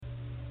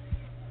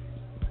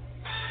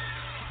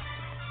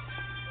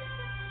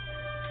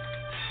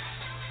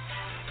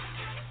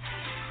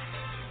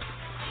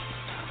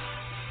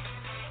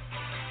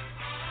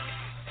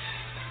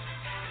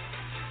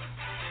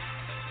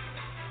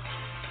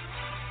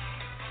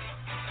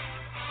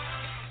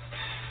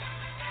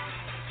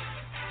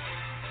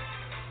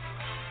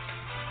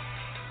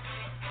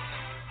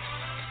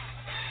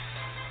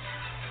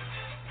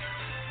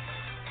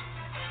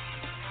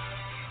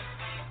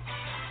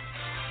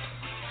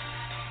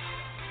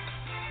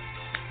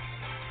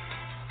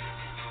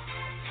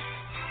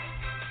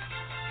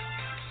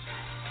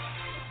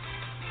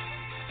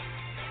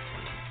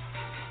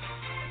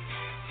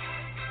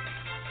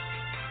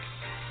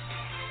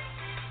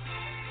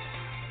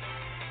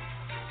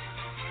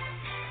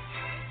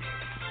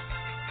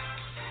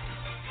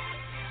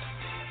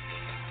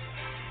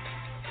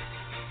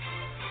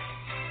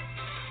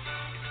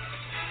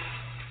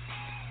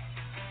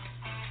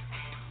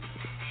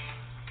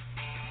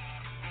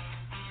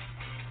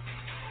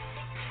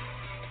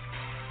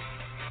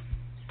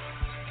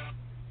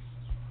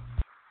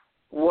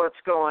What's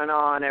going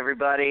on,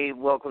 everybody?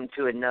 Welcome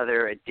to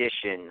another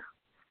edition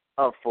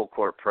of Full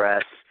Court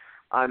Press.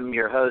 I'm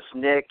your host,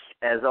 Nick.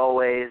 As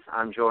always,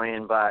 I'm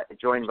joined by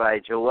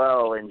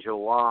Joel and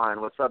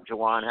Jawan. What's up,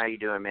 Jawan? How you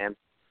doing, man?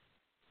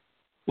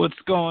 What's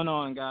going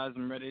on, guys?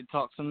 I'm ready to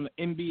talk some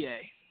NBA.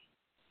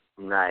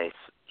 Nice.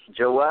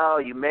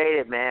 Joel, you made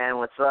it, man.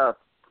 What's up?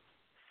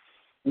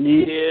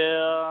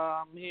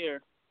 Yeah, I'm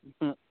here.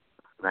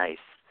 Nice.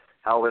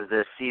 How was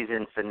the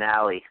season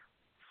finale?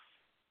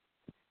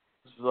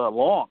 This is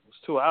long. It was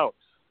 2 hours.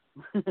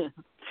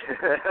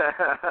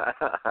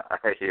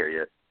 I hear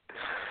you.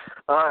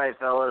 All right,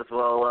 fellas.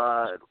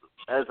 Well,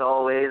 as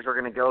always, we're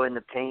going to go in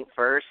the paint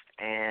first,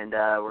 and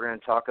we're going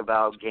to talk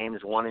about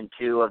games 1 and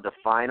 2 of the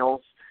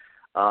finals.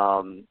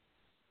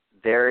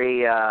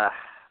 Very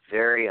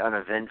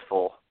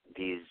uneventful,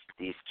 these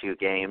two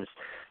games.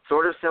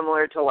 Sort of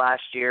similar to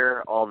last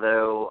year,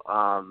 although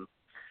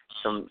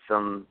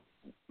some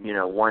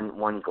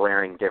one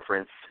glaring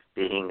difference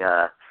being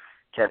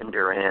Kevin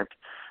Durant.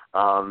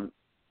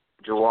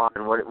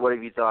 Jawan, what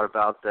have you thought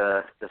about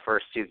the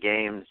first two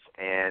games,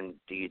 and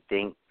do you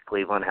think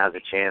Cleveland has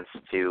a chance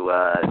to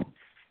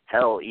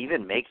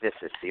even make this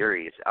a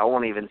series? I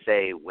won't even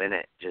say win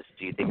it. Just,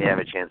 do you think they have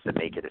a chance to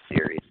make it a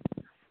series?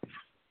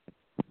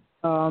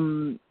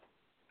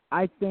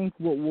 I think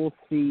what we'll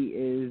see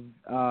is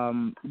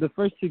the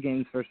first two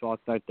games. First of all,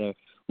 I'll start there.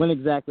 Went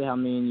exactly how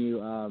me and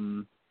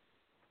you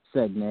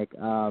said, Nick,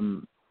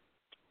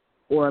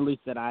 or at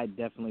least that I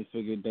definitely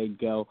figured they'd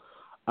go.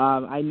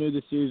 I knew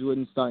the series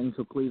wouldn't start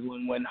until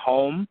Cleveland went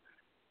home.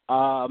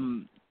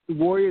 The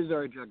Warriors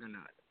are a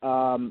juggernaut.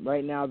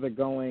 Right now they're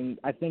going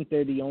 – I think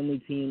they're the only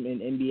team in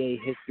NBA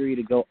history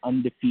to go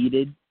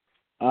undefeated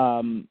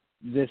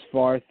this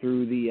far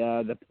through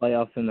the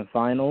playoffs and the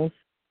finals.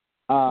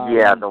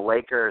 The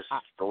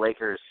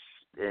Lakers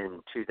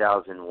in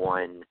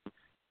 2001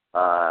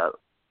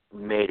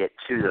 made it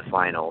to the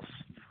finals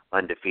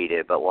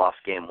undefeated, but lost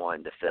game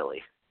 1 to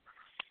Philly.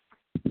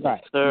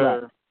 Right.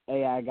 Sir. Right.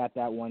 Yeah, I got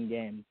that one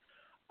game.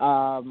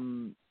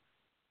 I'm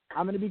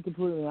going to be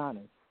completely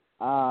honest.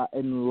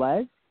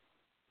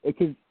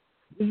 Because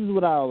this is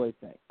what I always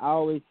say. I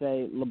always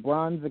say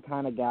LeBron's the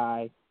kind of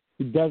guy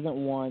who doesn't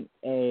want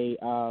a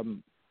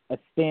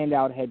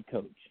standout head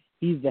coach.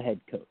 He's the head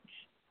coach.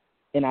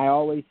 And I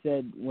always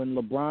said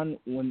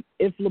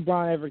if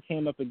LeBron ever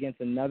came up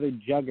against another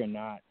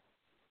juggernaut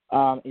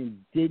and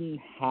didn't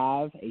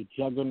have a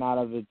juggernaut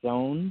of its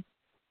own,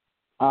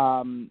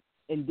 and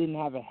didn't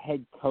have a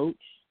head coach,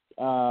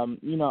 of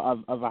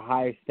a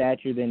higher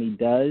stature than he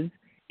does,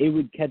 it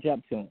would catch up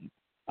to him.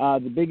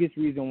 The biggest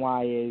reason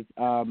why is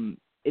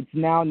it's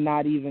now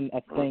not even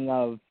a thing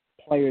of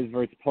players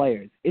versus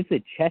players. It's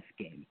a chess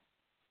game.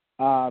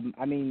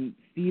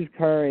 Steve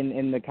Kerr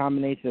and the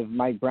combination of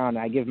Mike Brown,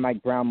 I give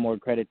Mike Brown more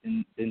credit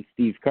than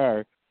Steve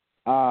Kerr.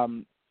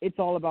 It's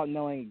all about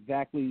knowing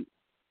exactly,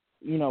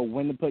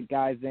 when to put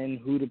guys in,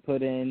 who to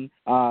put in,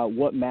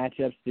 what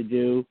matchups to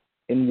do.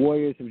 And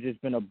Warriors have just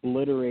been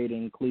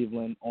obliterating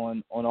Cleveland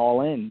on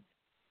all ends.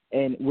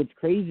 And what's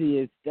crazy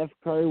is Steph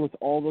Curry with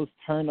all those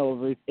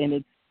turnovers, and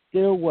it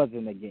still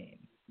wasn't a game.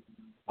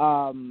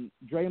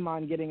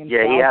 Draymond getting in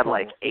foul he had trouble,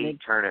 like 8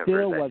 turnovers,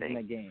 still I wasn't think.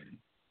 a game.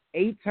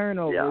 8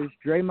 turnovers.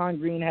 Yeah. Draymond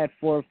Green had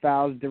 4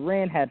 fouls.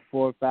 Durant had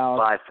 4 fouls.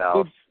 5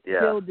 fouls. It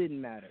still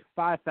didn't matter.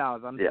 5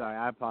 fouls. I'm sorry.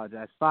 I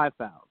apologize. 5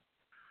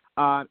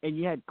 fouls. And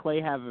you had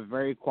Klay have a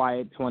very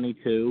quiet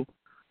 22.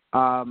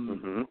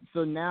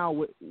 So now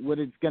what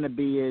it's going to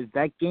be is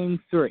that game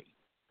 3,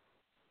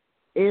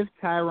 if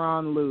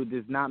Tyronn Lue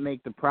does not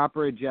make the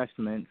proper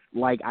adjustments,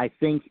 like I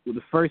think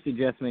the first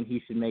adjustment he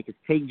should make is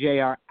take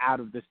JR out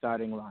of the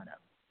starting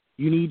lineup.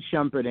 You need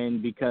Shumpert in,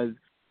 because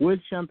with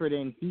Shumpert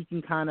in, he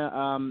can kind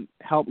of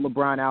help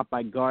LeBron out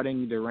by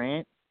guarding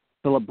Durant,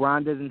 so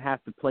LeBron doesn't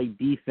have to play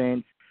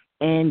defense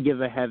and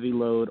give a heavy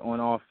load on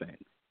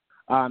offense.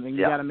 And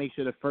you got to make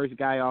sure the first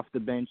guy off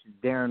the bench is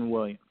Darren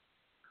Williams.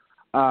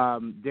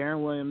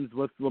 Darren Williams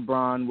with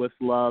LeBron, with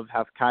Love,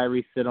 have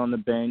Kyrie sit on the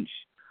bench.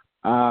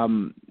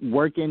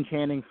 Work in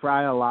Channing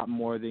Frye a lot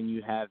more than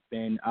you have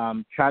been.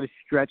 Try to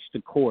stretch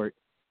the court,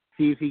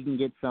 see if he can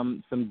get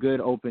some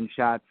good open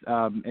shots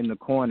in the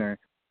corner.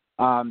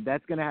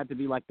 That's going to have to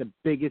be like the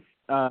biggest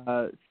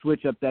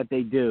switch up that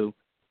they do,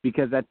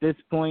 because at this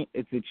point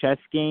it's a chess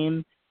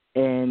game,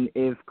 and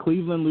if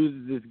Cleveland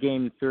loses this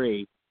game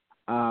 3,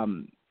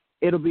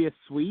 it'll be a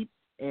sweep.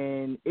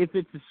 And if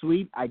it's a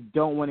sweep, I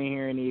don't want to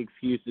hear any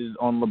excuses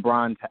on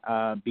LeBron's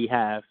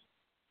behalf,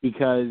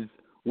 because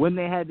when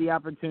they had the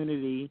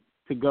opportunity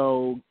to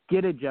go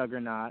get a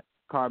juggernaut,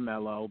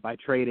 Carmelo, by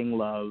trading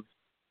Love,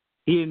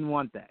 he didn't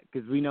want that,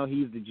 because we know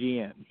he's the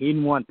GM. He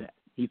didn't want that.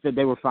 He said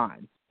they were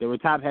fine. They were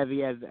top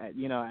heavy as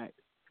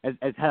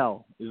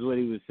hell is what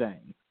he was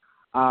saying.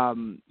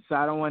 So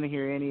I don't want to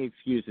hear any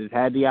excuses.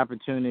 Had the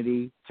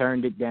opportunity,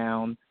 turned it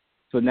down.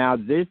 So now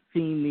this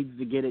team needs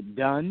to get it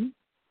done,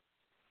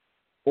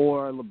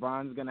 or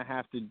LeBron's going to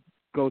have to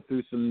go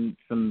through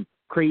some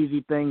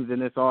crazy things in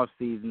this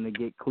offseason to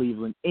get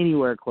Cleveland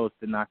anywhere close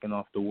to knocking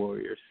off the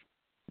Warriors.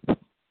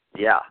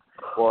 Yeah.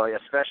 Well,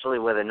 especially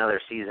with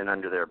another season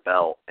under their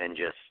belt, and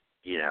just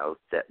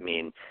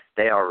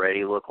they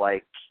already look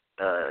like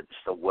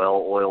just a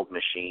well-oiled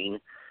machine.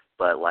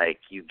 But like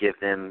you give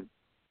them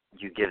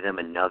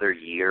another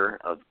year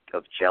of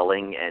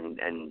gelling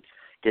and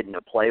getting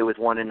to play with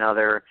one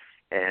another,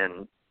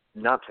 and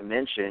not to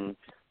mention,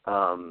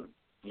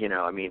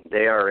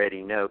 they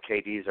already know,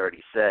 KD's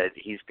already said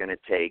he's going to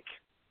take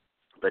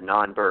the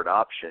non-Bird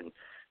option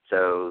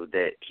so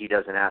that he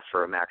doesn't ask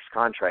for a max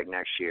contract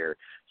next year,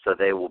 so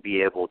they will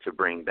be able to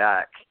bring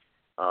back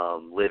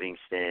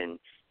Livingston,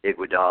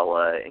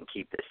 Iguodala, and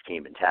keep this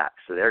team intact.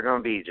 So they're going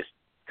to be just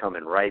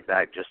coming right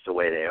back just the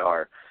way they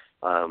are,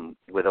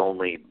 with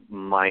only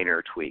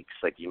minor tweaks.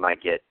 Like you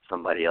might get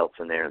somebody else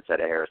in there instead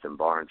of Harrison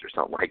Barnes or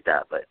something like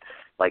that, but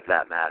like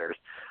that matters.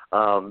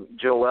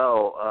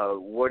 Joel,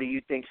 what do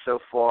you think so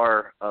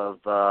far of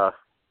the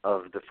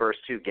first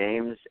two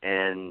games?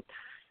 And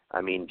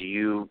I mean,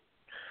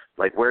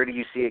 where do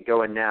you see it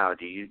going now?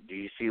 Do you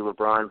see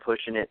LeBron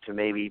pushing it to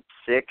maybe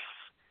 6,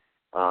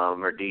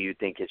 or do you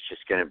think it's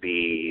just going to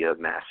be a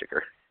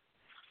massacre?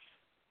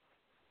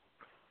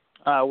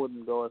 I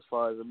wouldn't go as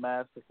far as a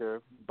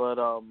massacre, but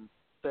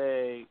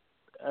say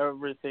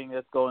everything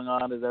that's going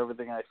on is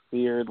everything I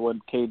feared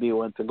when KD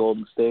went to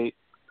Golden State.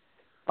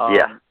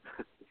 Yeah.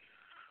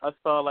 I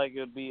felt like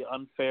it would be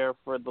unfair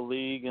for the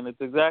league, and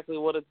it's exactly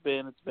what it's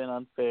been. It's been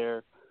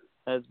unfair.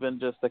 It's been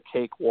just a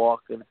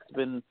cakewalk, and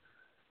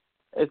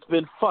it's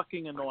been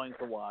fucking annoying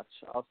to watch.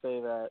 I'll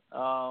say that.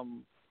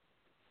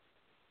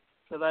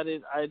 Because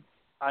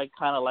I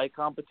kind of like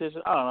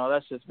competition. I don't know.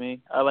 That's just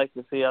me. I like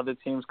to see other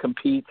teams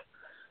compete.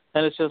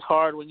 And it's just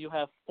hard when you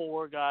have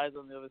 4 guys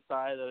on the other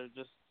side that are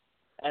just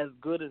as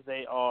good as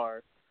they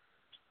are.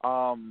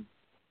 And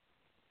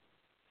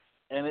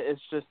it's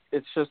just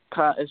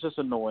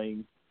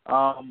annoying.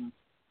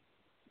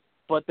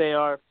 But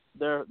they're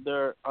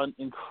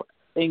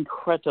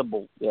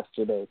incredible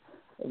yesterday.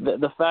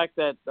 The fact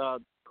that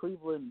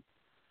Cleveland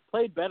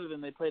played better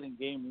than they played in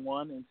Game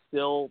 1 and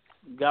still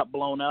got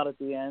blown out at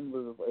the end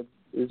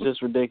is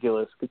just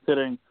ridiculous,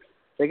 considering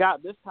they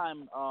got this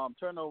time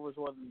turnovers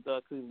wasn't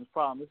Cleveland's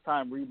problem. This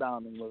time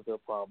rebounding was their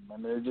problem,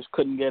 and they just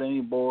couldn't get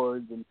any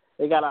boards, and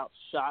they got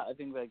outshot. I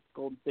think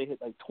Golden State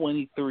hit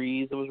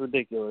 23s. It was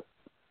ridiculous.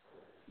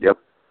 Yep.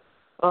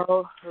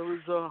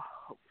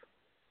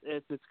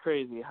 It's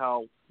crazy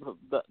how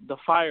the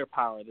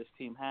firepower this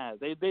team has.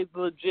 They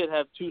legit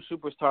have 2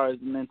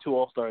 superstars and then 2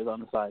 all-stars on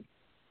the side.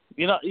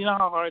 You know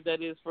how hard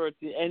that is for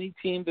any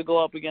team to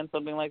go up against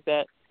something like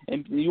that,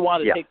 and you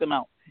want to take them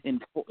out in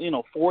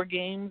 4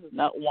 games,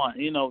 not 1.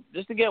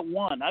 Just to get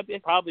 1,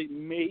 I'd probably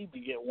maybe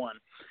get 1,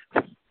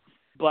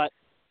 but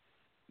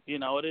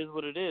it is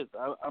what it is.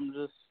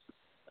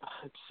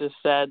 It's just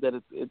sad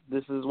that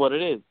this is what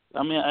it is.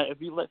 I mean, if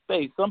you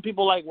say some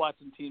people like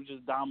watching teams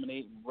just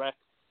dominate and wreck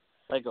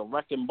like a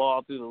wrecking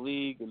ball through the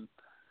league, and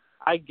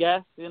I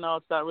guess it's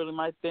not really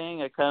my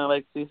thing. I kind of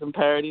like to see some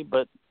parity,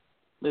 but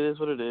it is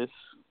what it is.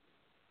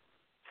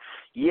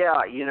 Yeah,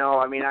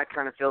 I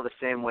kind of feel the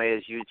same way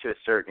as you to a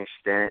certain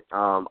extent.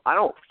 I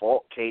don't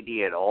fault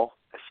KD at all,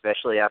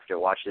 especially after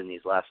watching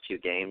these last 2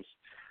 games.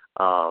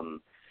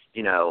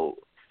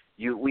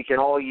 We can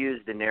all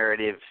use the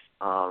narrative.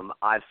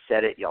 I've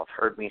said it. Y'all have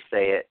heard me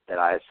say it, that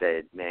I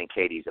said, man,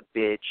 KD's a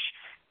bitch.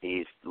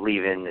 He's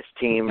leaving this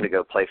team to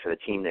go play for the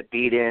team that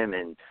beat him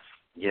and,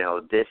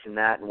 this and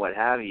that and what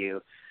have you.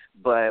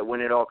 But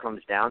when it all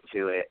comes down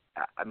to it,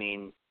 I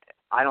mean,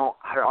 I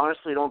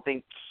honestly don't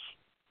think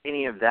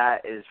any of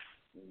that is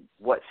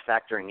what's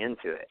factoring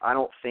into it. I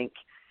don't think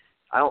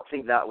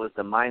that was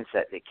the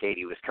mindset that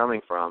KD was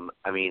coming from.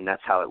 I mean,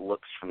 that's how it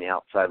looks from the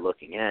outside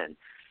looking in.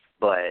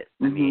 But,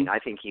 I mean, I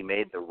think he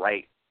made the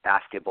right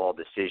basketball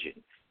decision.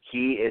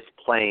 He is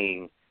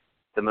playing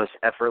the most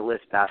effortless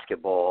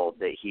basketball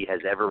that he has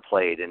ever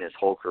played in his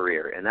whole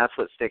career. And that's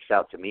what sticks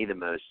out to me the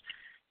most,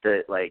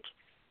 that,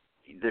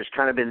 there's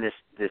kind of been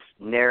this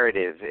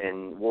narrative,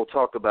 and we'll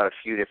talk about a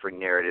few different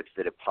narratives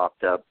that have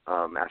popped up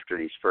after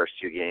these first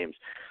 2 games.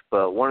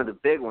 But one of the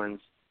big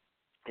ones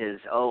is,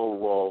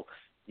 where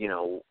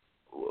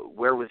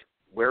was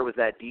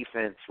that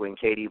defense when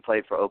KD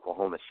played for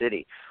Oklahoma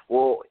City?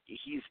 Well,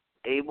 he's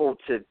able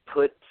to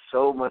put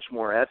so much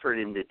more effort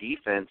into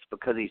defense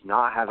because he's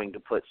not having to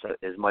put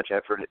as much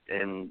effort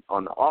in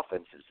on the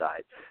offensive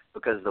side,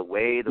 because the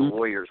way the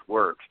Warriors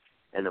work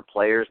and the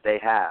players they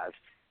have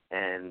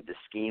and the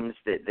schemes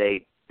that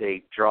they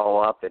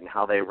draw up and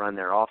how they run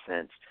their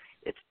offense,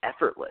 it's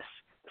effortless,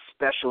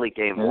 especially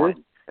Game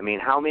 1. I mean,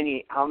 how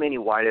many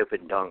wide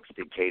open dunks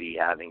did KD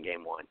have in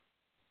Game 1?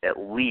 At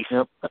least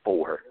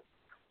 4,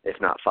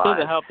 if not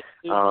 5.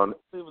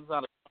 Cleveland's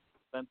not a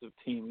defensive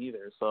team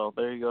either, so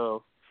there you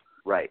go.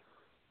 Right.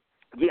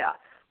 Yeah,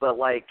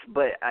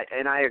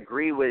 and I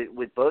agree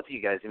with both of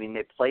you guys. I mean,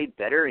 they played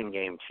better in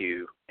Game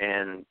 2,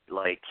 and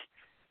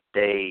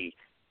they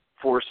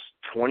forced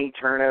 20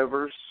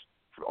 turnovers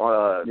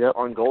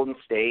on Golden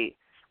State.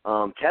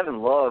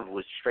 Kevin Love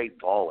was straight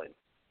balling.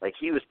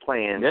 He was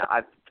playing. Yep.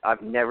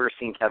 I've never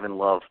seen Kevin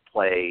Love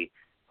play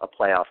a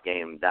playoff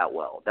game that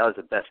well. That was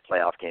the best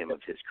playoff game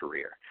of his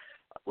career.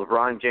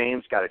 LeBron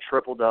James got a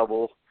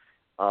triple-double,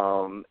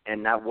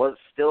 and that was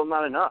still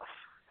not enough.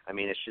 I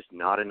mean, it's just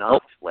not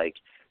enough. Like,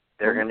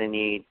 they're going to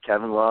need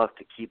Kevin Love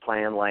to keep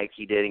playing like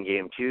he did in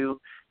Game 2.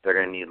 They're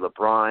going to need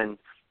LeBron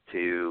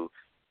to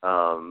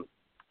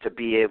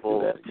be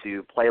able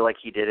to play like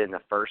he did in the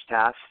first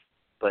half,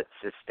 but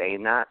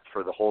sustain that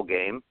for the whole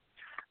game,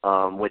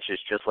 which is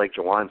just like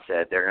Jawan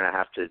said. They're going to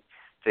have to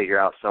figure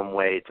out some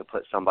way to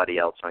put somebody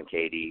else on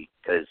KD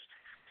because,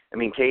 I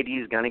mean,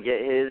 KD is going to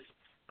get his,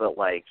 but,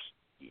 like,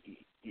 you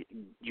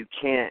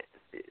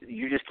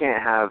just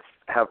can't have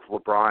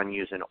LeBron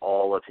using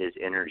all of his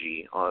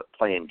energy on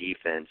playing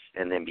defense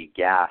and then be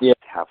gassed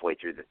halfway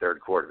through the third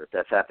quarter.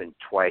 That's happened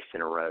twice in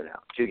a row now,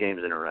 2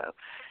 games in a row.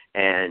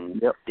 And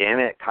damn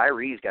it,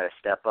 Kyrie's got to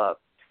step up.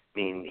 I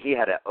mean, he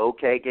had an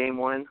okay game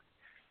 1.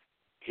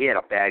 He had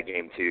a bad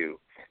game 2.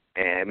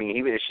 And I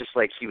mean, it's just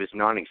like he was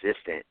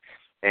non-existent.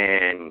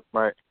 And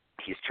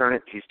he's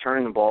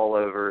turning the ball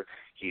over.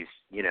 He's,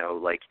 you know,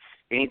 like,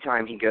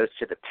 anytime he goes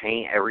to the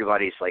paint,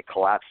 everybody's, like,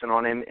 collapsing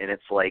on him, and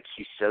it's like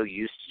he's so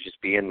used to just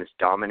being this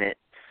dominant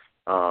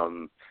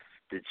ISO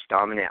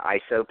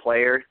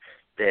player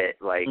that,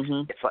 like,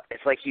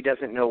 it's like he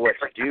doesn't know what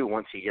to do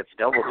once he gets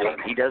double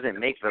teamed. He doesn't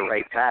make the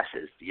right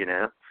passes, you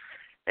know?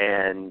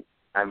 And,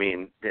 I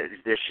mean, there's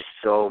just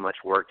so much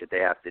work that they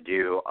have to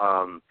do.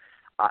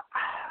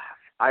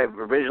 I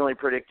originally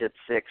predicted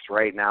 6.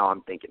 Right now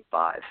I'm thinking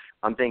 5.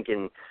 I'm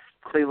thinking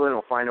Cleveland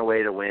will find a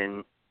way to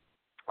win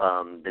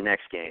the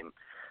next game.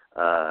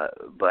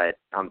 But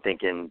I'm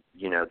thinking,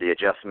 you know, the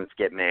adjustments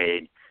get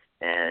made,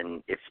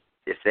 and if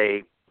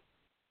they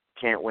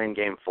can't win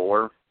Game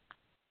 4,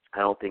 I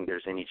don't think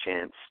there's any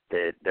chance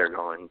that they're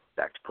going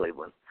back to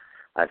Cleveland.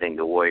 I think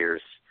the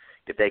Warriors,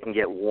 if they can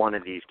get one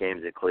of these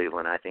games at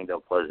Cleveland, I think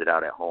they'll close it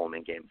out at home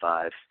in Game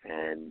 5,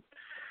 and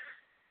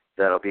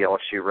that'll be all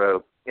she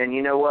wrote. And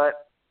you know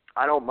what?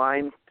 I don't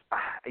mind.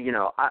 You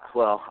know, I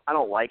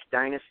don't like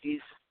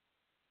dynasties.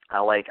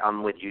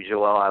 I'm with you,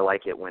 Joel. I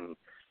like it when,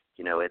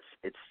 you know, it's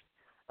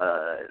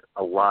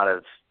a lot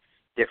of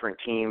different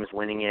teams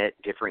winning it,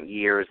 different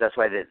years. That's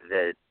why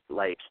the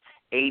like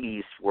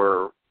 80s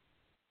were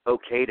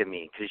okay to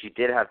me because you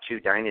did have 2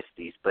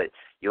 dynasties, but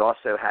you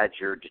also had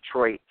your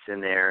Detroits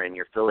in there and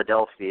your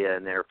Philadelphia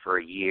in there for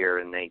a year,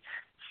 and they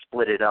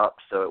split it up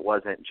so it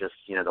wasn't just,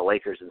 you know, the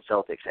Lakers and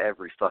Celtics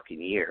every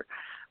fucking year.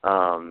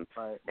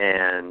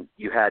 And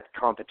you had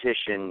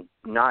competition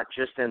not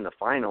just in the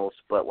finals,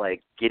 but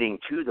like getting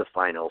to the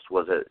finals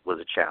was a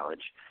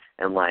challenge.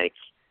 And like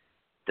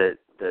the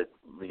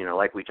you know,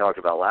 like we talked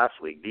about last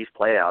week, these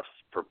playoffs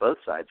for both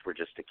sides were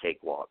just a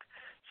cakewalk.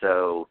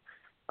 So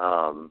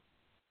I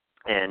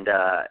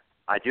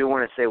do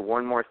want to say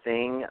one more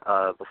thing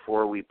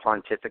before we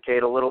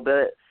pontificate a little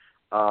bit.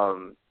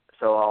 So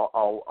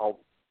I'll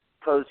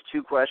pose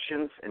 2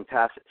 questions and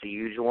pass it to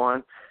you,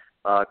 Juwan.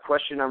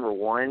 Question number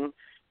 1.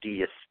 Do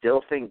you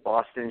still think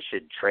Boston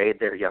should trade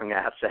their young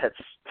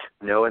assets,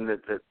 knowing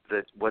that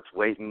what's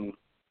waiting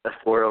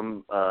for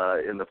them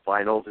in the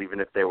finals, even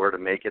if they were to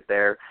make it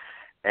there?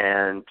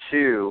 And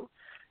 2,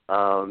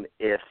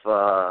 if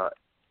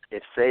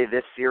say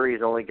this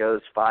series only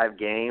goes 5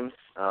 games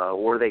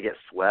or they get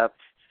swept,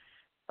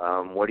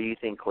 what do you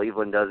think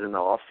Cleveland does in the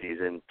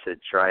offseason to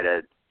try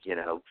to get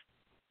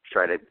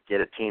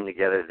a team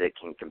together that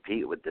can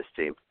compete with this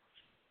team?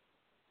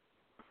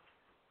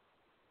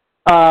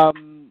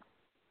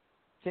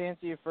 To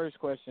answer your first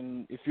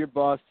question, if you're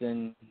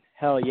Boston,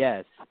 hell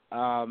yes.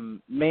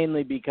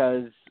 Mainly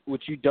because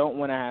what you don't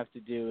want to have to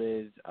do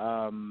is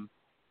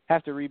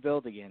have to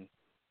rebuild again.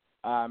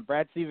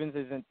 Brad Stevens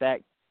isn't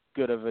that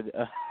good of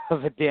a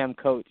damn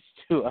coach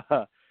to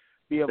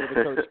be able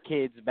to coach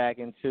kids back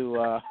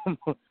into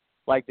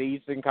like the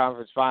Eastern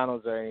Conference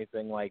Finals or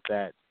anything like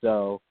that.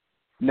 So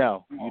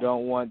no, you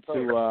don't want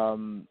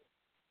to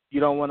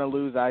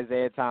lose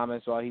Isaiah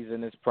Thomas while he's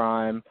in his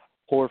prime.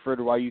 Horford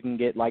while you can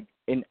get like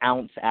an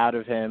ounce out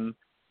of him.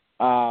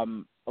 A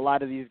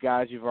lot of these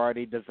guys you've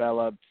already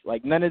developed.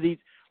 Like none of these,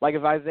 like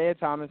if Isaiah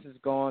Thomas is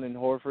gone and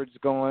Horford's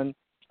gone,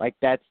 like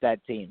that's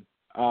that team.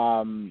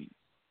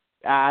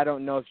 I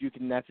don't know if you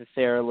can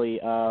necessarily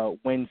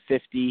win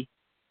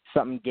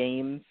 50-something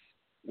games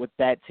with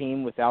that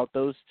team without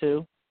those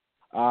 2,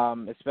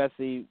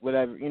 especially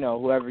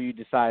whoever you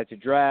decide to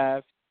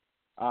draft,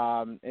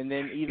 and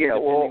then even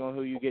depending on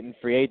who you get in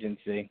free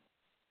agency.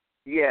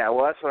 Yeah,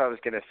 well, that's what I was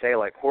going to say.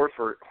 Like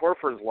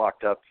Horford's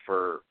locked up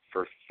for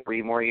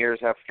 3 more years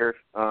after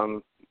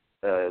going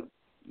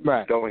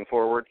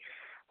forward.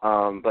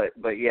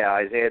 But yeah,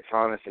 Isaiah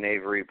Thomas and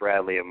Avery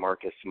Bradley and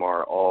Marcus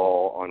Smart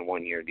all on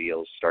 1-year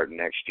deals starting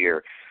next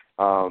year.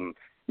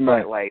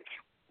 But like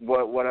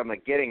what I'm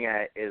getting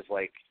at is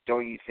like,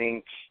 don't you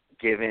think,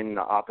 given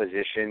the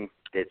opposition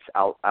that's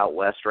out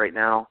west right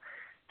now,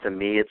 to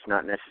me it's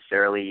not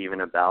necessarily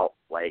even about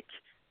like,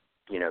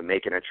 you know,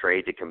 making a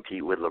trade to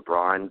compete with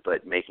LeBron,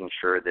 but making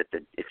sure that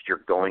if you're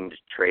going to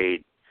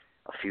trade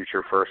a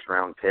future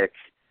first-round pick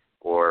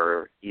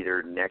or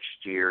either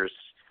next year's,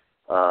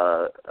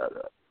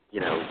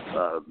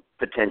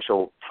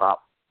 potential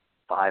top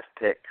 5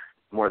 pick,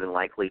 more than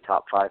likely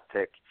top 5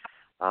 pick,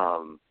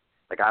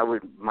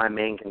 My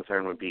main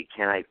concern would be,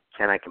 can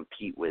I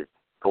compete with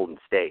Golden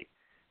State?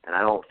 And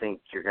I don't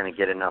think you're going to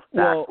get enough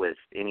back with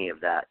any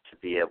of that to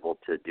be able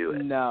to do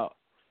it. No.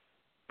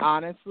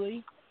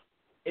 Honestly,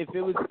 if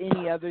it was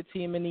any other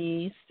team in the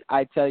East,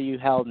 I'd tell you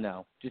hell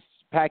no. Just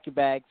pack your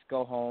bags,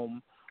 go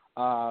home,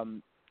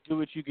 do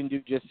what you can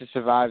do just to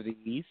survive the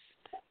East.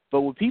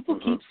 But what people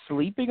keep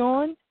sleeping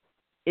on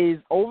is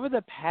over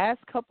the past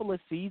couple of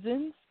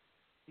seasons,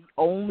 the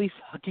only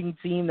fucking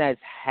team that's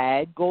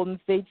had Golden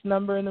State's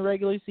number in the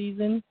regular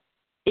season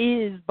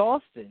is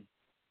Boston.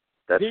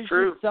 There's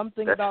true. Just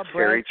something That's about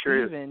very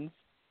Brad Stevens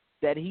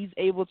that he's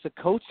able to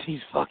coach these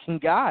fucking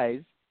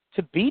guys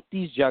to beat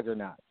these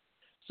juggernauts.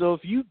 So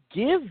if you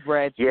give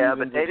Brad Stevens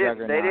but they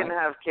didn't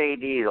have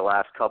KD the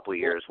last couple of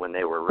years when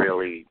they were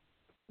really,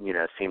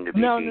 seemed to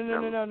be beating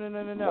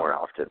them more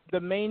often.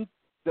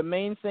 The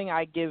main thing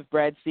I give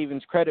Brad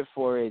Stevens credit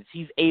for is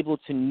he's able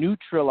to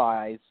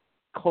neutralize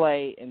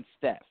Clay and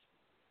Steph.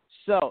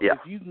 So if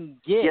you can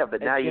get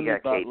but now you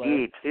got Butler,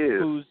 KD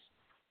too.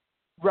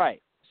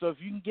 Right. So if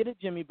you can get a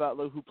Jimmy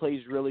Butler who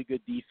plays really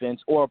good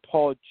defense, or a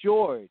Paul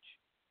George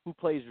who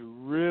plays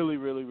really,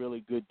 really,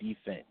 really good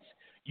defense,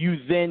 you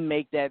then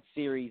make that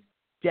series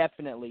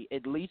definitely,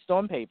 at least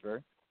on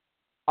paper,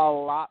 a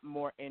lot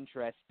more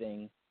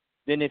interesting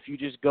than if you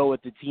just go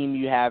with the team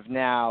you have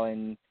now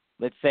and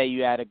let's say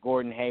you had a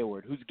Gordon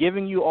Hayward who's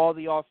giving you all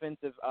the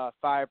offensive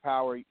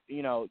firepower,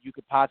 you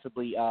could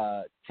possibly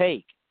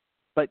take,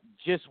 but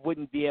just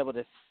wouldn't be able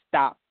to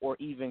stop or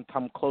even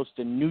come close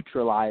to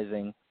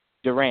neutralizing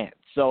Durant.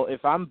 So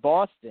if I'm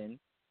Boston,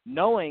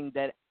 knowing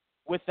that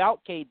without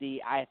KD,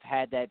 I've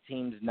had that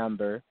team's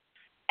number,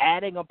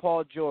 adding a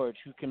Paul George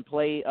who can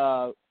play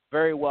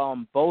very well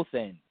on both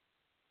ends,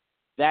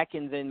 that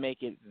can then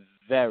make it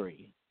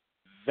very,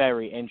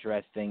 very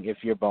interesting if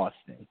you're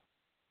Boston.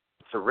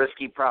 It's a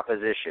risky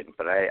proposition,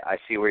 but I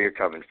see where you're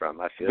coming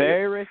from. I feel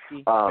very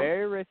risky.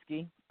 Very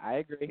risky. I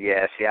agree.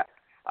 Yes, yeah.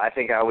 I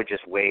think I would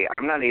just wait.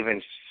 I'm not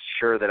even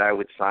sure that I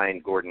would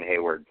sign Gordon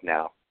Hayward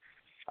now.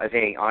 I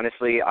think,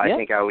 honestly, I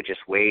think I would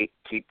just wait,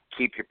 keep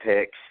your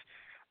picks,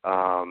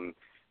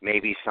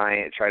 maybe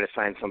try to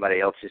sign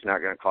somebody else who's not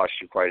going to cost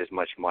you quite as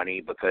much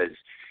money, because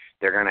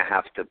they're going to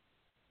have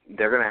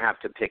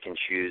to pick and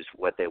choose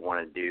what they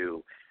want to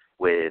do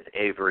with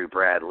Avery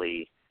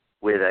Bradley,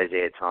 with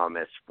Isaiah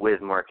Thomas,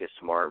 with Marcus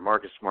Smart.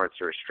 Marcus Smart's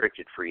a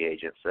restricted free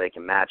agent, so they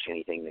can match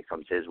anything that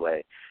comes his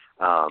way.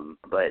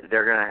 But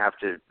they're going to have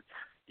to.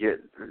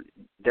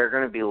 They're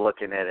going to be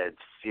looking at a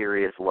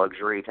serious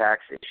luxury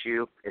tax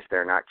issue if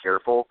they're not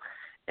careful.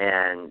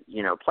 And,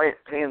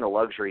 paying the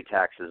luxury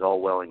tax is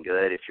all well and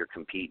good if you're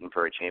competing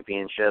for a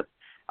championship.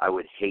 I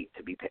would hate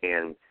to be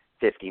paying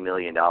 $50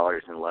 million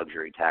in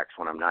luxury tax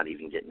when I'm not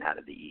even getting out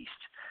of the East.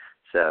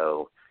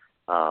 So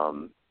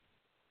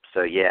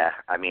yeah,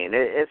 I mean,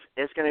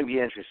 it's going to be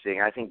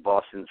interesting. I think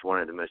Boston's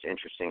one of the most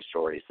interesting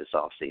stories this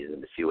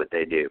offseason to see what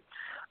they do.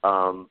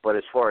 But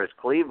as far as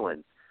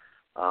Cleveland,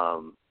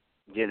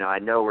 I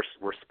know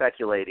we're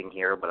speculating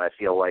here, but I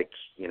feel like,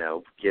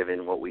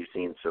 given what we've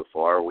seen so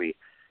far, we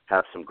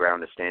have some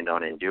ground to stand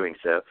on in doing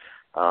so.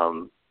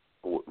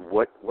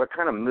 What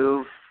kind of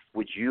move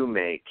would you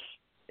make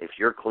if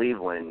you're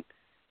Cleveland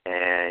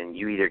and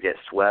you either get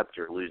swept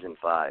or lose in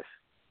 5?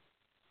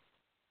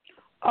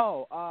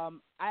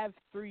 I have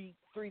three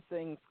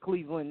things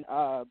Cleveland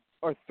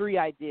or three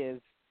ideas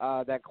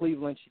that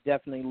Cleveland should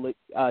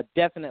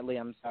definitely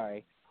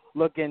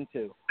look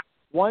into.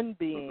 One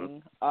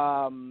being,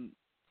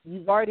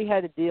 you've already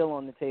had a deal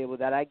on the table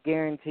that I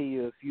guarantee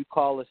you, if you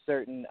call a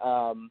certain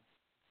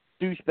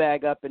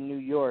douchebag up in New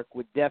York,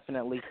 would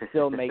definitely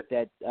still make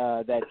that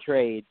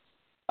trade.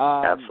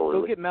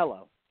 Absolutely.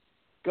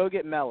 Go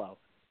get Melo.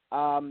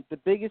 The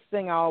biggest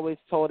thing I always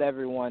told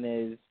everyone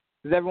is,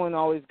 because everyone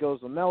always goes,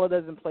 well, Melo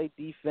doesn't play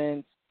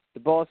defense, the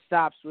ball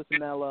stops with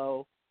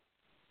Melo.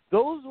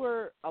 Those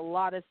were a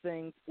lot of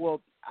things.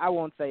 Well, I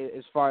won't say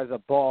as far as a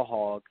ball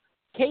hog.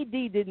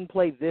 KD didn't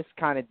play this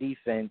kind of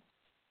defense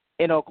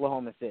in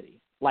Oklahoma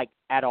City, like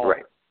at all.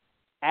 Right.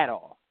 At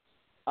all.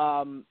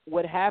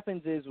 What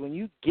happens is when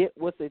you get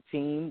with a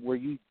team where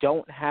you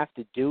don't have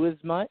to do as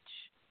much,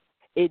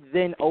 it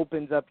then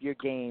opens up your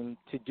game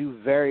to do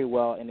very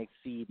well and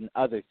exceed in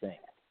other things.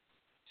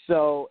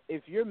 So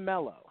if you're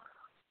Melo,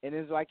 and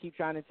this is what I keep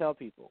trying to tell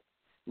people,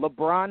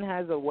 LeBron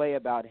has a way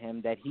about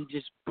him that he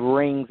just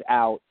brings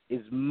out as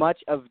much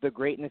of the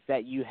greatness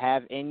that you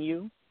have in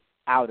you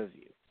out of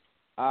you.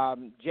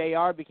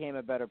 JR became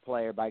a better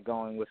player by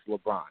going with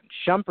LeBron.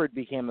 Shumpert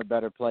became a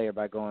better player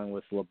by going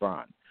with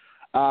LeBron.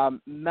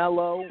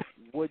 Melo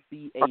would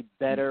be a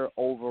better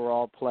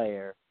overall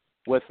player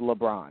with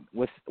LeBron,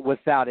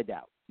 without a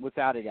doubt.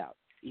 Without a doubt.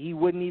 He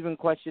wouldn't even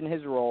question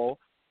his role.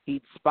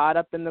 He'd spot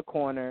up in the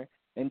corner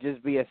and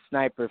just be a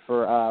sniper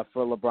for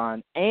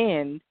LeBron.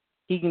 And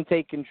he can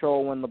take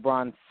control when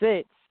LeBron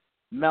sits.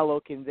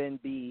 Melo can then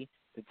be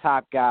the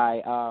top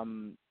guy,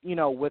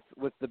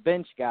 with the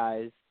bench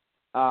guys,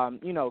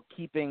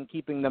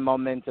 keeping the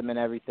momentum and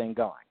everything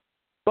going.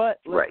 But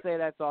let's say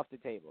that's off the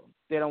table.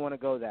 They don't want to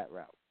go that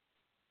route.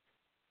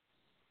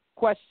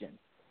 Question.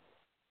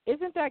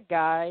 isn't that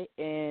guy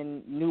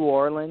in New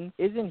Orleans?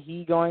 Isn't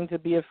he going to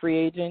be a free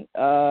agent?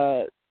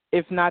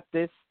 If not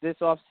this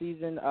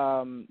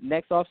offseason,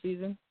 next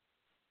offseason?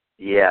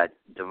 Yeah,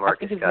 DeMarcus I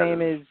think his Cousins.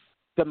 name is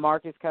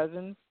DeMarcus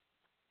Cousins.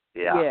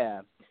 Yeah.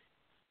 Yeah.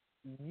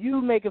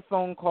 You make a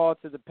phone call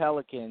to the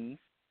Pelicans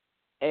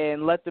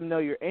and let them know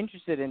you're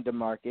interested in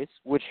DeMarcus,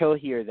 which he'll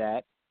hear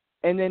that,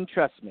 and then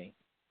trust me,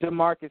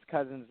 DeMarcus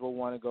Cousins will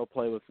want to go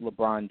play with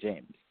LeBron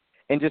James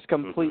and just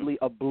completely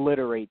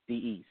obliterate the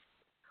East.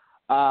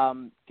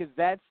 Because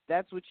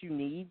that's what you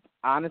need,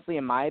 honestly,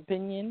 in my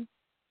opinion,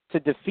 to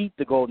defeat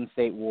the Golden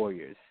State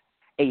Warriors.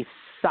 A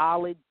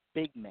solid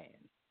big man.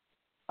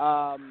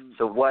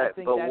 So what?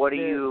 But what do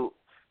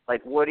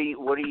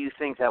you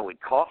think that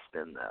would cost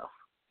them though?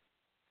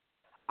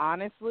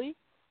 Honestly,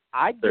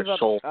 I'd give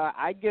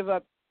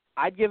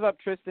up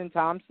Tristan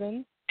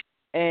Thompson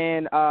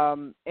and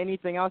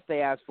anything else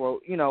they ask for,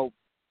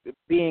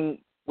 being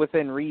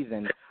within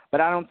reason.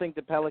 But I don't think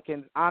the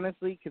Pelicans,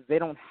 honestly, because they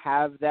don't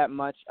have that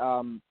much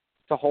to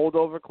hold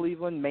over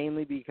Cleveland,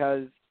 mainly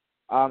because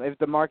if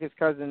DeMarcus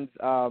Cousins,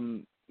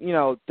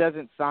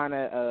 doesn't sign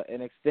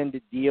an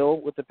extended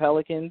deal with the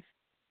Pelicans,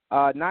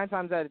 9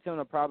 times out of 10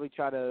 will probably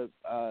try to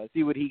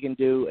see what he can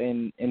do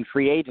in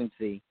free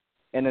agency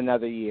in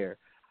another year.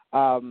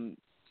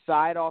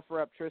 Side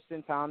offer up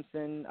Tristan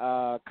Thompson,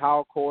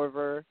 Kyle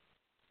Korver,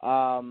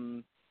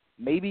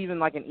 maybe even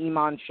like an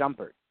Iman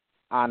Shumpert,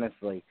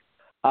 honestly.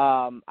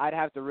 I'd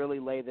have to really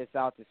lay this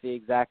out to see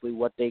exactly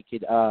what they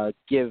could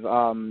give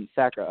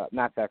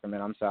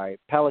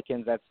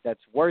Pelicans that's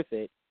worth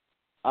it.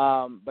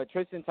 But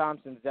Tristan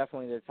Thompson's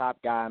definitely the top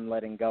guy I'm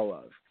letting go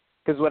of.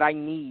 Because what I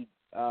need,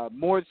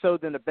 more so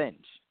than a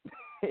bench,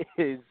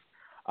 is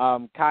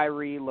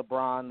Kyrie,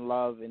 LeBron,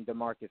 Love, and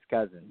DeMarcus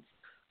Cousins.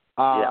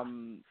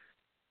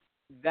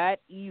 That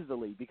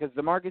easily, because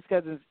DeMarcus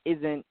Cousins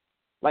isn't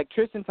 – like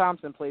Tristan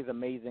Thompson plays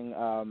amazing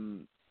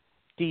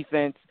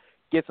defense,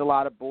 gets a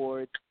lot of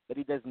boards, but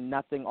he does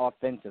nothing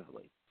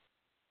offensively.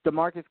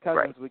 DeMarcus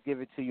Cousins would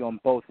give it to you on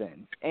both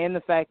ends. And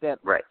the fact that,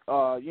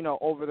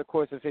 over the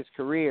course of his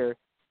career,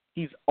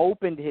 he's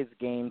opened his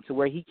game to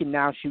where he can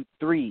now shoot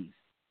threes.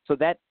 So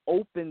that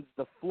opens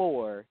the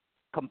floor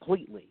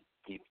completely.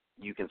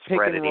 You can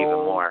spread it even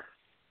more.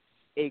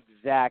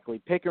 Exactly.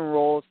 Pick and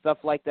roll, stuff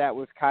like that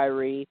with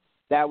Kyrie,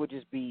 that would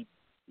just be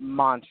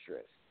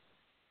monstrous.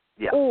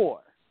 Yeah.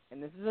 Or,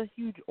 and this is a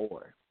huge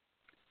or,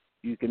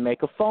 you can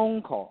make a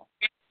phone call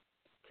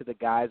to the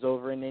guys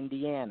over in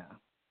Indiana.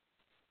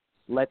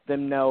 Let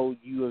them know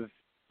you have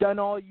done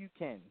all you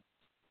can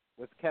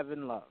with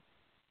Kevin Love,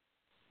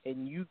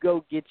 and you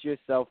go get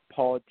yourself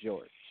Paul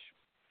George.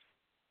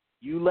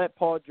 You let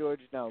Paul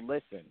George know,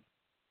 listen,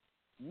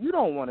 you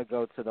don't want to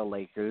go to the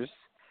Lakers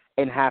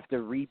and have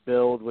to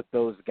rebuild with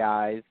those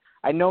guys.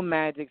 I know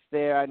Magic's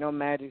there. I know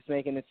Magic's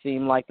making it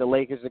seem like the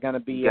Lakers are going to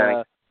be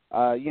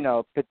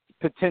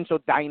potential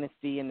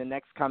dynasty in the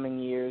next coming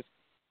years.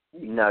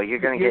 No, you're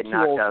going to get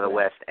knocked out of the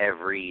West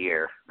every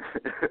year.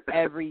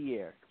 Every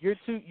year. You're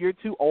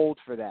too old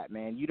for that,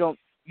 man. You don't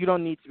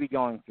need to be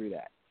going through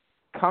that.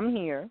 Come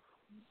here,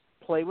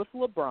 play with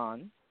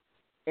LeBron,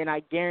 and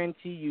I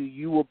guarantee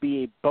you will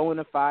be a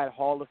bona fide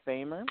Hall of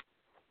Famer,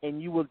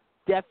 and you will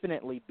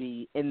definitely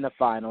be in the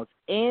finals.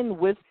 And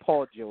with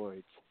Paul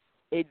George,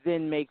 it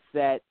then makes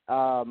that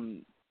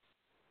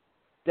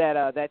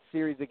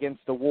series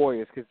against the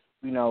Warriors, because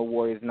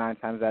Warriors 9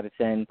 times out of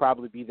 10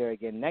 probably be there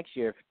again next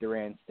year if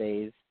Durant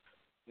stays.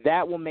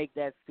 That will make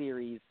that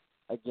series,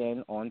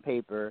 again, on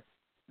paper,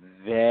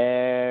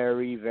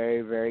 very,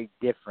 very, very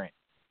different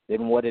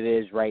than what it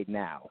is right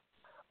now.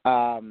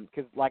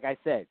 Because, like I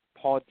said,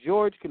 Paul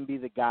George can be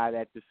the guy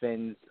that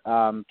defends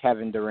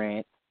Kevin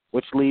Durant,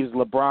 which leaves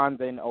LeBron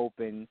then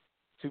open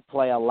to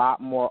play a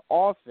lot more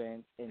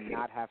offense and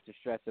not have to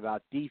stress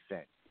about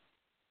defense.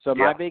 So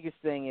my biggest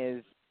thing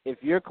is,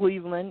 if you're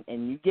Cleveland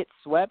and you get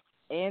swept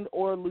and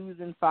or lose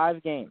in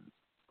 5 games,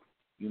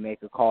 you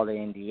make a call to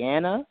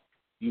Indiana,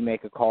 you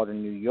make a call to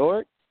New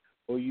York,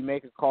 or you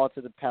make a call to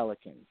the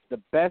Pelicans.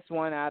 The best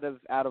one out of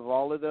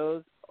all of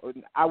those, or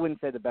I wouldn't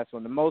say the best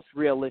one, the most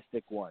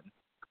realistic one,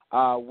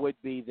 would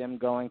be them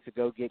going to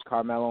go get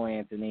Carmelo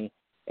Anthony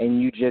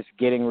and you just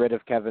getting rid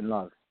of Kevin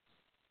Love.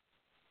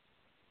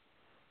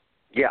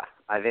 Yeah,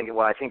 I think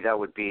that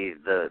would be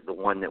the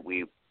one that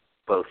we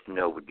both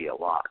know would be a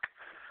lock.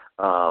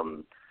 I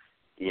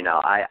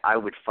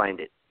would find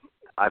it.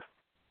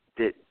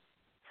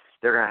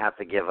 They're going to have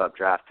to give up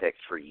draft picks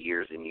for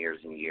years and years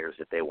and years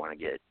if they want to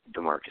get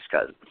DeMarcus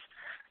Cousins.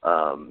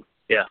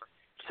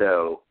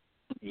 So,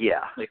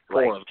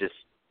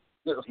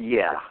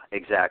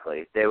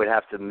 exactly. They would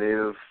have to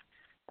move.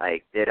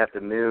 They'd have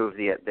to move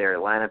their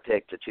Atlanta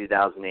pick to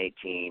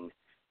 2018,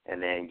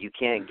 and then you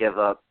can't give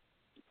up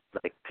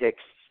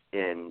picks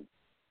in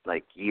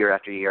year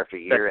after year after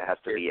year. It has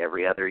to be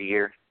every other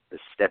year. The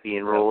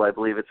Stepien rule, I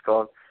believe it's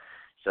called.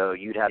 So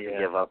you'd have to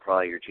give up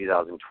probably your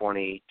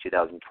 2020,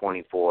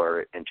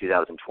 2024, and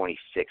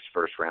 2026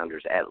 first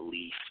rounders at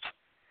least,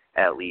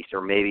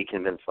 or maybe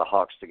convince the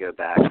Hawks to go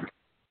back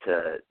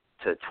to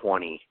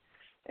 20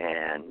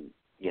 and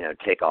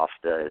take off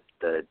the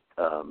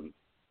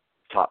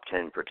top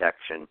 10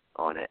 protection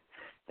on it,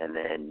 and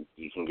then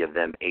you can give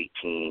them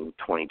 18,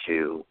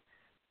 22,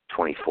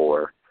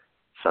 24,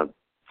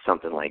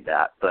 something like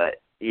that.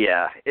 But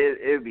yeah,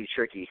 it would be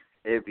tricky.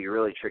 It would be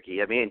really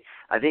tricky. I mean,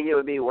 I think it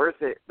would be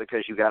worth it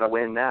because you got to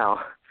win now.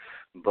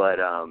 But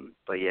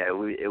yeah,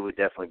 it would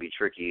definitely be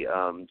tricky.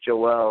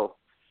 Joel,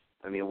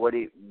 I mean, what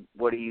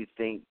do you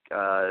think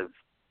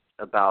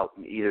about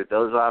either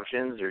those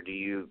options, or do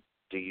you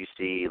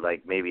see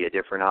like maybe a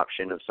different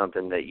option of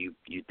something that you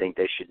think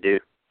they should do?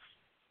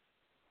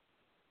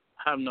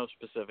 I have no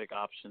specific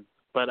option,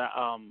 but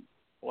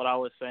what I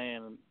was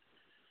saying,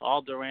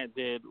 all Durant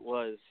did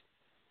was,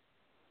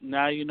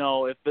 now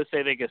if let's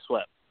say they get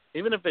swept,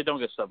 even if they don't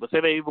get swept, let's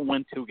say they even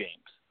win 2 games.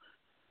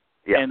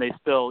 Yeah. And they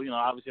still,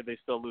 obviously they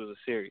still lose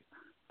a series.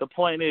 The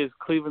point is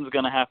Cleveland's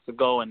going to have to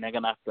go and they're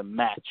going to have to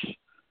match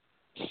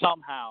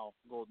somehow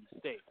Golden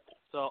State.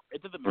 So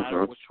it doesn't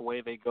matter which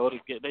way they go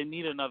they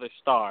need another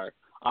star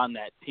on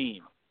that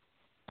team,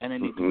 and they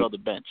need to build a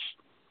bench.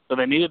 So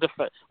they need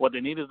what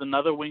they need is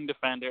another wing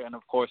defender and,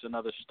 of course,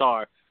 another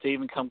star to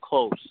even come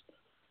close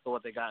to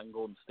what they got in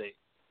Golden State.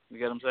 You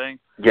get what I'm saying?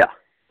 Yeah.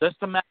 Just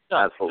to match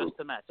up. Absolutely. Just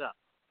to match up.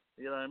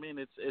 You know what I mean?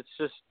 It's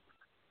just,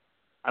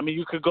 I mean,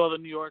 you could go the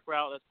New York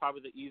route. That's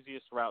probably the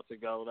easiest route to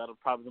go. That'll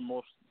probably the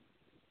most,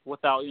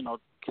 without,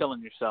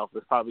 killing yourself,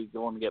 that's probably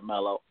the one to get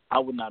Melo. I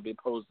would not be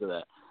opposed to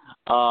that.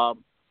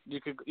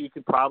 You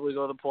could probably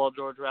go the Paul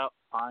George route.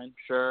 Fine,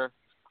 sure.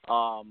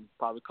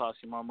 Probably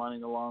cost you more money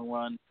in the long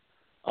run.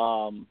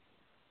 But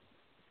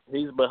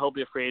he'll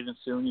be a free agent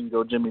soon. You can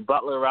go Jimmy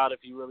Butler route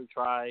if you really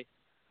try.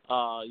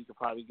 You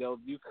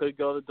could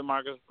go the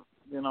DeMarcus,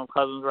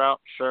 Cousins route.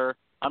 Sure.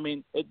 I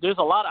mean, there's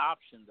a lot of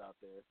options out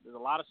there. There's a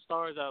lot of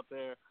stars out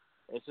there.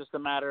 It's just a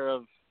matter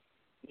of,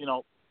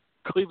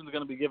 Cleveland's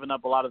going to be giving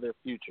up a lot of their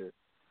future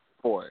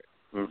for it.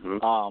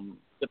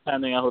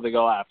 Depending on who they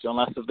go after,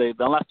 unless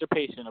they're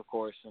patient, of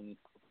course, and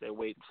they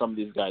wait. Some of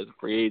these guys are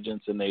free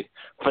agents and they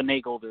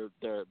finagle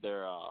their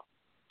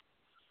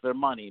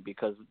money,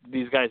 because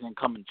these guys ain't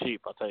coming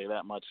cheap. I'll tell you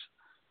that much.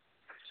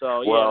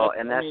 So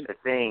that's the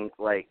thing.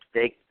 Like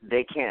they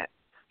can't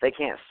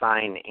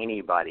sign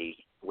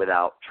anybody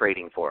without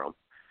trading for them,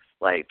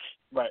 like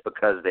right.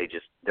 Because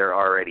they're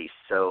already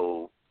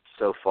so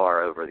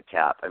far over the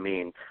cap. I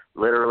mean,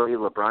 literally,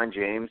 LeBron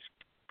James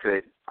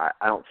could.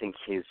 I don't think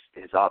his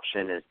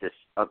option is this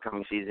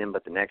upcoming season,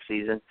 but the next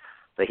season.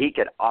 But he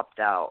could opt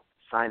out,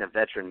 sign a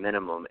veteran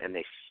minimum, and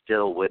they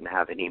still wouldn't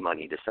have any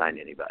money to sign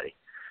anybody.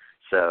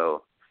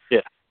 So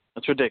yeah,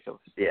 that's ridiculous.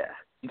 Yeah,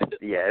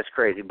 it's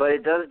crazy. But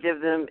it does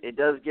give them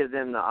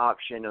the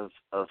option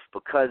of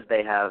because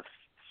they have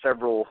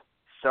several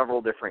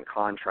different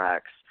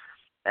contracts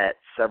at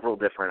several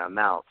different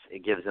amounts.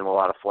 It gives them a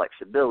lot of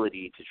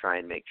flexibility to try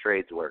and make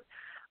trades work.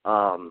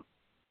 All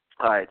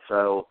right,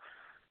 so.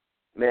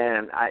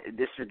 Man,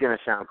 this is going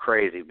to sound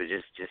crazy, but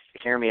just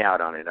hear me out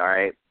on it, all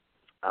right?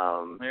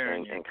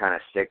 And kind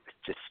of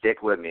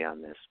stick with me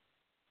on this.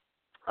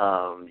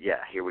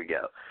 Yeah, here we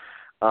go.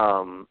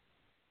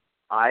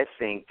 I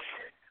think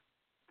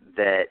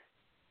that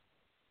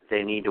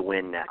they need to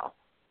win now.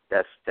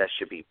 That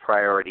should be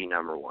priority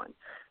number one,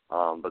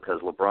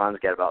 because LeBron's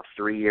got about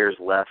 3 years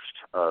left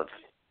of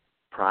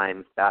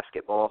prime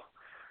basketball,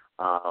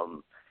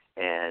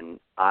 and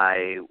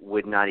I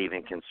would not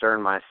even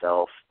concern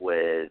myself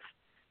with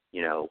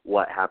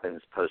what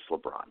happens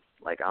post-LeBron.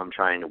 Like, I'm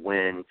trying to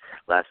win.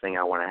 Last thing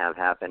I want to have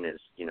happen is,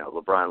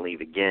 LeBron leave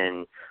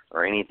again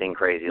or anything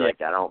crazy like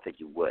that. I don't think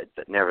you would,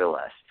 but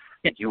nevertheless,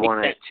 you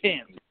want to.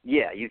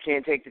 Yeah, you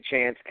can't take the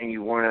chance, and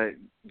you want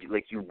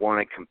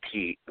to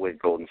compete with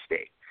Golden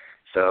State.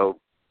 So,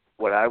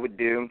 what I would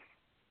do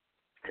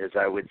is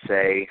I would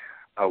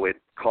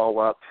call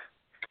up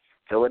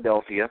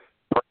Philadelphia,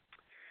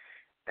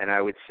 and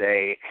I would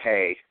say,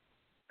 hey,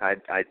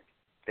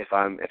 If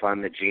I'm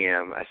the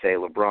GM, I say,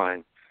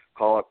 LeBron,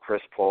 call up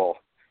Chris Paul,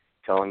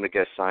 tell him to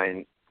go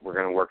sign. We're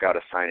going to work out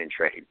a sign and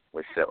trade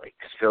with Philly,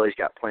 because Philly's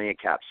got plenty of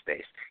cap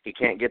space. He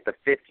can't get the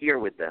 5th year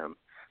with them,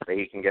 but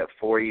he can get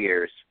 4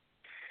 years.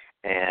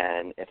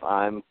 And if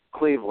I'm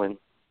Cleveland,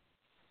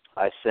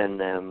 I send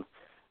them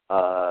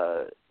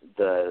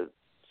the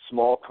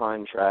small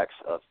contracts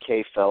of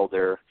Kay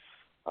Felder,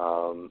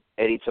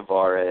 Eddie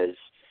Tavares,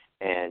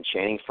 and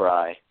Channing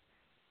Frye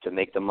to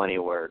make the money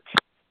work.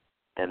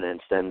 And then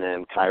send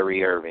them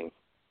Kyrie Irving,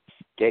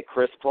 get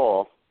Chris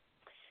Paul,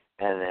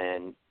 and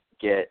then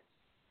get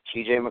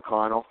T.J.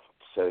 McConnell,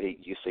 so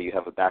you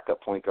have a backup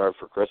point guard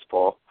for Chris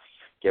Paul.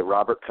 Get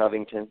Robert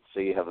Covington,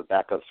 so you have a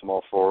backup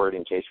small forward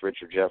in case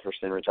Richard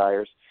Jefferson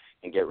retires,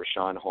 and get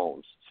Rashawn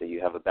Holmes, so you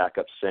have a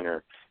backup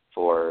center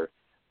for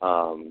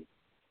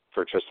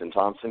Tristan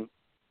Thompson,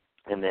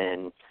 and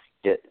then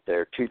get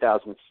their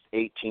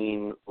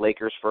 2018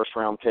 Lakers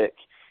first-round pick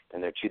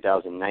and their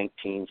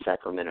 2019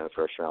 Sacramento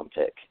first-round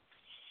pick.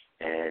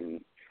 And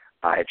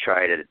I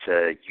try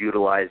to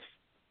utilize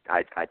 –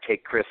 I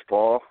take Chris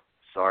Paul.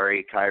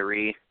 Sorry,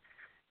 Kyrie.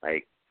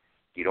 Like,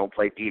 you don't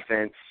play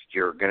defense.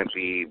 You're going to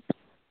be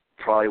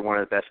probably one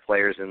of the best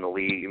players in the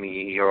league. I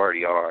mean, you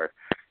already are.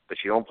 but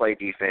you don't play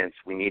defense.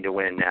 We need to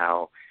win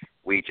now.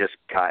 We just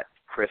got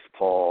Chris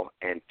Paul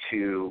and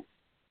 2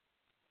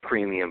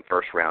 premium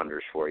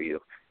first-rounders for you,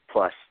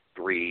 plus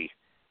 3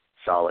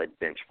 solid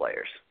bench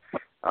players.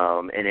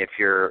 And if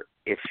you're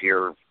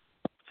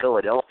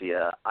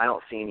Philadelphia, I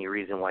don't see any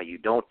reason why you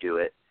don't do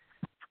it,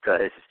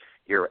 because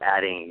you're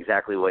adding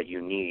exactly what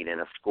you need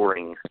in a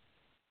scoring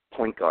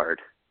point guard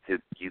who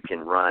you can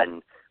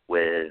run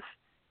with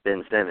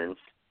Ben Simmons,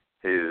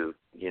 who,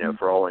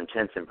 for all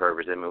intents and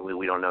purposes, I mean,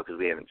 we don't know because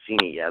we haven't seen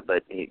it yet,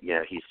 but,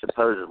 he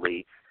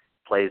supposedly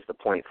plays the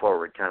point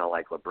forward kind of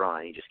like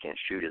LeBron. He just can't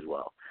shoot as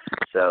well.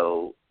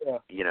 So,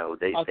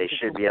 they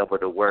should be able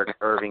to work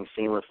Irving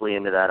seamlessly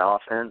into that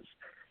offense.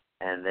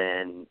 And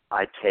then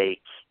I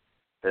take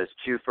those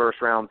 2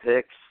 first-round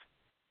picks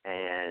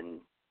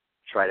and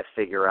try to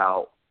figure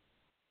out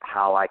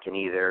how I can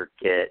either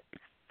get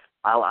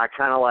 – I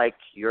kind of like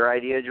your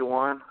idea,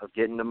 Juwan, of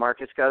getting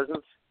DeMarcus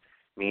Cousins.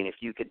 I mean, if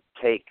you could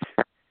take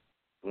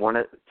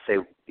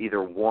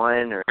either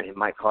one, or it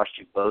might cost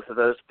you both of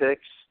those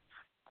picks,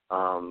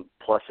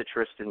 plus a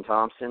Tristan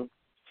Thompson,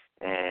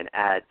 and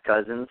add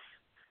Cousins.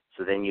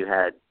 So then you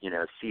had,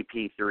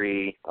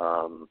 CP3,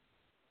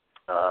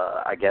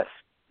 I guess,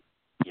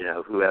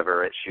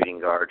 whoever at shooting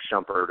guard,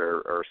 Shumpert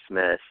or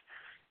Smith,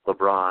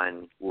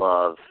 LeBron,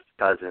 Love,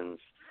 Cousins.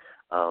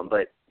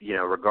 But,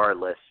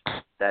 regardless,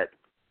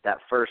 that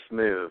first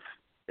move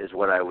is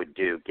what I would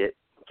do. Get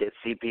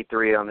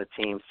CP3 on the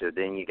team, so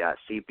then you got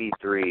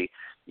CP3,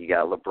 you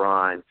got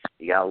LeBron,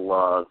 you got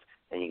Love,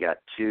 and you got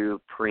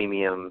 2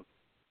 premium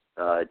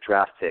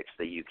draft picks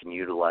that you can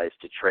utilize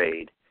to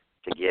trade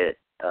to get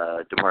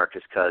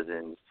DeMarcus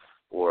Cousins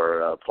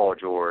or Paul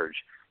George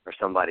or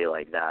somebody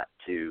like that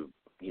to,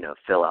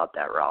 fill out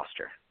that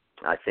roster.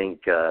 I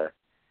think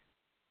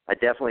I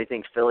definitely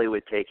think Philly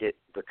would take it,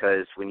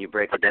 because when you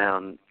break it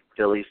down,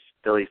 Philly's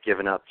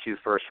given up 2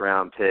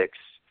 first-round picks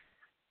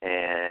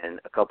and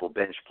a couple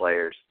bench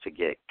players to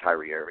get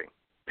Kyrie Irving.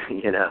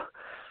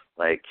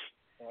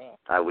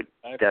 I would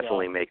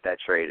definitely make that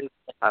trade.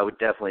 I would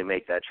definitely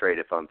make that trade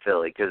if I'm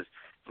Philly, because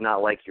it's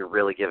not like you're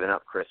really giving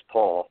up Chris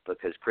Paul,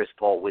 because Chris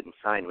Paul wouldn't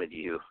sign with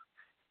you.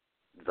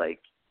 What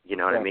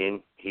I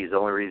mean? The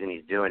only reason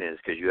he's doing it is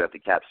because you have the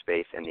cap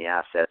space and the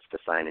assets to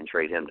sign and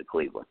trade him to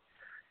Cleveland.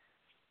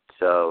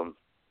 So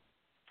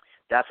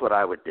that's what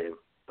I would do.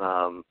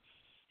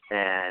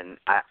 And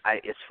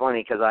it's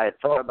funny because I had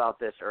thought about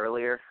this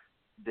earlier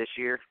this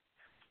year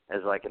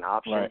as like an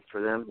option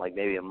for them, like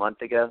maybe a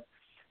month ago.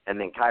 And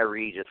then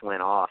Kyrie just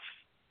went off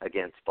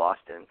against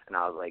Boston, and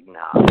I was like,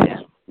 nah,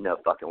 man, no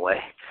fucking way.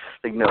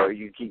 No,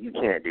 you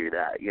can't do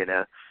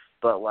that,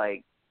 But,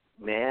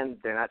 man,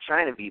 they're not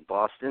trying to beat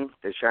Boston.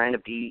 They're trying to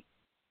beat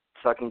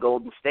fucking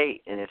Golden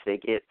State. And if they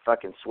get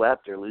fucking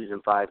swept or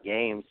losing 5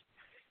 games,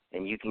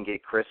 and you can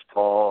get Chris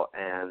Paul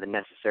and the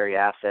necessary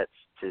assets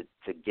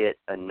to get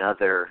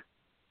another,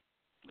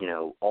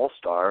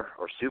 all-star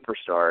or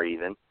superstar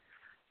even,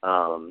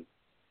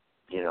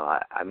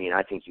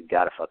 I think you've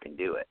got to fucking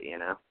do it,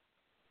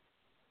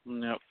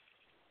 Yep.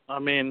 I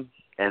mean,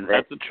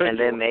 that's a trick. And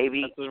then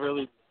maybe that's a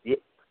really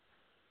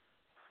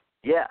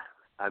yeah.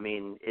 I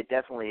mean, it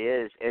definitely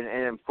is.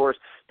 And of course,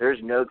 there's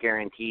no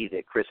guarantee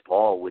that Chris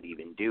Paul would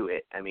even do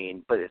it. I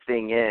mean, but the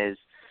thing is,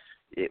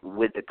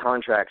 with the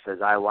contracts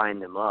as I line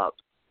them up,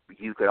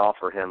 you could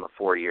offer him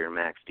a 4-year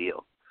max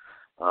deal.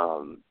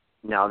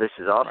 Now, this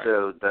is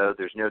also, though,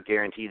 there's no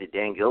guarantee that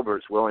Dan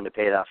Gilbert's willing to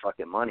pay that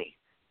fucking money,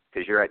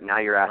 because you're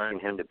asking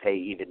him to pay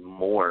even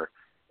more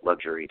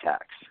luxury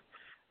tax.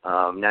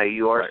 Now,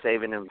 you are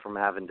saving him from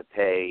having to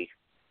pay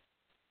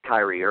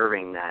Kyrie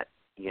Irving that,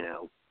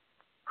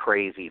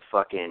 crazy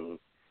fucking,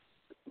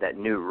 that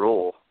new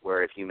rule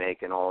where if you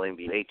make an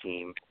all-NBA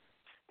team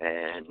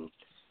and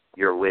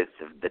you're with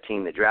the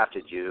team that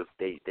drafted you,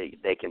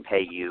 they can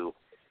pay you,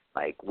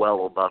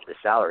 well above the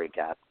salary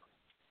cap.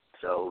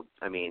 So,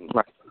 I mean,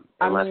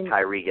 unless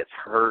Kyrie gets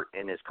hurt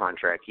in his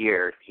contract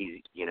year,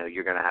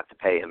 you're going to have to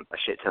pay him a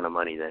shit ton of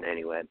money then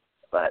anyway.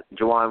 But,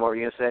 Juwan, what were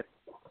you going to say?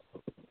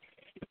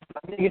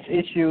 The biggest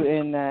issue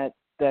in that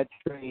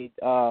trade,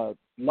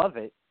 love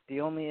it. The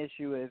only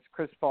issue is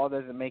Chris Paul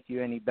doesn't make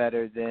you any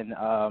better than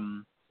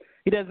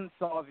he doesn't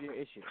solve your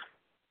issue.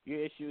 Your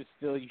issue is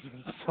still you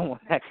need someone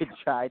that could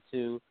try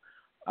to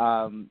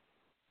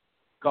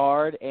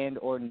guard and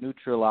or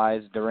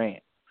neutralize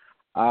Durant.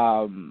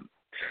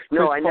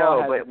 No, I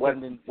know, but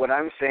what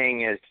I'm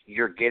saying is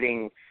you're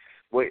getting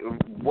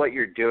what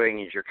you're doing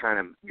is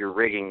you're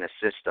rigging the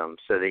system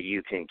so that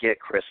you can get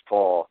Chris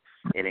Paul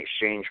in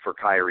exchange for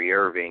Kyrie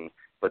Irving,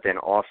 but then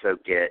also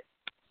get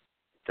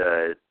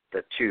the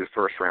 2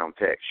 first-round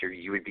picks.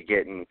 You would be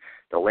getting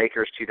the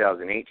Lakers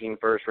 2018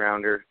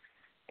 first-rounder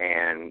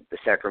and the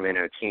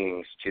Sacramento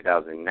Kings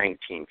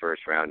 2019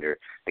 first-rounder.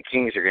 The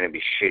Kings are going to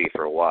be shitty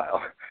for a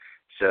while.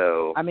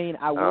 So I mean,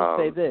 I will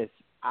say this.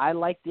 I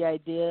like the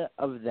idea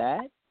of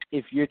that.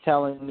 If you're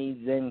telling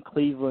me then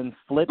Cleveland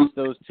flips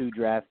those 2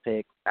 draft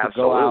picks to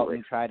go out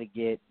and try to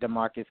get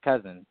DeMarcus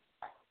Cousins.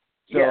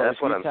 So yeah,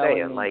 that's what I'm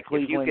saying.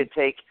 If you could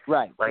take,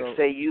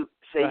 say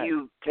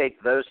you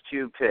take those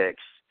 2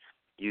 picks,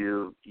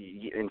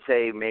 and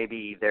say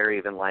maybe they're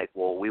even like,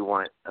 well, we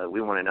want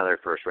another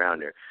first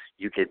rounder.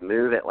 You could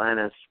move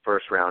Atlanta's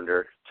first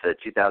rounder to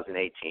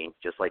 2018,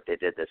 just like they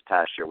did this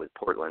past year with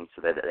Portland,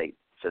 so that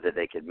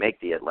they could make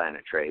the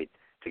Atlanta trade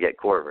to get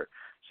Korver.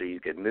 So you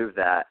could move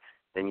that.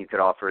 Then you could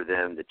offer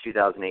them the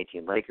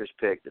 2018 Lakers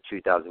pick, the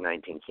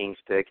 2019 Kings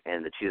pick,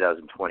 and the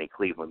 2020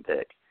 Cleveland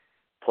pick,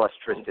 plus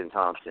Tristan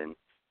Thompson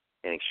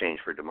in exchange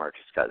for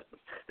DeMarcus Cousins.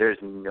 There's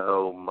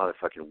no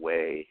motherfucking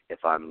way,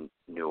 if I'm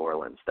New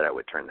Orleans, that I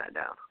would turn that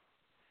down.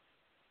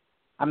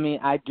 I mean,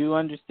 I do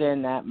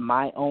understand that.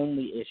 My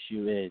only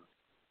issue is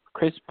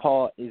Chris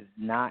Paul is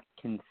not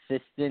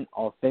consistent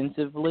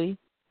offensively.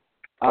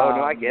 Oh,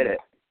 no, I get it.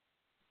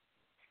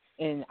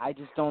 And I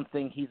just don't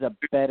think he's a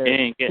better. He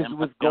ain't getting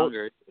much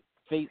younger.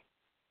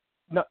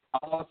 No,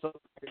 also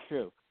very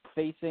true.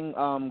 Facing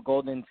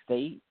Golden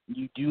State,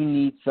 you do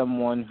need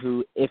someone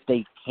who, if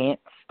they can't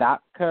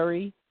stop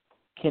Curry,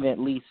 can at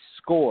least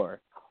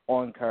score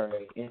on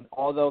Curry. And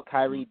although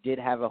Kyrie did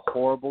have a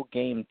horrible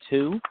game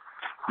too,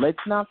 let's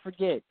not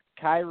forget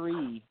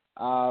Kyrie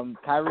and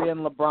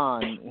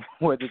LeBron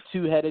were the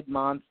two-headed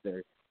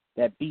monster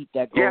that beat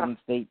that Golden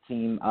State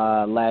team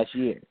last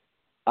year.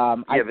 I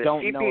but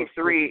don't CP3, know if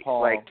Chris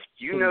Paul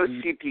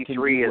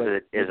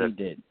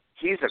CP3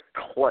 he's a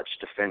clutch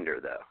defender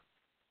though.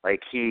 Like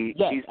he's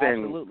been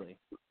absolutely.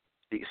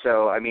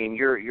 So I mean,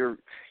 you're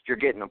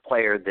getting a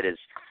player that is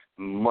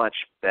much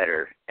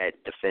better at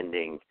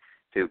defending,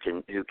 who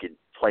could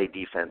play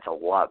defense a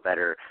lot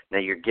better. Now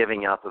you're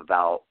giving up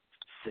about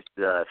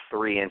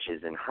 3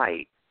 inches in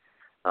height.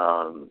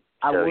 So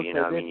you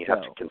know, I mean, you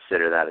have to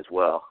consider that as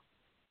well.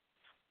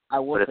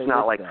 But it's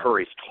not like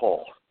Curry's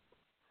tall.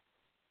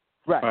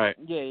 Right.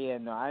 Yeah,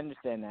 no, I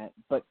understand that.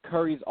 But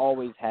Curry's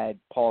always had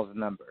Paul's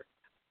number.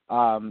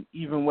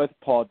 Even with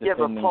Paul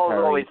defending but Paul's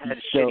Curry, always had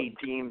shitty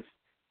teams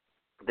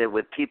that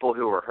with people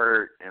who were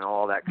hurt and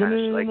all that kind of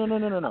shit.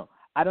 No.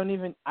 I don't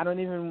even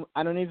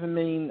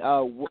mean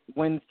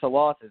wins to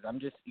losses. I'm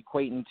just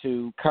equating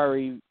to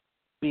Curry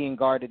being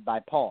guarded by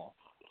Paul.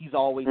 He's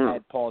always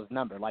had Paul's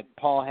number. Like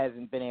Paul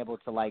hasn't been able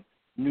to like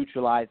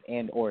neutralize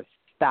and or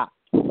stop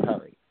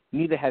Curry.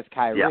 Neither has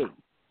Kyrie. Yeah.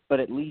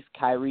 But at least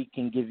Kyrie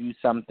can give you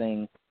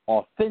something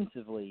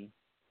offensively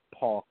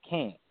Paul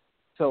can't.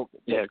 So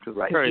because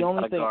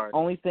the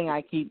only thing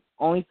I keep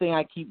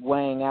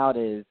weighing out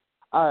is,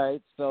 all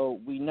right, so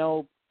we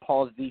know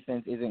Paul's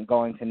defense isn't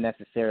going to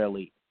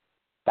necessarily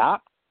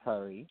stop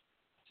Curry,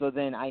 so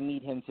then I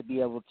need him to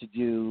be able to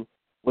do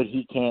what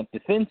he can't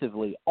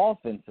defensively,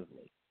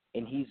 offensively,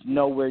 and he's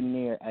nowhere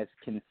near as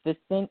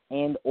consistent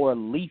and or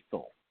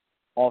lethal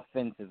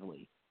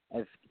offensively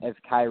as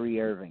Kyrie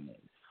Irving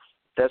is.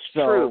 That's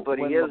true, but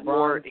he is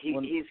more.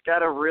 He's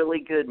got a really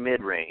good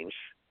mid-range.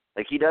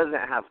 Like he doesn't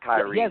have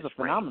Kyrie's he has a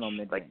phenomenal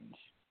range. mid-range.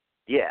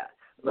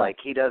 Like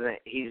he doesn't.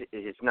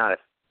 It's not a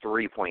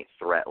 3-point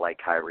threat like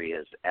Kyrie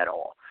is at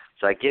all.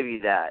 So I give you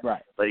that.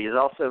 Right. But he's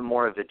also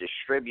more of a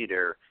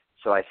distributor.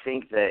 So I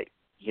think that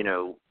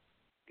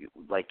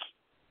like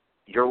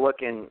you're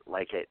looking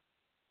like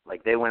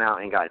they went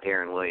out and got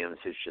Darren Williams,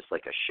 who's just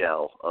like a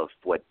shell of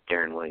what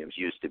Darren Williams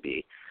used to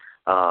be.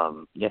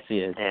 Yes, he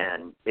is.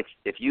 And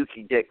if you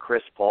could get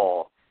Chris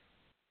Paul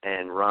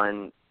and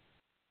run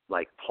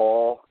like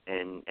Paul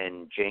and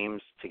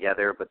James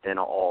together, but then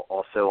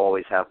also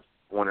always have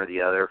one or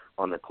the other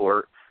on the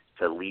court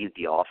to lead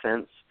the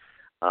offense.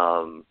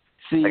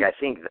 I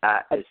think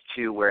that is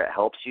too where it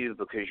helps you,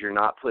 because you're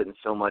not putting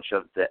so much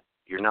of the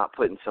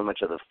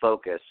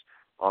focus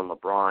on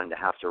LeBron to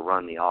have to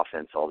run the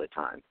offense all the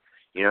time.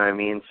 You know what I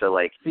mean? So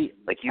like you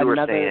were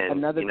saying,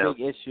 another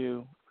big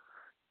issue.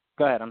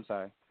 Go ahead. I'm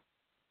sorry.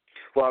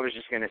 Well, I was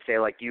just going to say,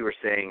 like you were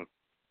saying,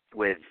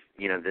 with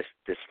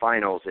this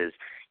finals is,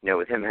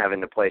 with him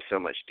having to play so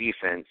much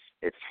defense,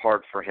 it's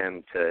hard for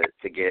him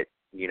to get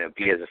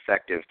be as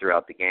effective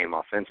throughout the game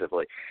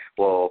offensively.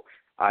 Well,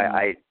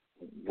 I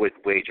would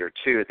wager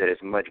too that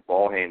as much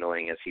ball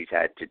handling as he's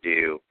had to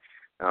do,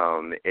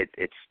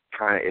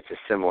 it's a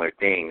similar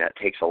thing that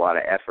takes a lot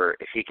of effort.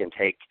 If he can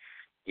take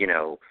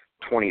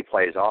 20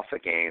 plays off a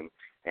game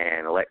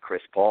and let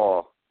Chris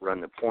Paul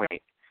run the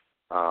point,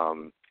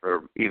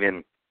 or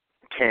even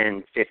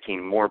 10,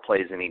 15 more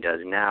plays than he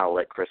does now,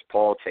 let Chris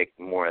Paul take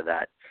more of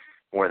that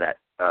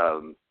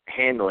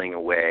handling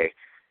away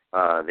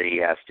that he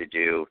has to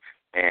do,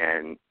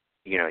 and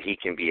he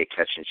can be a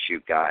catch and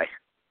shoot guy,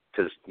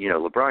 because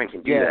LeBron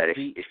can do that if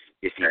he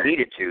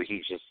needed to.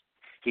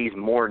 He's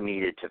more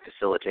needed to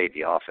facilitate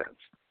the offense.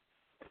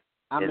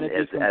 I'm going to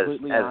be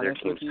completely as honest their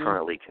team's with you.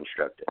 currently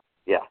constructed.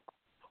 Yeah,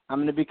 I'm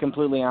going to be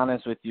completely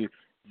honest with you.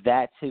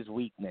 That's his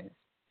weakness.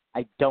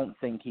 I don't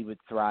think he would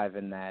thrive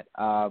in that.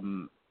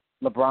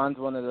 LeBron's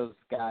one of those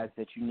guys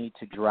that you need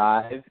to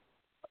drive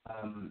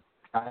to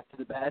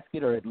the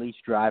basket, or at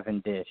least drive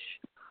and dish.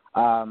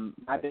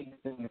 My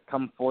biggest thing is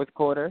come fourth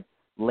quarter,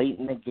 late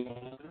in the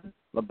game,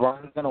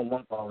 LeBron's going to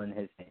want ball in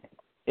his hands.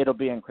 It'll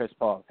be in Chris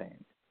Paul's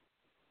hands.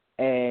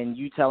 And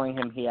you telling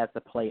him he has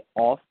to play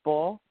off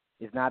ball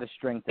is not a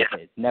strength of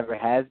his. Never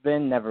has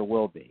been, never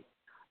will be.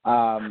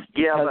 Because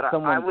but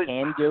someone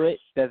can do it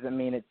doesn't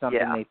mean it's something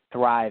they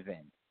thrive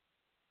in.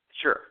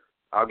 Sure,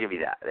 I'll give you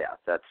that. Yeah,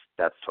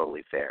 that's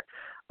totally fair.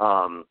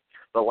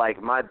 But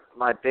like my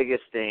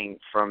biggest thing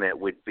from it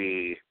would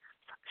be,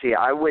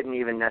 I wouldn't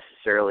even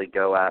necessarily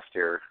go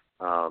after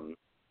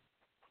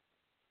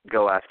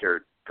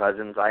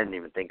Cousins. I didn't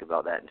even think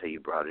about that until you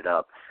brought it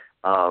up.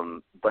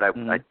 But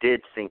I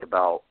did think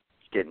about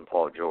getting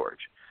Paul George.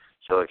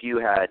 So if you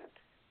had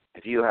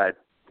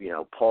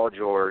Paul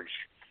George,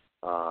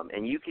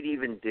 and you could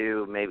even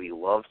do maybe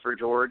Love for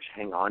George,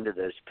 hang on to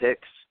those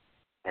picks,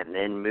 and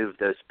then move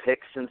those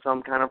picks in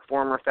some kind of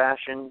form or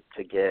fashion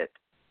to get,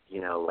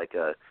 like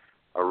a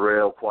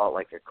real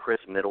like a Chris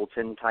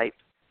Middleton type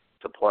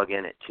to plug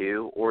in at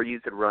 2, or you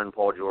could run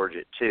Paul George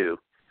at 2.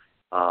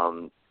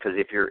 Because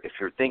if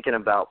you're thinking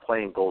about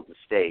playing Golden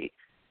State,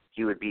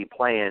 he would be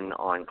playing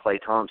on Klay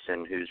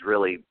Thompson, who's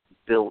really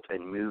built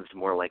and moves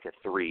more like a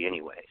 3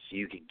 anyway. So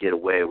you could get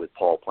away with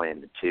Paul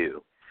playing the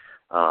 2,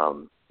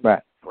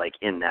 right? Like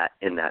in that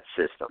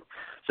system.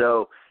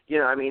 So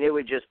it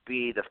would just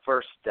be the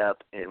first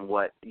step in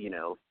what in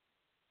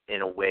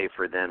a way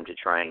for them to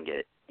try and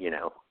get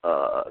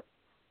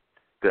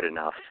good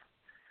enough.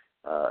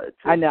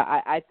 I know.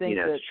 I think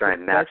to try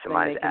and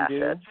maximize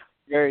assets.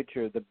 Very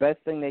true. The best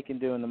thing they can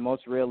do, and the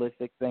most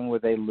realistic thing where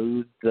they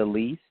lose the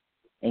least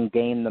and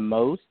gain the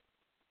most,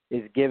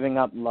 is giving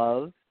up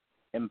Love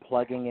and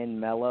plugging in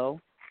Melo.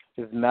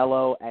 Because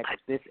Melo at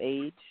this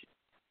age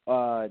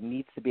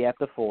needs to be at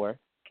the 4,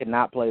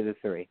 cannot play the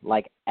 3,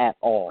 like at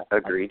all.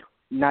 Agreed. Like,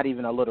 not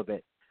even a little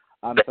bit.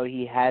 So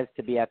he has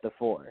to be at the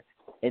 4.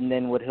 And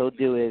then what he'll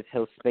do is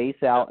he'll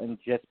space out and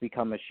just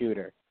become a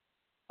shooter.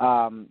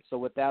 So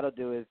what that'll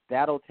do is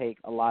that'll take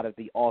a lot of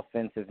the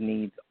offensive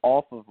needs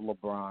off of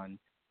LeBron,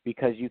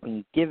 because you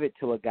can give it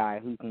to a guy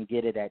who can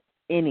get it at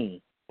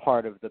any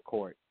part of the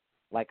court,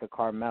 like a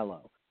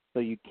Carmelo. So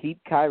you keep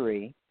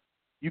Kyrie.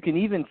 You can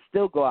even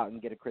still go out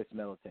and get a Chris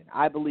Middleton.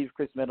 I believe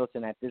Chris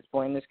Middleton at this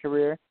point in his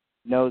career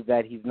knows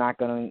that he's not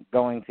going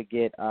to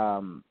get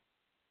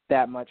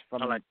that much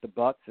from the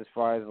Bucks as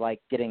far as like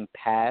getting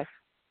past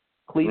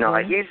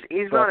Cleveland. No,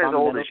 he's not as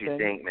old as you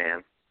think,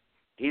 man.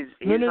 He's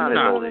not as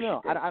old as you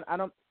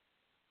think.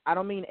 I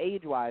don't mean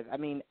age-wise. I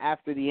mean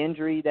after the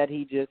injury that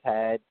he just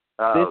had,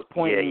 this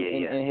point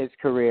in his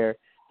career,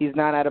 he's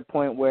not at a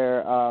point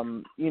where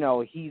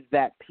he's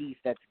that piece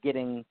that's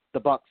getting the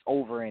Bucks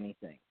over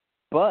anything.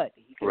 But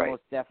he can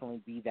most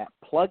definitely be that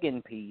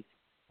plug-in piece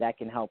that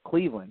can help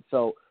Cleveland.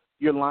 So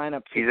your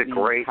lineup. He's a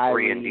great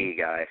 3-and-D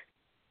guy.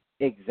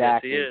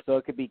 Exactly. Yes, so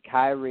it could be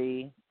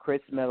Kyrie,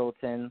 Chris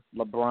Middleton,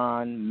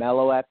 LeBron,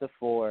 Melo at the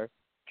 4,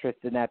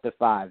 Tristan at the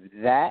 5.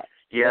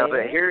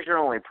 But here's your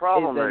only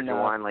problem, though,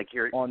 Juwan. Like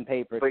you're on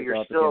paper, but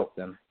you're still.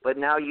 But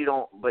now you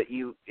don't. But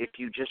if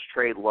you just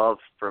trade Love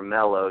for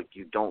Melo,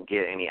 you don't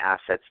get any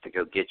assets to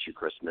go get you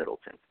Chris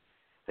Middleton.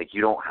 Like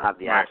you don't have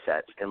the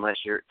assets unless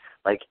you're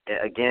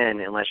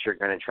unless you're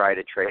going to try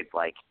to trade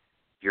like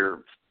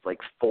your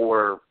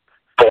 4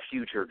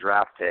 future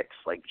draft picks,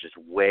 like just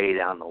way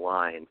down the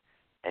line,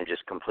 and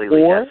just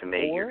completely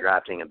decimate your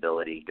drafting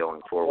ability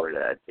going forward.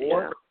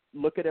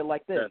 Look at it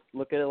like this.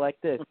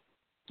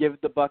 Give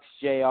the Bucks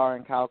JR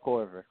and Kyle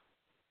Korver.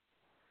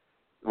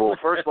 Well,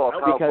 first of all,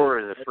 Kyle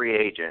Korver is a free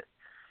agent.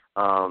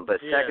 But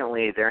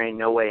secondly, there ain't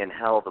no way in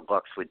hell the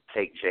Bucks would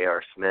take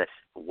J.R. Smith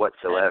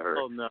whatsoever.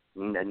 Oh, no.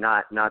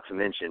 Not to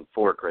mention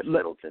for Chris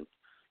Middleton.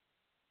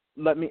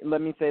 Let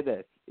me say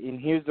this, and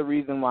here's the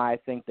reason why I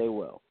think they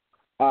will.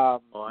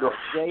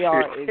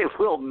 J.R. They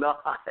will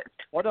not.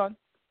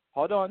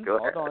 Hold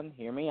on.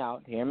 Hear me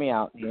out.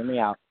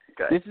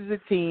 Okay. This is a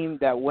team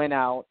that went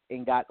out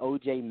and got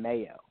O.J.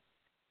 Mayo.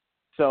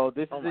 So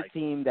this is a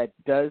team that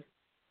does,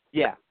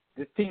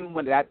 this team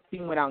went out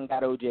and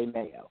got O.J.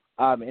 Mayo.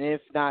 And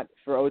if not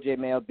for O.J.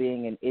 Mayo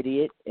being an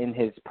idiot in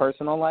his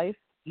personal life,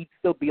 he'd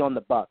still be on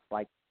the Bucks,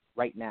 like,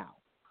 right now.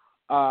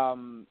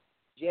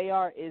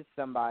 J.R. is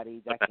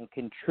somebody that can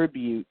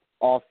contribute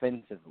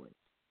offensively.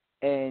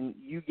 And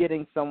you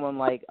getting someone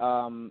like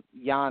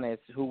Giannis,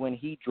 who when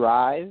he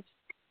draws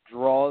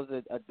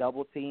a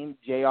double team,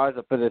 JR's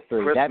up for the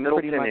 3. Chris That's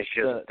Middleton pretty much is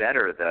just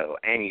better, though,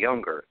 and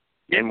younger,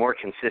 and more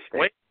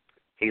consistent.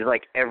 He's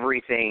like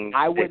everything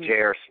that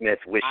J.R. Smith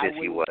wishes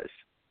he was.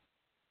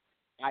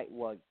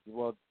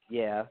 Well,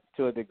 yeah,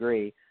 to a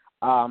degree.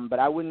 But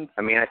I wouldn't.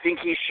 I mean, I think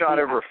he shot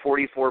over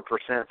 44%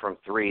 from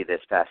 3 this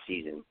past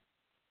season.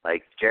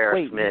 Like J.R.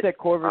 Smith. Wait, you said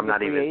Korver's a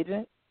free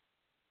agent?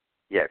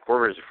 Yeah,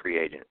 Korver's a free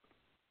agent.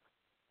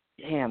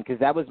 Damn, because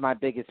that was my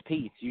biggest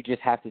piece. You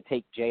just have to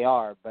take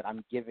JR, but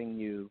I'm giving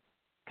you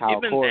Kyle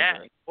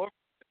Korver. Korver's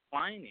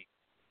declining.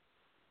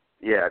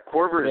 Yeah,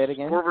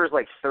 Korver's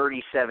like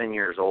 37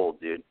 years old,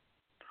 dude.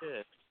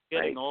 Yeah,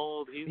 getting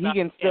old. He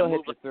can still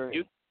hit the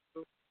 3.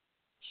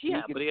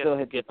 Yeah, but he has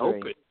to get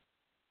open.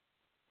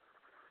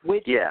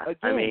 Which, again,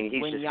 I mean,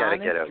 he's just got to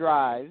get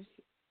open.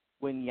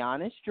 When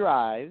Giannis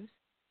drives,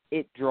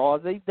 it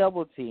draws a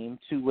double team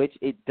to which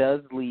it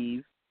does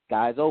leave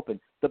guys open.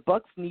 The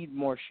Bucks need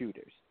more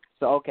shooters.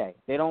 So, okay,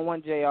 they don't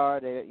want JR.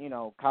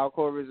 Kyle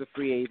Korver is a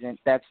free agent.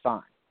 That's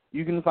fine.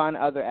 You can find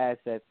other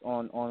assets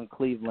on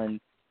Cleveland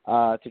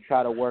to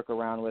try to work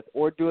around with,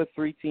 or do a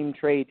 3-team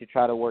trade to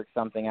try to work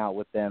something out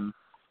with them.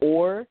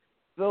 Or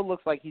Phil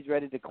looks like he's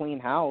ready to clean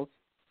house.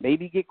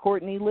 Maybe get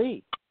Courtney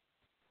Lee.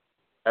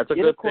 That's a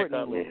Get good Courtney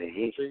pickup.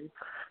 Lee.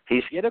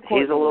 He's a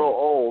little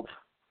old.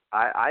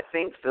 I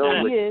think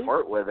Phil would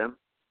part with him.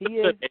 He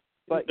is,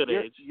 but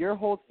your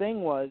whole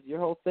thing was you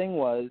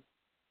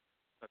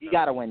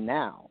got to win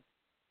now.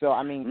 So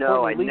I mean, no,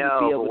 Courtney Lee I know,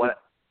 would be able but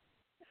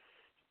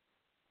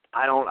to.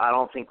 I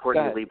don't think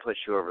Courtney Lee puts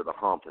you over the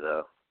hump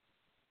though.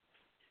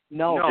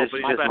 No, this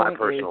is just my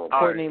personal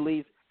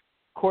opinion.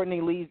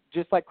 Courtney Lee's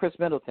just like Chris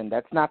Middleton.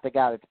 That's not the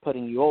guy that's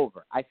putting you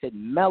over. I said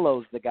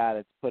Melo's the guy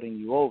that's putting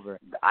you over.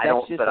 I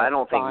don't think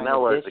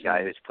Melo's the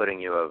guy who's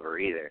putting you over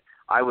either.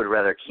 I would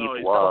rather keep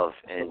Love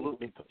and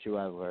absolutely put you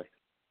over.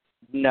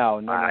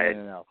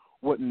 No.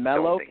 What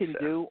Melo can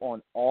do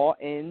on all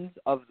ends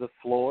of the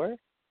floor,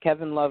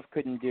 Kevin Love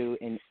couldn't do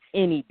in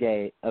any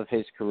day of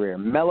his career.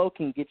 Melo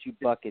can get you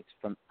buckets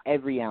from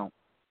every ounce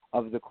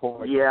of the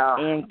court,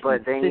 and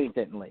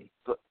consistently.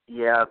 But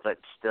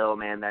still,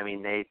 man. I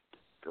mean, it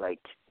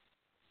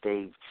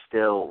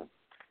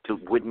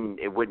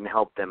wouldn't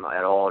help them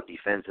at all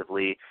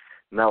defensively.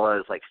 Melo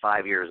is like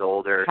 5 years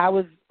older. How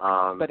is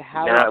Love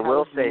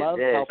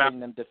helping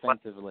them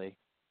defensively?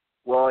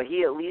 Well,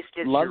 he at least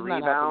gets Love's your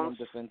rebounds.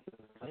 Not helping them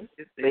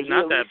defensively. It's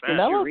not that bad.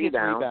 Melo gets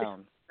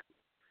rebounds.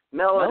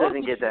 Melo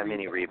doesn't get that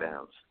many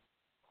rebounds.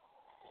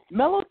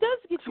 Melo does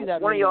get you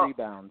that many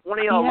rebounds. One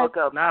of y'all look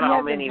up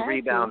how many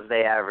rebounds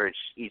they averaged.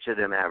 Each of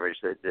them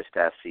averaged this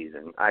past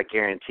season. I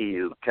guarantee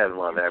you, Kevin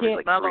Love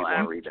averaged like 3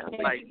 more rebounds.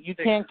 You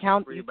can't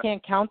count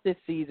this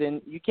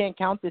season. You can't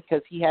count this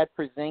because he had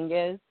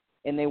Porzingis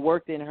and they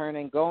worked in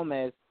Hernan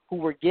Gomez, who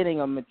were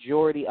getting a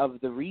majority of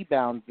the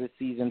rebounds this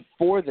season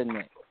for the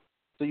Knicks.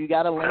 So you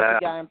got to link the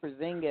guy in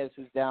Porzingis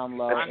who's down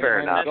low and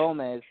Hernan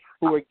Gomez,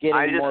 who are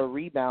getting more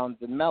rebounds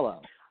than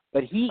Melo.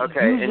 But he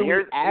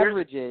usually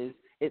averages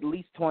at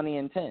least 20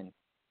 and 10.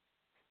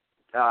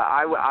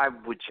 I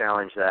would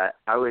challenge that.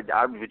 I would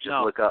just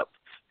look up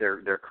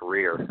their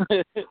career.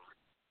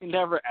 He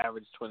never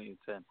averaged 20 and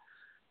 10.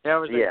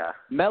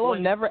 Melo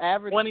never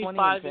averaged 20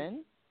 and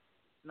 10?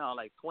 No,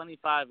 like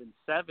 25 and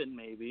 7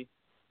 maybe.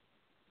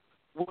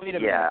 Wait a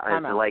minute.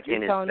 Time out. Like You're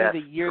in his telling me best the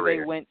year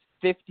career. they went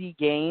 50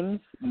 games,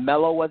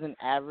 Melo wasn't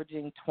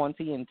averaging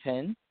 20 and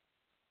 10?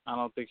 I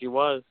don't think he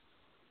was.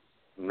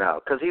 No,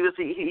 because he was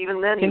playing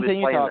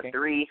the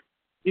 3.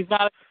 He's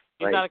not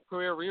a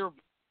career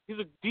He's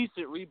a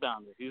decent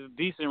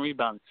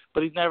rebounder.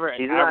 But he's never.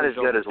 He's not as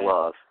good as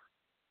Love.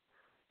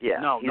 Yeah,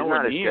 no, he's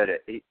not as good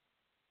at.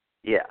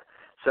 Yeah.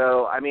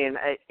 So I mean,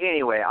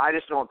 anyway, I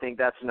just don't think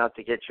that's enough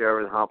to get you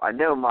over the hump. I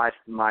know my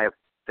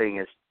thing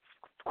is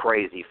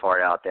crazy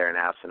far out there and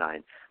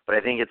asinine, but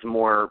I think it's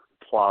more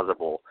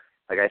plausible.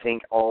 Like I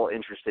think all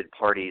interested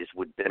parties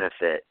would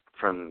benefit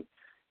from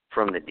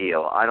the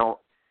deal. I don't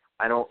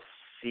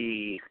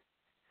see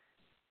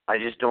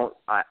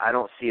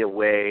a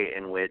way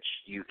in which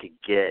you could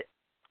get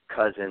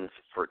Cousins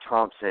for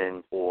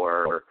Thompson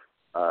or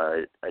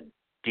a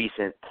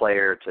decent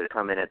player to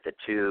come in at the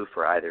 2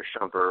 for either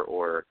Shumpert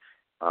or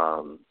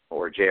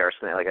J.R.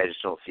 Smith. Like I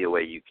just don't see a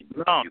way you could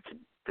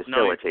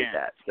facilitate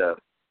that.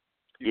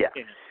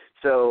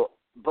 So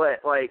but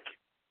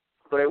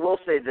I will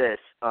say this: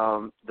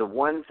 the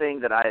one thing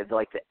that I'd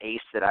like the ace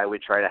that I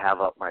would try to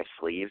have up my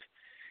sleeve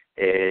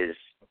is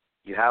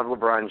you have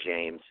LeBron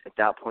James. At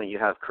that point, you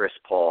have Chris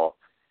Paul.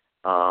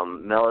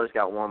 Melo's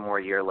got 1 more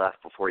year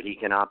left before he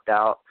can opt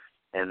out,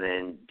 and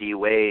then D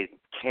Wade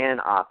can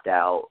opt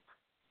out.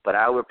 But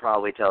I would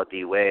probably tell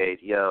D Wade,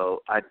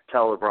 I'd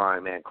tell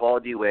LeBron, man, call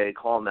D Wade,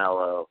 call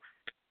Melo,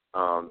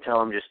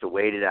 tell him just to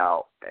wait it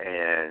out,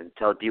 and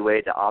tell D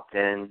Wade to opt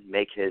in,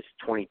 make his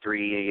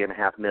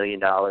 $23.5 million,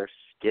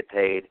 get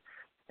paid,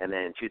 and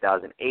then in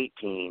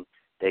 2018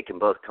 they can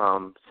both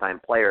come sign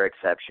player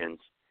exceptions,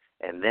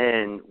 and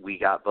then we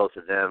got both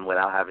of them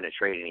without having to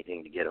trade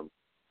anything to get them.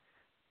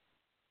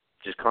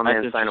 Just come in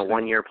and sign a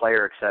 1-year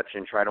player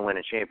exception, try to win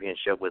a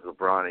championship with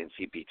LeBron and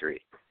CP3.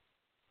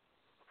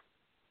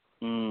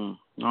 Oh,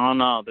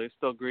 no, they're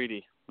still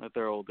greedy at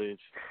their old age.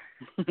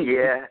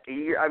 Yeah,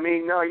 I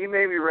mean, no, you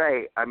may be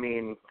right. I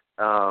mean,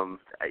 I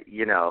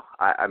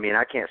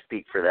can't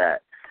speak for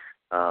that.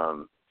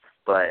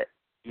 But,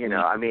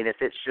 I mean, if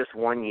it's just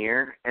 1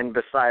 year, and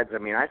besides, I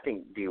mean, I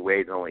think D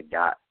Wade's only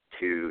got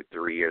 2-3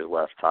 years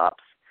left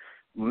tops.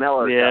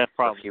 Melo's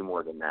got a few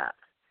more than that.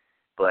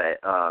 But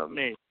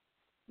maybe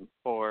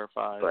 4 or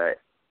 5. But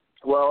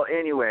well,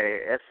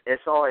 anyway,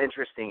 it's all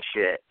interesting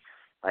shit.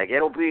 Like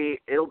it'll be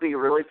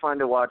really fun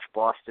to watch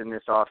Boston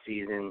this off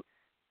season.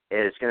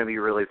 It's going to be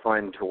really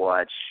fun to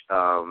watch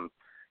the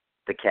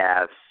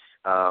Cavs.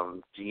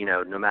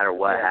 No matter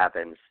what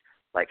happens,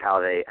 like how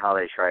they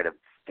try to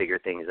figure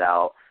things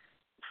out.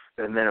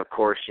 And then of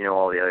course,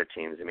 all the other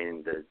teams. I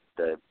mean,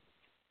 the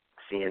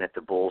seeing if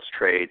the Bulls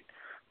trade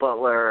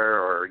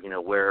Butler or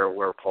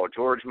where Paul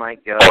George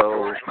might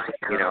go.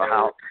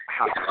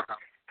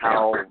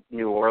 How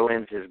New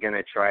Orleans is going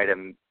to try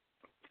to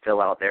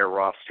fill out their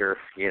roster,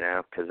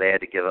 because they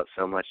had to give up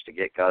so much to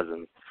get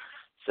Cousins.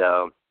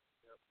 So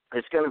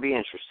it's going to be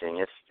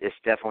interesting. It's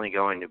definitely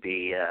going to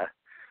be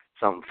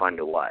something fun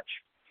to watch.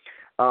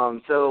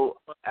 So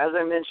as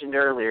I mentioned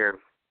earlier,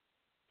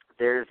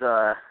 there's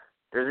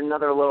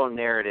another little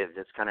narrative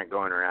that's kind of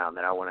going around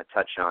that I want to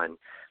touch on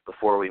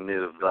before we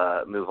move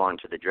on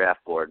to the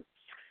draft board.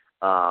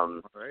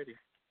 Alrighty.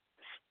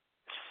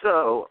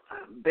 So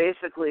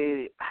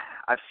basically,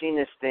 I've seen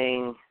this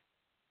thing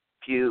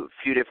few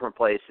different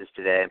places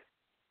today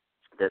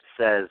that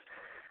says,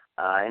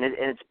 and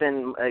it's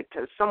been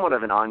somewhat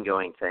of an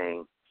ongoing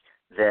thing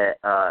that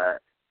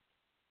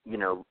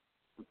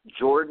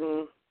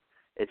Jordan.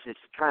 It's this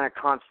kind of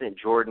constant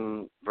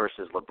Jordan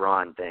versus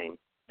LeBron thing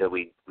that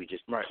we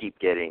just keep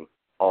getting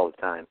all the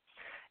time.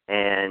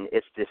 And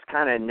it's this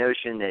kind of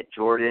notion that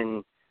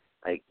Jordan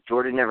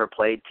never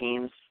played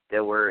teams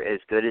that were as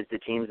good as the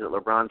teams that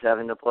LeBron's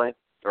having to play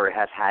or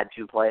has had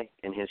to play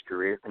in his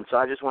career. And so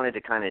I just wanted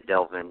to kind of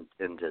delve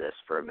into this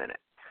for a minute.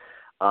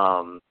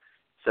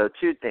 So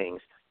two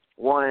things.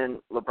 One,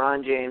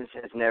 LeBron James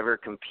has never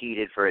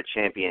competed for a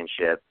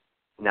championship.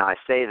 Now, I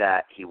say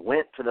that he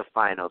went to the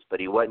finals, but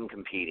he wasn't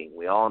competing.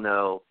 We all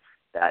know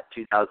that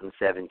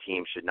 2007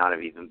 team should not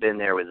have even been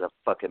there. It was a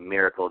fucking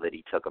miracle that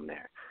he took them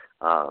there.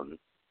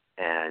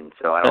 And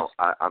so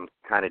I'm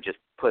kind of just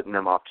putting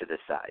them off to the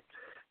side.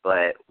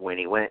 But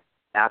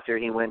after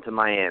he went to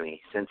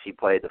Miami, since he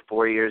played the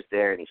 4 years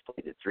there and he's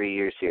played the 3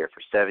 years here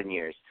for 7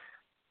 years,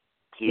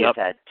 he has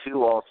had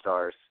 2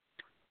 All-Stars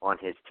on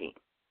his team.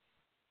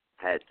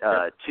 Had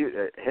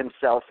two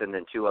himself and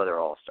then 2 other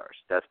All-Stars.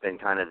 That's been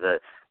kind of the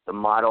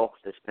model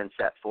that's been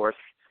set forth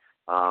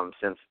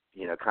since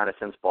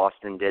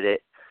Boston did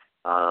it,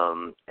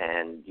 and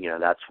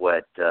that's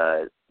what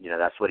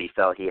he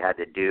felt he had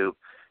to do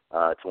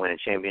to win a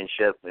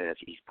championship. And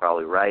he's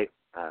probably right.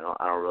 I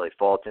don't really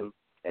fault him.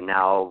 And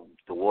now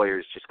the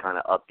Warriors just kind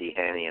of upped the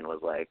ante and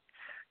was like,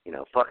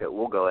 fuck it,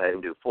 we'll go ahead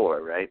and do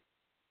 4, right?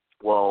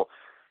 Well,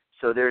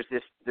 so there's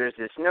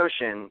this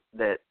notion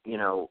that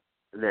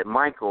that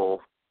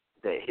Michael,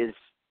 that his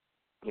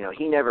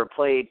he never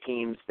played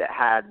teams that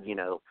had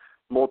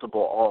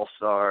multiple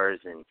All-Stars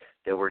and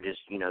that were just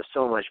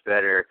so much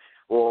better.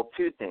 Well,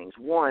 2 things.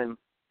 One,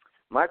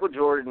 Michael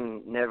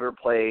Jordan never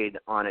played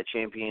on a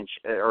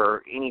championship,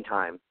 or any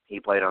time he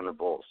played on the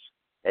Bulls.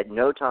 At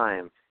no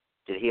time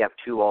did he have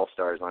 2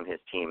 All-Stars on his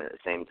team at the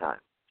same time.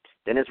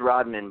 Dennis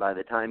Rodman, by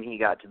the time he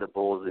got to the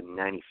Bulls in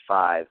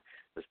 '95,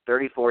 was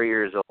 34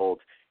 years old.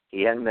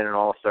 He hadn't been an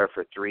All-Star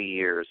for 3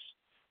 years.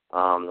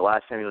 The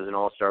last time he was an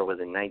All-Star was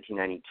in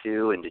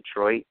 1992 in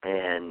Detroit,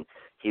 and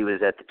he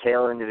was at the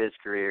tail end of his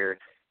career.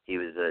 He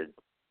was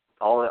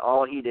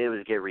all he did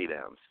was get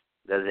rebounds.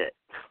 That's it.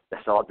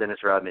 That's all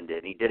Dennis Rodman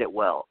did. He did it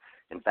well.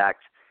 In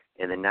fact,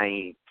 in the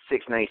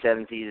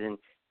 96-97 season,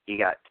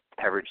 he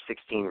averaged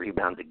 16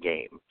 rebounds a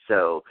game.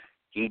 So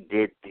he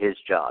did his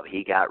job.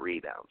 He got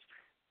rebounds.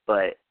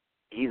 But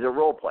he's a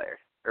role player,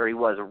 or he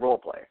was a role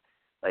player.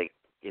 Like,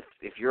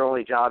 if your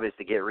only job is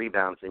to get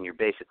rebounds, then you're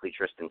basically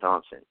Tristan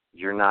Thompson.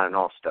 You're not an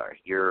All-Star.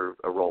 You're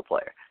a role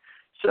player.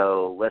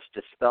 So let's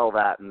dispel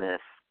that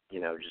myth,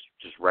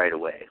 just right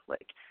away.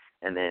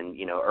 And then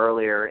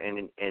earlier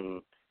in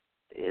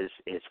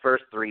his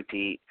first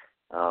three-peat,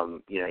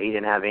 he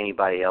didn't have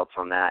anybody else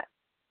on that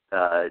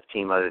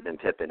team other than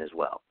Pippen as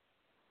well.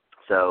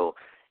 So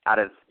out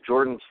of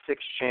Jordan's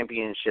 6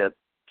 championship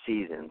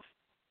seasons,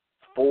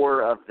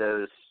 4 of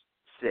those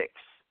 6,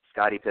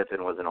 Scottie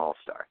Pippen was an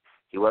All-Star.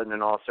 He wasn't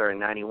an All-Star in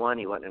 '91.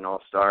 He wasn't an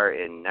All-Star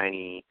in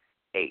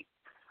 '98.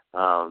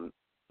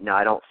 Now,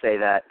 I don't say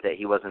that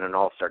he wasn't an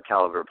All-Star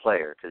caliber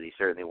player, because he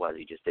certainly was.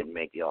 He just didn't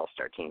make the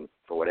All-Star team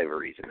for whatever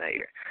reason that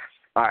year.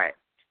 All right,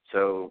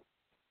 so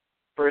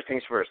first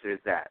things first, there's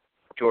that.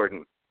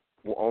 Jordan,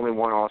 only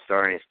 1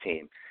 All-Star on his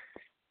team.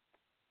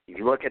 If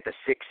you look at the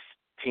 6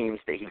 teams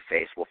that he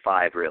faced,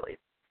 5 really.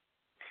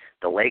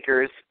 The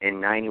Lakers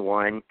in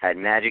 '91 had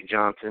Magic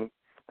Johnson,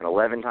 an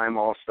 11-time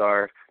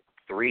All-Star,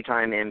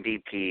 3-time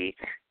MVP.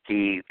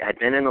 He had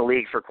been in the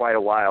league for quite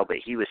a while, but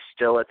he was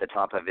still at the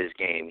top of his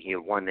game. He had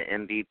won the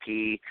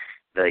MVP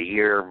the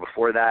year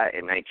before that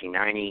in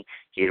 1990.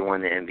 He had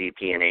won the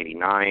MVP in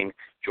 '89.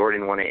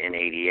 Jordan won it in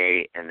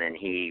 '88, and then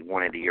he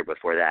won it the year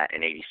before that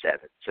in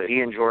 '87. So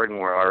he and Jordan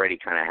were already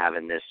kind of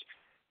having this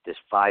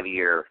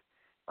 5-year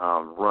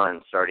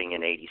run starting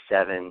in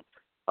 '87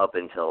 up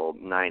until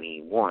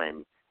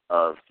 '91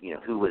 of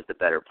who was the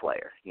better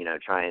player.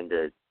 Trying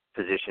to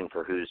position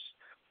for who's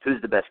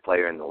the best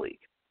player in the league.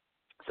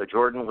 So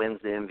Jordan wins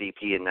the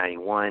MVP in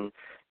 '91.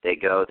 They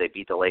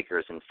beat the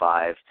Lakers in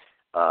 5.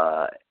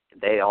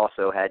 They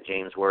also had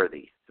James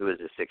Worthy, who is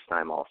a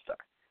 6-time All-Star.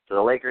 So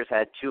the Lakers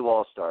had 2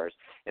 All-Stars.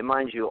 And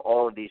mind you,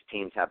 all of these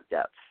teams have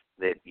depth.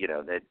 There's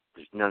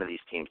none of these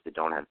teams that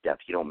don't have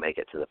depth. You don't make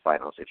it to the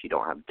finals if you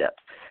don't have depth,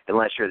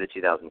 unless you're the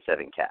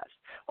 2007 Cavs.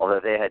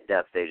 Although they had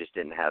depth, they just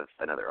didn't have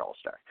another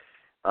All-Star.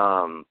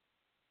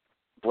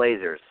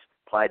 Blazers,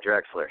 Clyde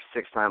Drexler,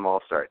 6-time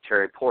All-Star.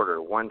 Terry Porter,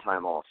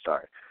 1-time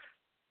All-Star.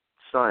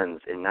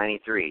 Suns in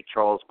 93,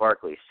 Charles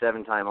Barkley,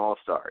 7-time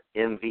All-Star,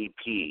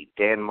 MVP,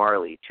 Dan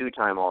Marley,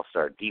 2-time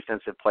All-Star,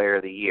 Defensive Player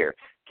of the Year,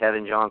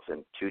 Kevin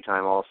Johnson,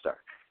 2-time All-Star.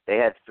 They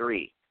had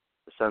 3.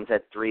 The Suns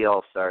had 3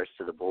 All-Stars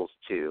to the Bulls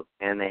 2,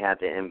 and they had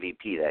the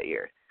MVP that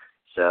year.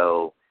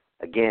 So,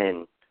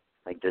 again,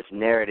 like this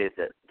narrative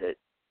that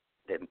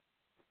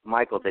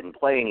Michael didn't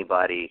play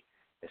anybody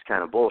is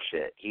kind of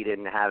bullshit. He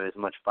didn't have as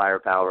much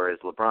firepower as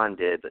LeBron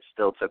did, but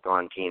still took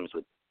on teams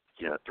with,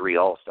 3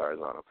 All-Stars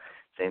on them.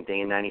 Same thing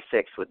in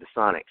 96 with the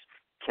Sonics.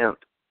 Kemp,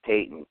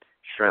 Payton,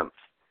 Shrimp.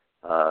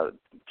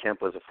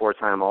 Kemp was a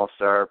 4-time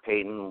All-Star.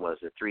 Payton was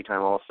a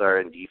 3-time All-Star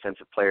and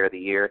Defensive Player of the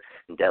Year.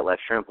 And Detlef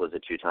Shrimp was a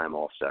 2-time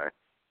All-Star.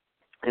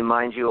 And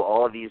mind you,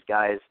 all of these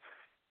guys,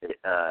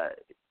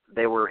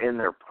 they were in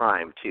their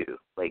prime too.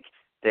 Like,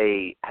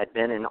 they had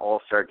been in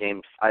All-Star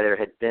games, either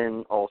had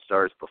been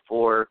All-Stars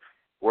before,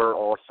 were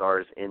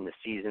All-Stars in the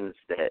seasons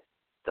that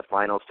the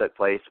finals took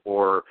place,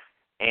 or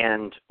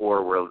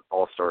were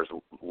All-Stars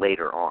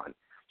later on.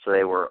 So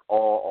they were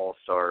all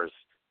All-Stars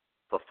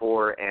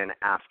before and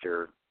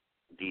after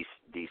these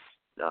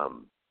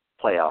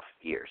playoff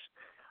years.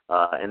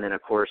 And then,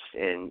 of course,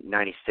 in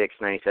 96,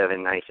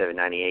 97, 97,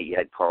 98, you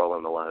had Karl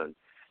Malone,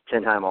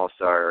 10-time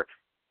All-Star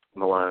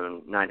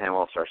Malone, 9-time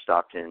All-Star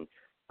Stockton.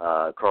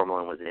 Karl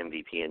Malone was an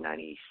MVP in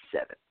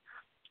 97.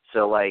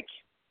 So,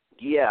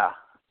 yeah,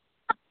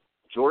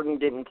 Jordan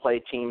didn't play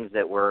teams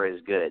that were as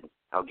good.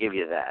 I'll give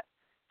you that.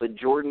 But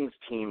Jordan's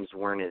teams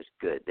weren't as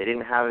good. They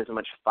didn't have as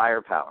much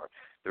firepower.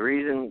 The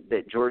reason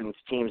that Jordan's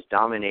teams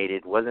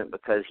dominated wasn't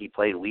because he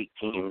played weak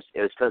teams.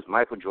 It was because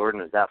Michael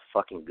Jordan was that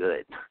fucking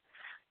good.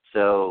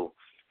 So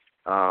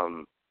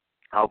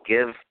I'll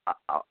give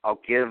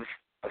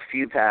a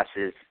few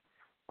passes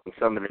on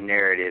some of the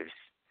narratives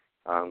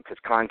because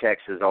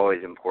context is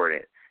always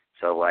important.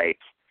 So,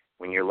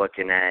 when you're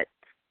looking at,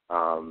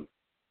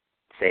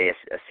 say,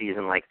 a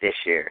season like this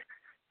year,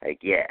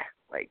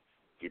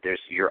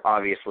 you're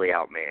obviously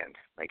outmanned.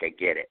 I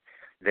get it.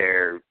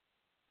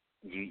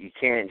 You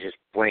can't just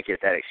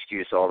blanket that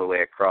excuse all the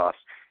way across,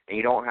 and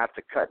you don't have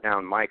to cut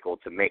down Michael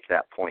to make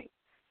that point.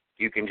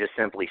 You can just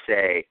simply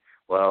say,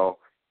 well,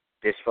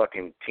 this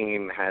fucking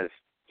team has,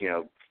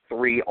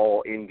 3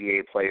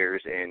 all-NBA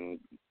players and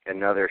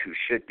another who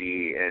should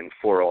be and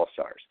 4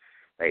 All-Stars.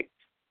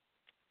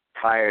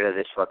 Tired of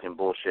this fucking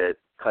bullshit,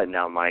 cutting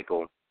down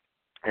Michael.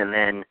 And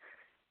then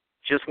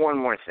just one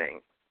more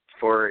thing.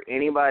 For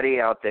anybody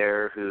out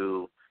there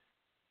who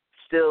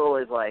still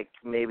is,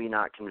 maybe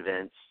not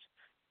convinced,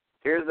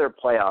 here's their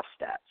playoff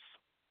stats.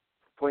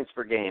 Points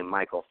per game,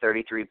 Michael,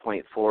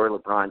 33.4,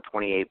 LeBron,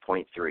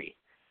 28.3.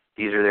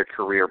 These are their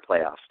career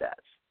playoff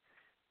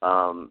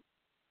stats.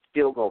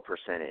 Field goal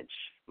percentage,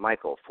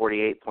 Michael,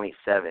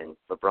 48.7,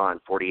 LeBron,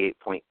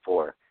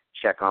 48.4.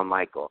 Check on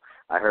Michael.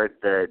 I heard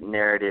the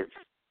narrative,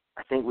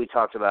 I think we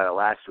talked about it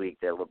last week,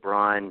 that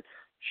LeBron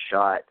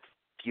shot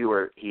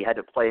fewer. He had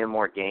to play in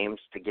more games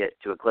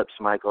to eclipse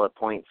Michael at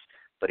points,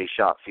 but he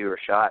shot fewer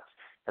shots.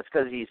 That's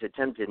because he's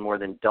attempted more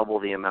than double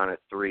the amount of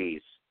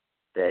threes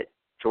that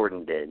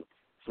Jordan did.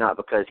 It's not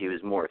because he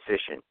was more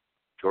efficient.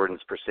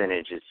 Jordan's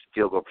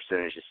field goal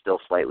percentage is still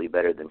slightly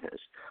better than his.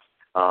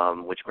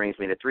 Which brings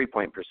me to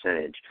 3-point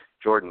percentage.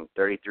 Jordan,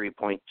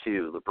 33.2.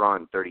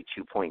 LeBron,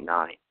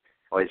 32.9.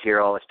 Always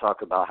hear all this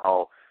talk about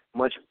how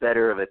much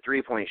better of a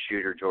 3-point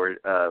shooter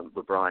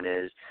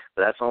LeBron is,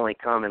 but that's only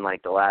come in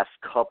the last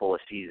couple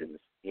of seasons.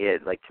 He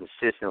had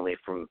consistently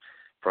from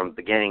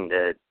beginning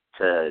to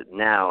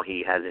now,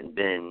 he hasn't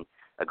been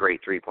a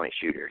great 3-point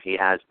shooter. He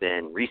has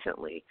been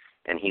recently,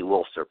 and he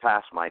will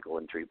surpass Michael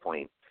in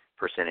 3-point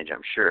percentage,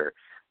 I'm sure.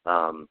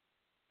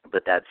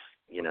 But that's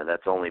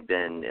only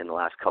been in the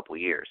last couple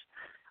years.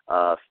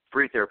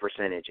 Free throw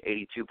percentage,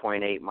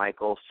 82.8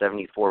 Michael,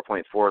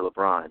 74.4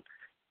 LeBron.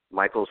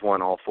 Michael's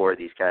won all 4 of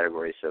these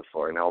categories so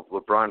far. Now,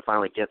 LeBron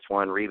finally gets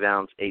one.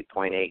 Rebounds,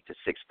 8.8 to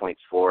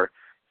 6.4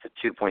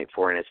 to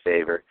 2.4 in his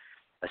favor.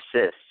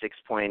 Assists,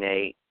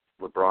 6.8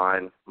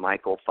 LeBron.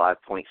 Michael,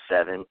 5.7.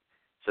 So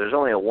there's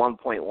only a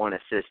 1.1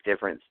 assist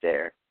difference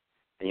there.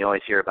 And you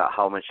always hear about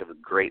how much of a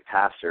great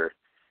passer,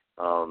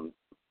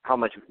 how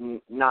much,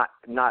 not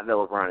that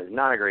LeBron is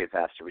not a great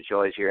passer, but you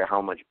always hear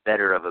how much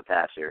better of a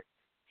passer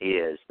he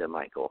is than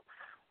Michael.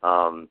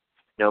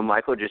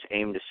 Michael just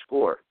aimed to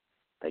score.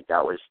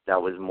 That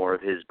was more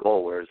of his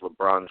goal, whereas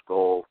LeBron's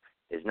goal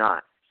is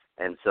not.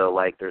 And so,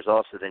 there's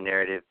also the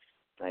narrative,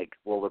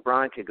 well,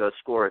 LeBron could go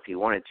score if he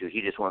wanted to.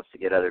 He just wants to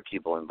get other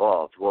people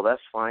involved. Well,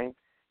 that's fine.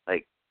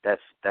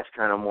 That's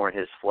kind of more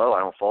his flow. I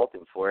don't fault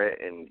him for it,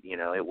 and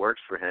it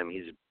works for him.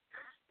 He's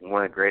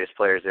one of the greatest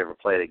players to ever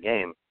play the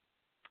game.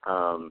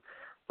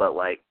 But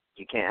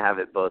you can't have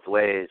it both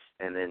ways,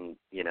 and then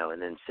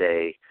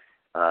say,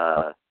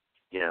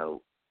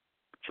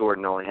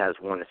 Jordan only has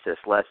 1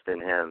 assist less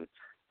than him.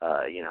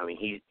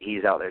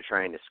 He's out there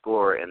trying to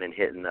score and then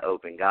hitting the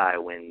open guy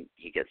when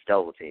he gets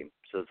double teamed.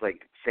 So it's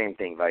same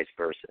thing, vice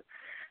versa.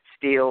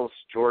 Steals,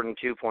 Jordan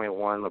 2.1,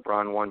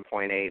 LeBron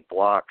 1.8,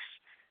 blocks,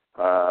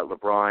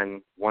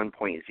 LeBron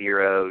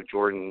 1.0,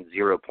 Jordan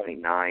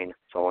 0.9. It's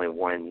only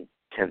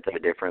 1/10 of a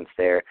difference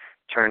there.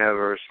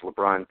 turnovers,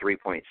 LeBron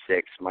 3.6,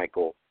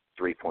 Michael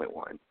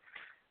 3.1.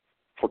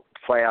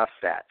 Playoff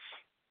stats,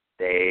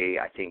 they,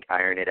 I think,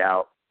 iron it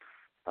out.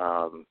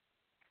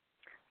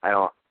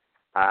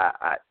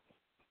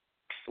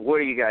 What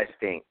do you guys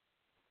think?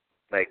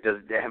 Like,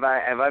 have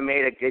I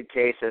made a good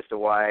case as to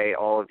why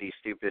all of these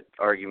stupid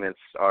arguments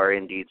are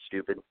indeed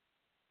stupid,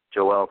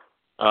 Joel?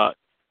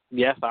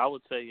 Yes, I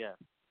would say yes.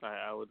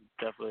 I would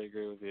definitely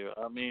agree with you.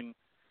 I mean,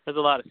 there's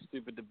a lot of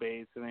stupid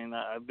debates. I mean,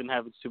 I've been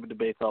having stupid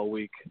debates all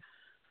week.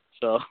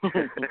 So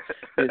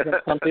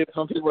some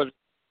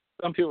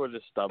people are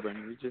just stubborn.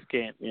 You just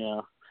can't,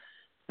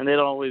 and they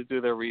don't always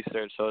do their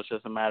research. So it's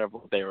just a matter of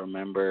what they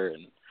remember,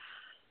 and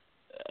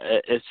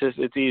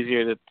it's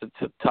easier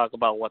to talk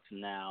about what's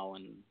now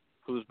and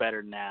who's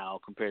better now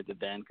compared to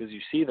then, because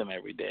you see them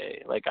every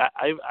day. Like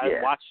I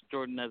watched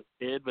Jordan as a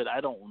kid, but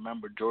I don't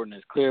remember Jordan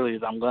as clearly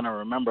as I'm going to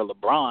remember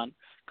LeBron,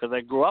 because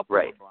I grew up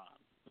with LeBron.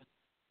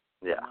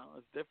 Yeah.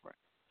 It's different.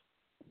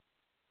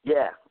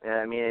 Yeah,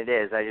 I mean, it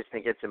is. I just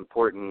think it's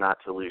important not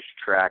to lose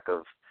track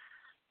of,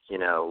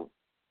 you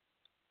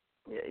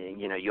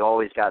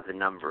always got the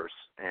numbers,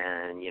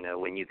 and,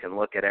 when you can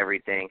look at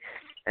everything.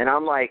 And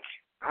I'm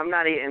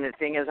not even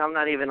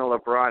a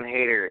LeBron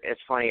hater.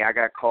 It's funny, I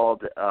got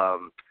called a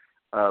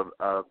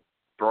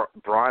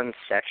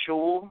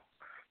bronzexual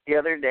the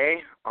other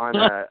day on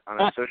a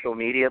social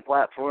media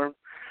platform,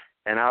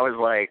 and I was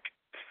like,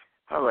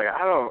 I don't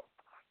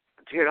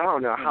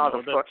know how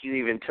the fuck you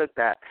even took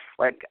that.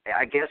 Like,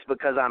 I guess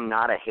because I'm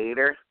not a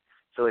hater.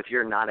 So if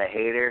you're not a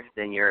hater,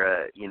 then you're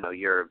a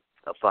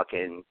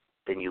fucking,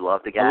 then you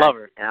love the guy. I love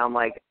her. And I'm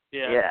like,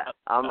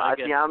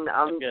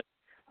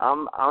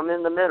 I'm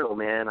in the middle,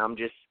 man.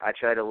 I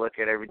try to look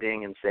at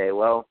everything and say,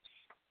 well,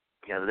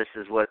 this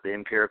is what the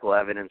empirical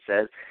evidence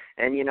says.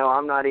 And,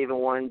 I'm not even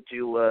one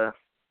to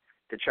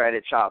try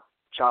to chop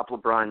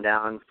LeBron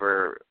down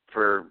for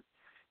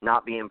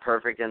not being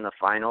perfect in the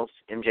finals.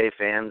 MJ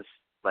fans,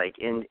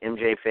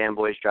 MJ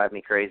fanboys drive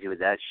me crazy with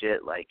that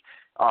shit. Like,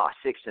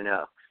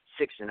 6-0.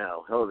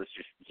 He'll just,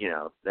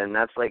 then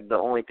that's like the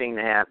only thing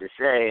they have to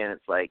say. And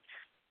it's like,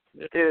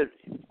 dude,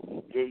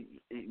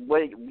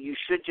 you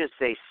should just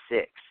say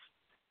 6.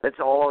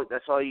 That's all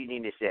you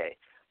need to say.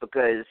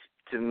 Because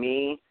to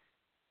me,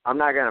 I'm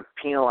not going to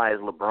penalize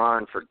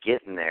LeBron for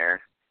getting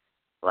there,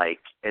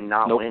 and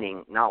not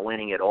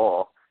winning at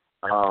all.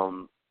 But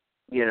I'm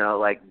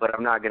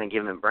not going to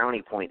give him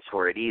brownie points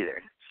for it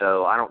either.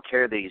 So I don't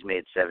care that he's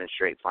made 7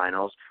 straight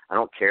finals. I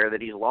don't care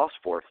that he's lost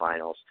 4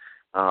 finals.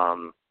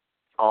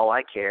 All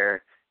I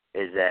care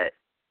is that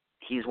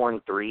he's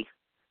won 3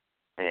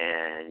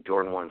 and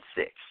Jordan won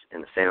 6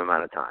 in the same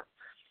amount of time.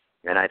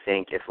 And I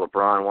think if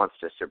LeBron wants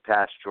to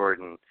surpass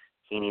Jordan,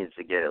 he needs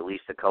to get at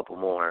least a couple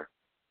more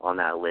on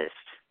that list.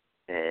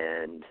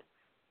 And,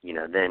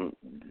 then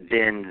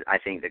I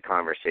think the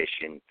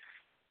conversation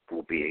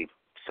will be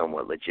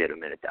somewhat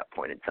legitimate at that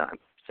point in time.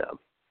 So,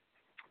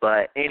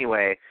 but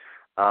anyway,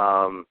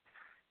 Jawan,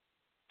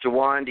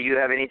 do you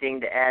have anything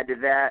to add to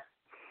that?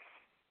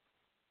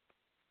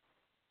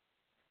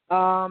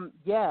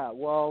 Yeah,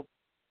 well,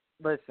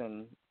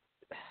 listen,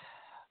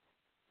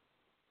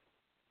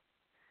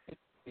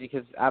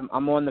 because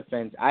I'm on the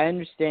fence. I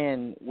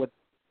understand what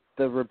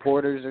the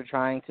reporters are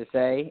trying to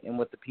say and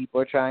what the people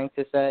are trying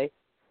to say.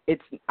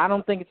 I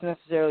don't think it's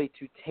necessarily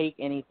to take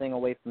anything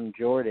away from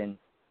Jordan.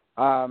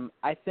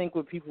 I think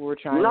what people were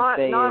trying to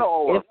say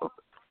is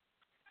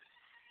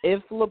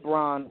if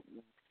LeBron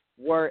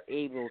were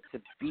able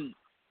to beat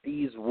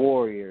these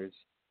Warriors,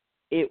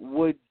 it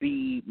would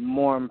be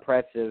more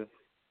impressive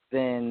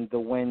than the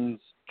wins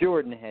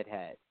Jordan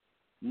had.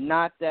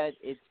 Not that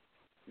it's,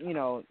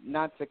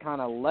 not to kind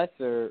of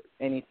lesser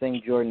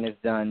anything Jordan has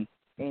done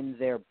in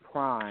their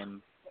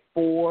prime,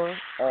 4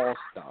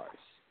 All-Stars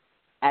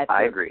at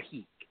their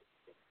peak.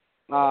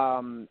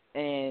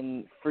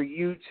 And for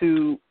you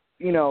to,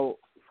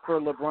 for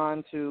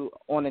LeBron to,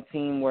 on a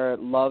team where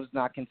Love's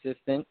not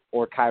consistent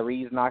or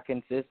Kyrie's not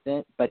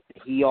consistent, but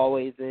he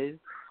always is,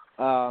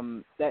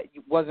 that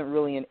wasn't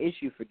really an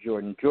issue for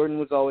Jordan. Jordan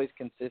was always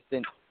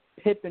consistent.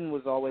 Pippen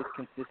was always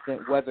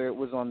consistent, whether it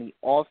was on the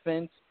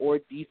offense or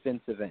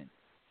defensive end.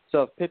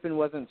 So if Pippen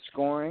wasn't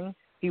scoring,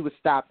 he was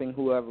stopping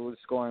whoever was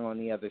scoring on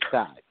the other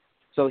side.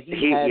 So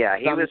he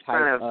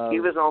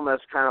was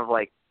almost kind of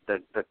like the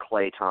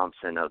Klay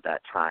Thompson of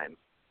that time.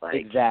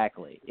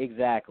 Exactly.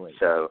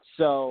 So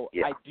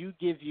yeah. I do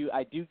give you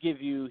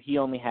he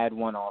only had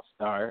 1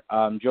 All-Star.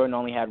 Jordan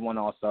only had 1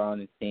 All-Star on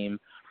his team.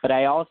 But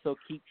I also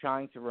keep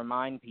trying to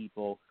remind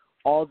people,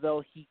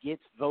 although he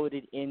gets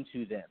voted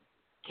into them,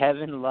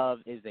 Kevin Love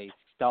is a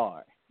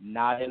star,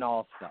 not an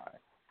all-star.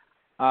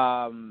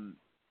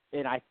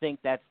 And I think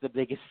that's the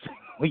biggest thing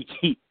we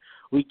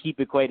keep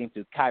equating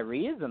to.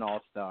 Kyrie is an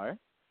all-star.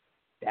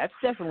 That's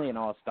definitely an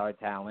all-star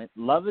talent.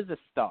 Love is a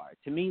star.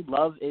 To me,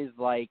 Love is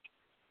like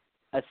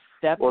a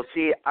step Well,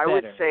 see, I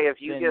would say if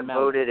you get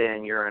Melo. voted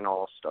in, you're an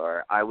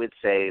all-star. I would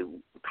say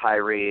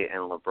Kyrie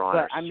and LeBron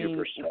are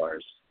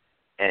superstars,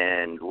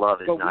 and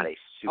Love is not a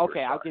superstar.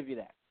 Okay, I'll give you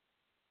that.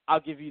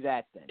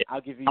 Then.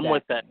 I'm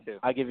with that too.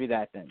 I'll give you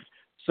that then.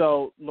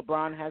 So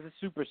LeBron has a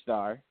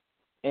superstar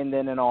and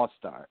then an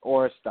all-star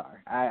or a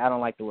star. I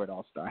don't like the word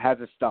all-star. Has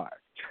a star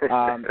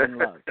in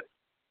love.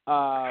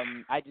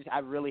 I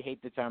really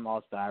hate the term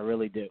all-star. I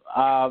really do.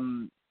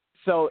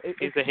 So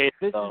he's a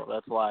hater, though.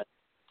 That's why.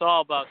 It's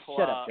all about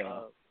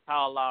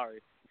Kyle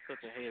Lowry. He's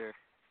such a hater.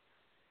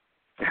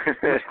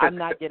 I'm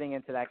not getting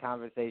into that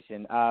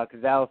conversation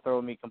because that'll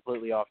throw me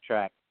completely off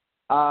track.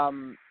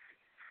 No,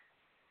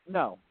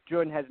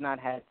 Jordan has not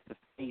had to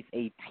face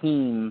a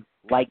team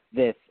like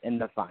this in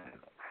the finals.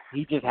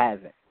 He just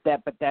hasn't.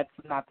 But that's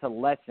not to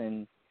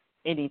lessen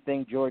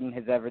anything Jordan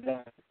has ever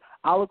done.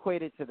 I'll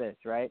equate it to this,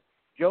 right?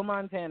 Joe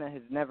Montana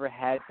has never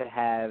had to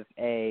have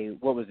a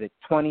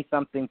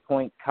 20-something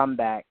point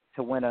comeback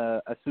to win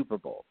a Super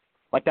Bowl.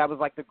 Like that was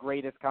like the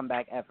greatest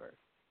comeback ever.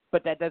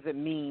 But that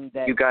doesn't mean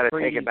that you got to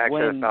take it back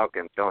to the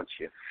Falcons, don't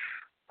you?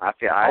 I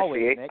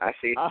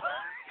see.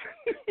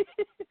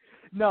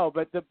 No,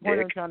 but the point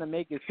I'm trying to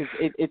make is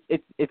because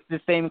it's the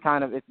same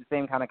kind of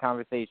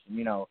conversation.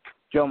 You know,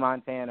 Joe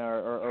Montana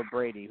or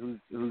Brady, who's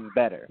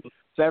better.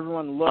 So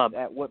everyone looks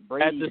at what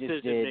Brady just did.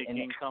 That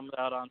decision-making comes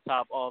out on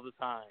top all the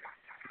time.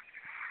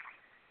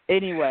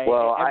 Anyway,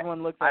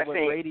 everyone looks at what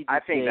Brady did. I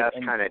think that's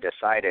kind of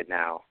decided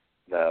now,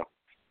 though.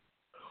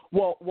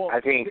 Well, I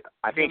think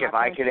if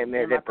I can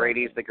admit that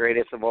Brady's the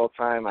greatest of all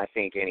time, I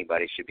think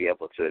anybody should be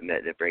able to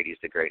admit that Brady's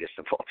the greatest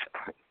of all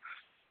time.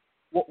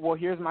 Well,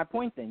 here's my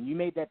point then. You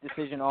made that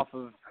decision off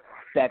of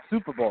that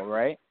Super Bowl,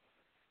 right?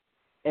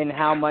 And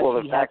how much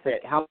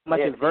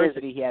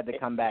adversity he had to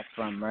come back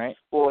from, right?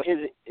 Well,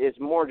 it's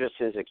more just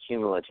his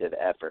accumulative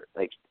effort.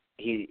 Like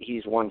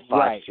he's won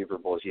 5 Super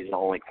Bowls. He's the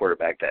only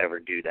quarterback to ever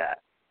do that.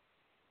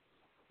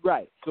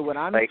 Right. So what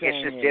I'm saying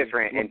it's just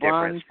different in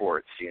different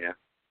sports, you know.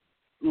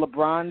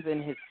 LeBron's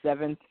in his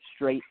 7th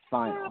straight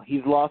final.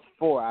 He's lost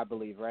 4, I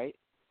believe, right?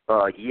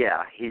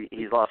 Yeah,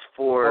 he's lost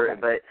 4,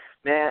 okay. but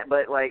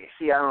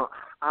see, I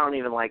don't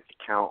even like to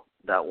count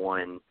that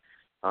one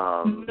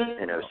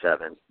in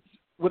 07.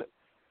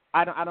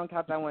 I don't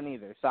count that one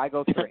either. So I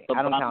go 3.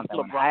 I don't count that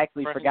one. I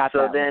actually forgot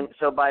that one.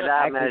 So by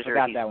that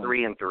measure, he's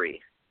 3-3.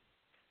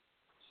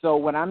 So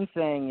what I'm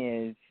saying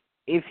is,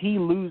 if he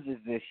loses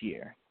this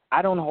year,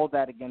 I don't hold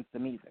that against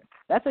him either.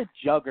 That's a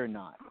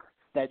juggernaut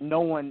that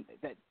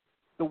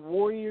the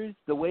Warriors,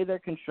 the way they're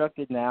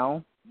constructed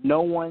now,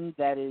 no one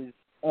that is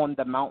on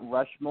the Mount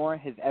Rushmore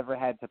has ever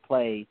had to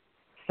play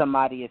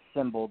somebody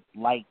assembled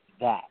like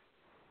that.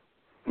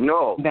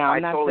 No, now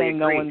I'm not totally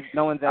saying agree.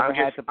 No one's ever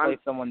had to play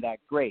someone that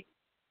great.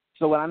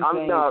 So what I'm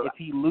saying is, if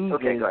he loses,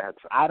 go ahead,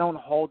 I don't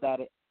hold that.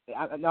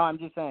 I'm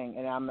just saying,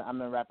 and I'm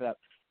gonna wrap it up.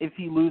 If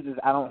he loses,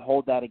 I don't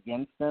hold that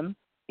against him.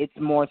 It's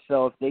more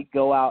so if they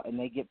go out and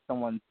they get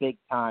someone big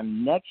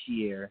time next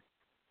year,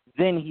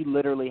 then he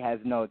literally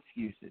has no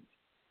excuses.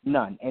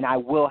 None. And I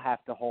will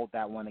have to hold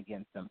that one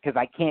against them because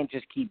I can't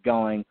just keep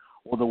going,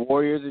 well, the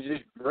Warriors are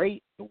just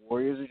great. The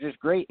Warriors are just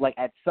great. Like,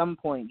 at some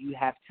point, you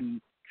have to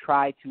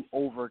try to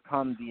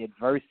overcome the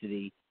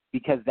adversity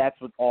because that's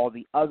what all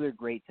the other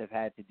greats have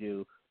had to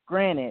do.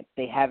 Granted,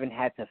 they haven't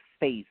had to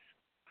face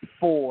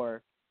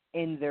 4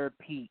 in their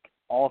peak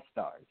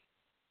all-stars.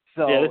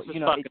 So,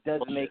 it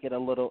does make it a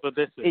little –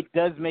 it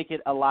does make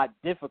it a lot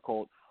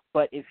difficult.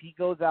 But if he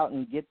goes out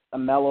and gets a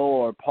Melo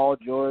or Paul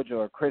George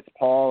or Chris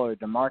Paul or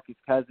DeMarcus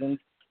Cousins,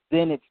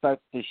 then it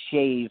starts to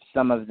shave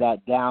some of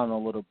that down a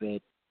little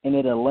bit, and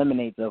it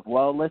eliminates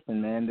well, listen,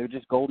 man, they're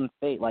just Golden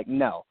State. Like,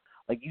 no.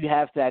 Like, you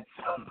have to at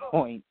some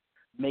point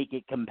make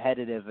it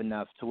competitive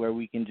enough to where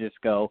we can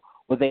just go,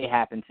 well, they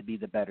happen to be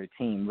the better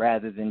team,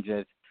 rather than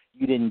just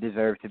you didn't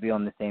deserve to be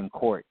on the same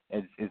court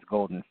as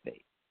Golden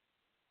State.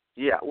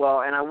 Yeah,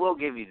 well, and I will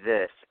give you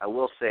this. I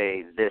will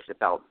say this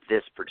about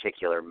this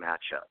particular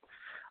matchup.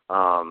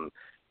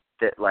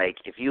 That, like,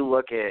 if you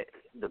look at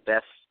the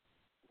best,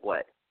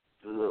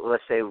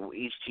 let's say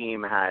each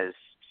team has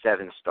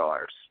 7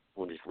 stars.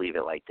 We'll just leave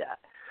it like that.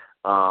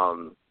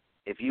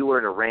 If you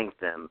were to rank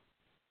them,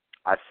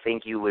 I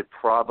think you would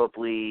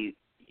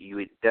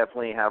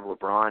definitely have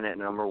LeBron at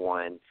number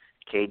 1,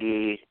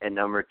 KD at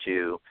number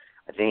 2.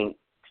 I think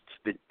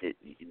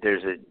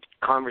there's a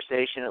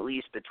conversation at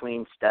least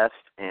between Steph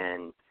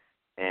and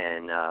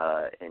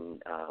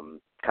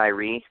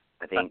Kyrie.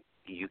 I think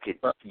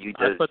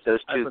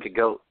those two could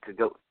go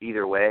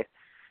either way.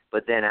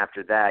 But then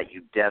after that,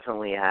 you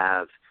definitely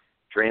have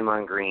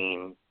Draymond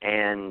Green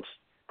and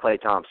Klay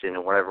Thompson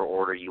in whatever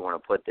order you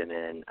want to put them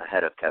in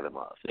ahead of Kevin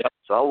Love. Yep.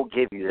 So I will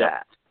give you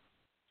that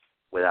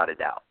without a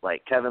doubt.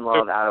 Like, Kevin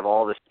Love, out of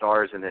all the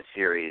stars in this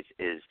series,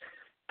 is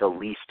the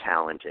least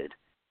talented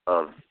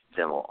of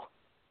them all.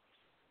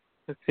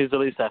 He's the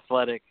least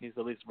athletic. He's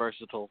the least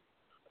versatile.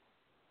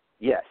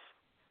 Yes.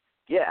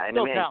 Yeah, and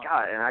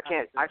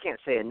I can't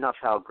say enough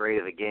how great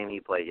of a game he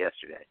played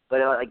yesterday. But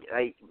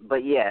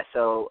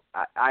so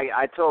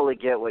I totally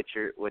get what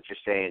you're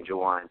saying,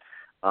 Juwan.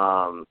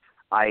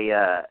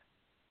 I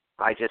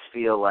just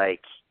feel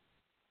like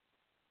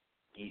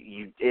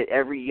you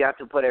have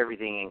to put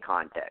everything in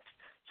context.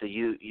 So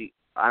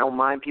I don't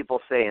mind people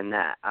saying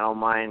that. I don't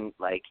mind,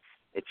 like,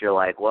 if you're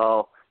like,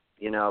 well,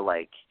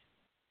 like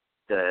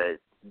the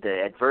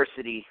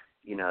adversity,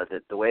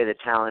 the way the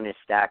talent is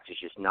stacked is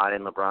just not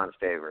in LeBron's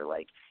favor.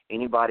 Like,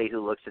 anybody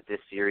who looks at this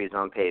series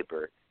on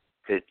paper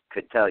could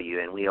tell you,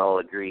 and we all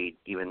agreed,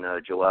 even though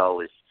Joel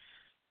was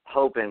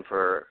hoping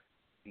for,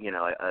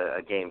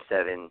 a Game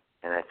 7,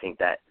 and I think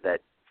that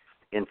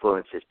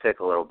influenced his pick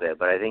a little bit,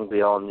 but I think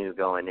we all knew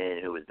going in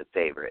who was the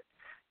favorite.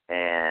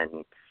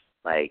 And,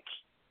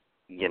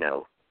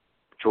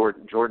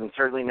 Jordan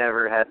certainly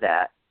never had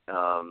that.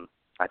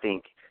 I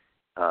think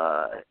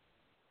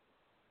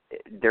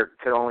there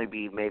could only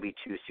be maybe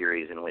 2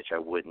 series in which I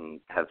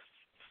wouldn't have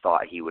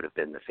thought he would have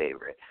been the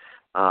favorite.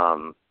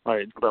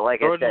 Right. But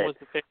like Jordan I said, was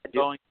the favorite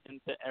going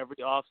into every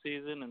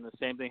offseason, and the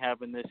same thing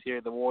happened this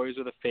year. The Warriors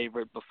were the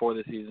favorite before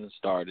the season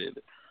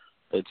started.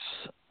 It's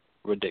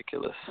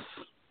ridiculous.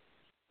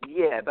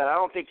 Yeah, but I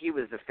don't think he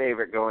was the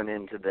favorite going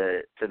into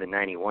the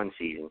 91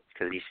 season,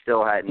 because he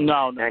still hadn't.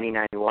 No.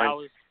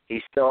 91.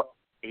 He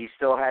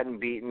still hadn't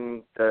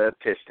beaten the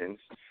Pistons,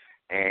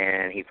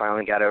 and he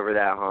finally got over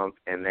that hump,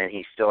 and then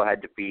he still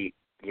had to beat,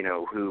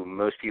 who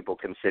most people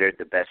considered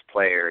the best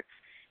player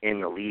in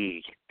the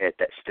league at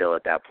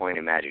that point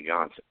in Magic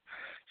Johnson.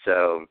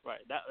 So right,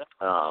 that's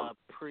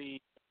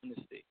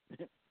pre-dynasty.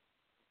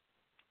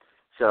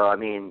 So, I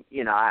mean,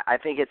 I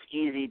think it's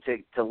easy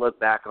to look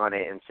back on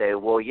it and say,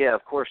 well, yeah,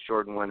 of course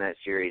Jordan won that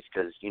series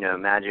because,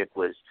 Magic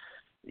was,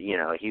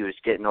 he was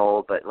getting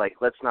old. But,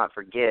 let's not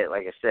forget,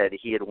 like I said,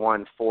 he had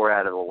won 3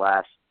 out of the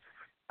last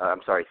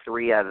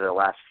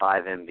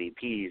 5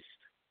 MVPs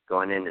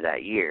going into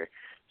that year.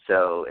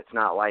 So it's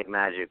not like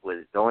Magic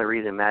was – the only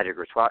reason Magic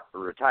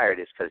retired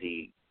is because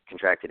he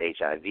contracted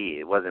HIV.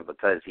 It wasn't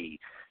because he,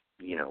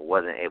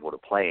 wasn't able to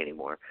play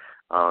anymore.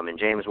 And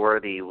James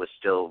Worthy was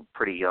still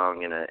pretty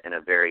young and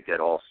a very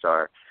good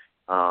all-star.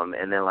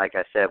 And then, like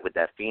I said, with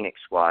that Phoenix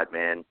squad,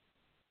 man,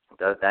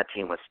 that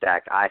team was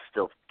stacked. I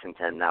still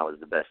contend that was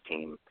the best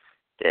team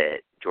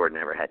that Jordan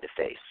ever had to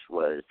face,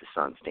 was the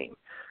Suns team.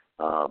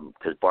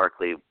 Because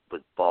Barkley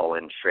was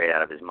balling straight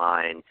out of his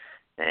mind,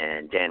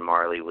 and Dan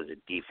Marley was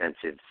a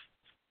defensive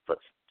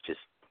just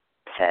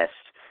pest,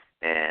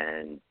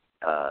 and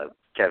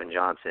Kevin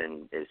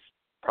Johnson is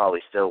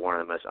probably still one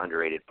of the most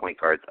underrated point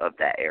guards of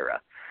that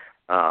era.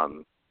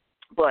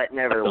 But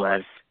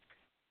nevertheless,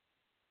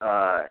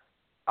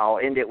 I'll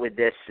end it with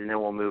this, and then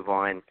we'll move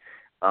on.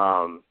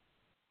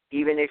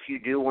 Even if you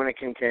do want to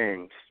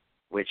contend,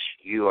 which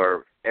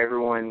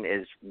everyone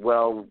is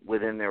well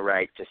within their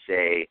right to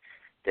say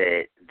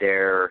that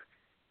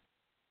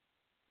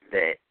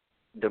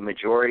the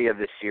majority of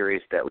the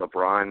series that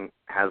LeBron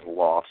has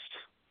lost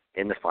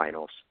in the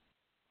finals,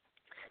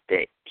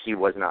 that he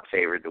was not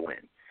favored to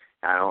win.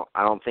 I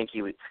don't think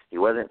he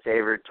wasn't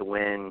favored to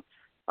win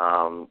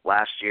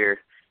last year.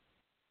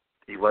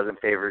 He wasn't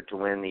favored to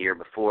win the year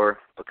before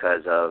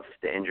because of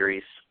the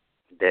injuries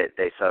that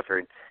they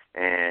suffered,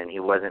 and he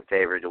wasn't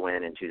favored to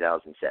win in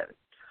 2007.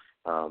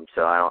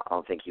 So I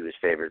don't think he was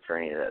favored for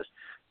any of those.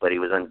 But he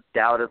was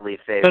undoubtedly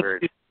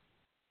favored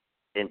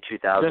in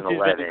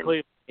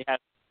 2011. He had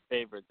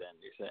favored then,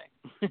 you're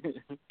saying?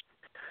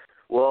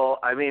 Well,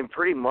 I mean,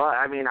 pretty much.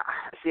 I mean,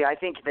 I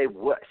think they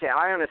would.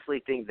 I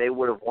honestly think they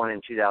would have won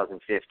in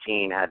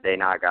 2015 had they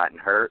not gotten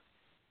hurt.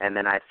 And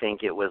then I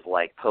think it was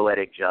like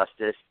poetic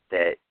justice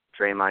that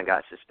Draymond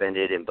got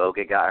suspended and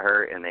Bogut got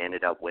hurt, and they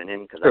ended up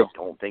winning, because I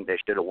don't think they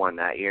should have won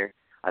that year.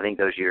 I think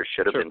those years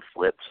should have been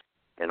flipped,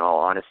 in all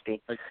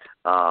honesty.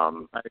 I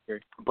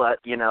agree. But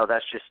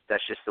that's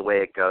just the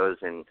way it goes,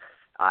 and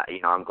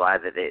I'm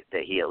glad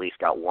that he at least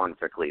got one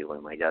for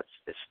Cleveland. Like,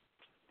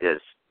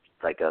 it's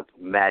like a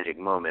magic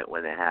moment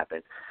when it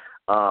happened.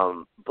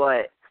 And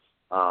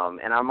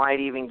I might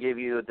even give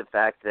you the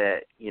fact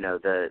that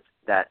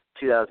that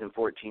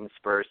 2014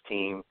 Spurs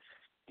team,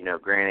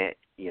 granted,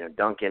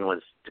 Duncan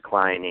was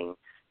declining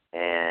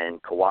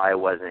and Kawhi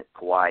wasn't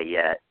Kawhi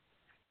yet,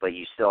 but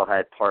you still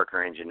had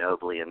Parker and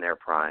Ginobili in their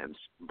primes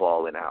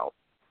balling out.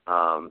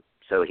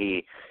 So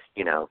he,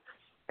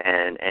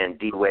 and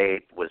D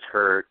Wade was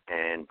hurt,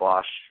 and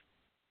Bosh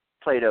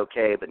played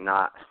okay, but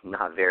not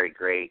very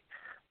great,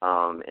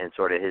 in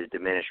sort of his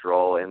diminished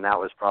role, and that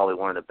was probably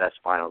one of the best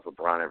finals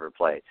LeBron ever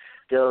played.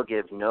 Still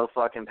gives no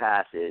fucking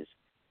passes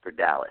for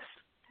Dallas.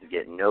 You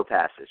get no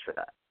passes for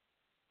that.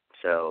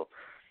 So,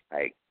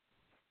 I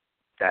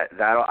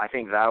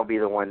think that'll be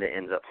the one that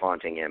ends up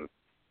haunting him.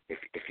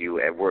 If you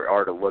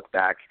are to look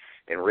back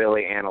and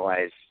really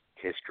analyze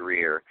his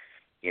career,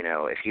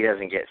 if he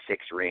doesn't get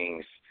 6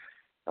 rings,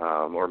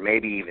 or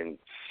maybe even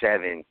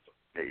 7.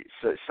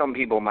 So some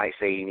people might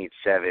say he needs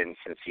 7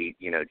 since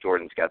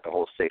Jordan's got the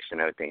whole 6 and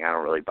everything. I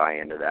don't really buy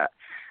into that.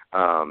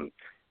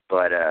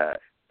 But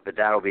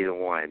that'll be the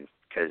one,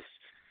 because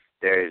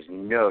there is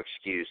no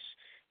excuse.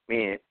 I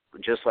mean,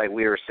 just like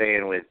we were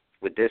saying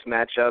with this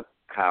matchup,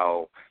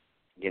 how,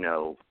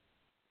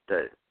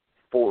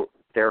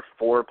 their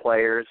 4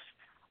 players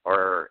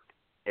are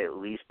at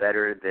least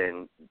better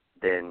than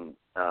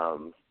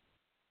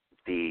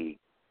the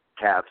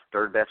Cavs'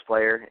 3rd best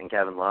player in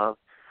Kevin Love.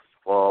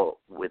 Well,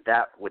 with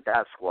that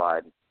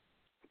squad,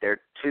 their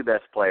 2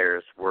 best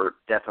players were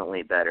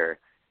definitely better.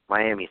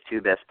 Miami's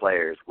 2 best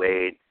players,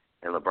 Wade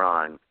and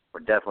LeBron, were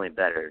definitely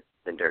better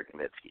than Dirk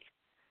Nowitzki,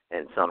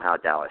 and somehow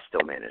Dallas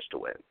still managed to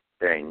win.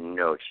 There ain't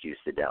no excuse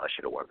that Dallas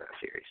should have won that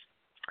series.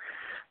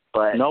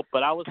 But nope,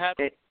 but I was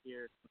happy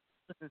here.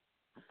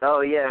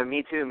 Oh yeah,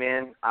 me too,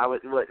 man. I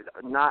was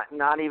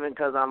not even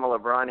because I'm a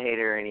LeBron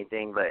hater or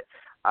anything, but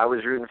I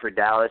was rooting for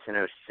Dallas in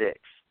 '06.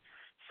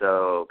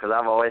 So because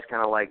I've always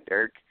kind of liked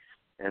Dirk,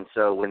 and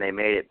so when they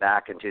made it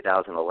back in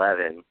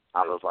 2011,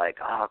 I was like,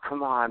 oh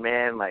come on,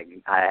 man! Like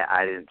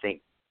I didn't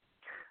think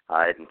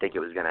it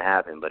was gonna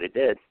happen, but it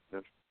did.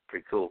 It's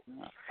pretty cool.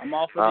 I'm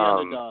all for the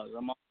underdogs.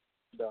 I'm all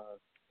for the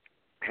underdogs.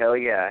 Hell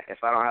yeah!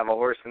 If I don't have a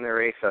horse in the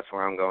race, that's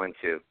where I'm going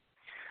to.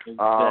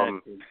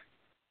 Exactly.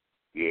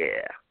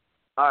 Yeah.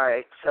 All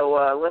right. So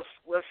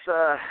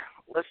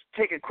let's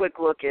take a quick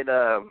look at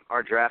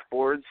our draft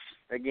boards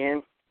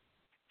again.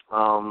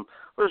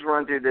 Let's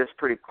run through this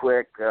pretty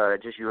quick,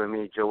 just you and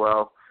me,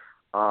 Joel.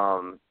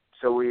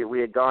 So we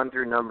had gone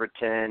through number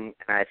 10, and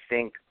I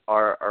think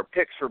our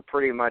picks were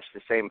pretty much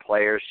the same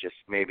players, just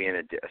maybe in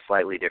a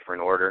slightly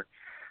different order.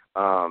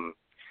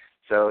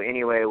 So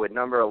anyway, with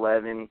number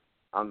 11,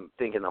 I'm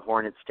thinking the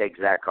Hornets take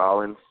Zach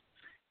Collins.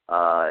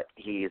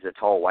 He's a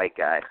tall white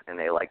guy, and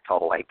they like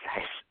tall white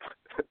guys.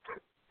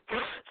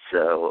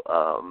 So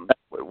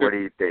what do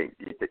you think?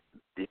 Do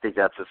you think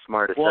that's a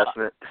smart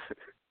assessment?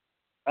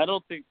 I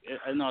don't think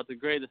 – I know it's a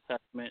great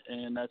assessment,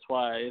 and that's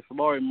why if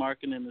Lauri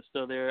Markkanen is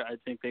still there, I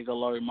think they go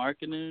Lauri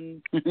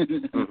Markkanen.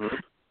 Mm-hmm.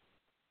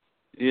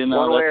 You know,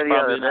 one way or the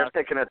other, they're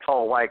picking a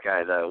tall white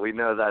guy, though. We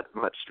know that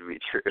much to be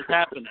true. It's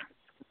happening.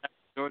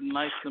 Jordan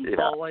likes them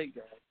tall white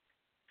guys.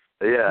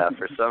 Yeah,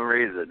 for some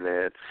reason,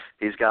 man.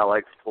 He's got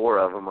like 4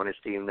 of them on his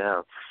team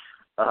now.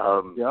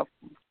 Yep.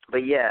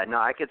 But yeah, no,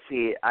 I could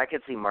see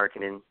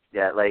Markkanen.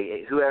 Yeah,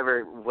 like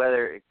whoever,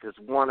 because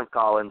one of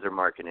Collins or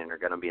Markkanen are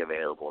going to be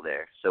available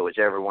there. So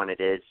whichever one it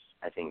is,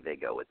 I think they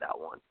go with that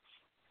one.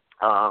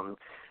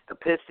 The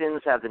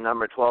Pistons have the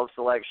number 12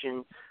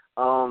 selection.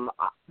 I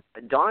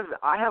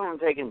have them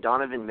taking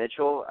Donovan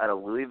Mitchell out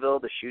of Louisville,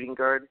 the shooting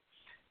guard.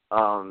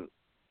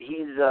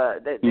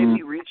 They'd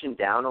be reaching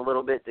down a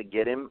little bit to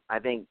get him. I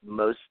think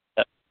most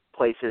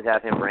places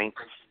have him ranked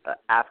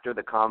after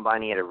the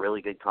combine. He had a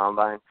really good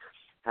combine.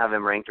 Have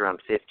him ranked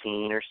around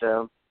 15 or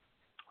so.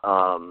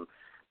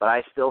 But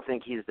I still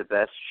think he's the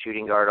best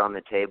shooting guard on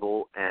the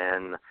table,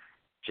 and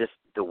just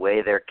the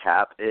way their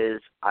cap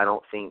is, I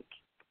don't think,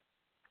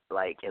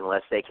 like,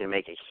 unless they can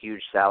make a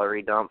huge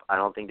salary dump, I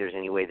don't think there's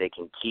any way they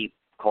can keep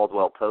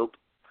Caldwell Pope.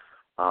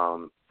 I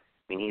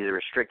mean, he's a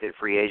restricted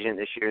free agent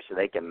this year, so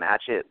they can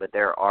match it, but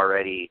they're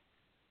already,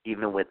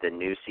 even with the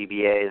new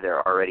CBA,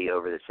 they're already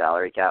over the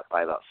salary cap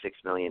by about $6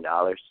 million.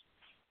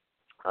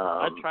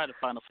 I'd try to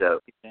find a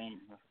game.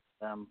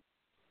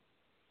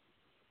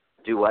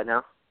 Do what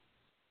now?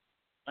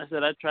 I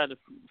said I'd try to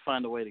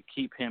find a way to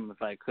keep him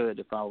if I could,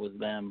 if I was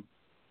them.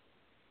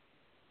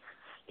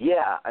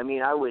 Yeah, I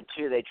mean, I would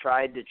too. They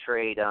tried to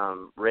trade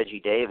Reggie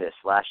Davis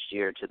last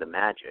year to the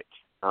Magic.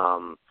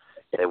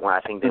 I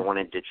think they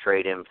wanted to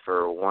trade him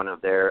for one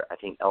of their, I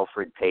think,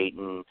 Elfrid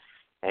Payton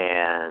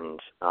and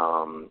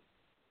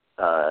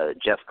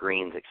Jeff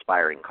Green's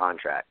expiring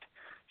contract.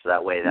 So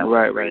that way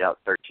would rate out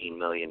 $13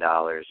 million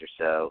or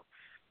so.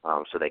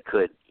 So they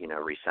could,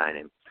 re-sign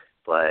him.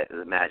 But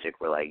the Magic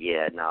were like,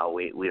 yeah, no,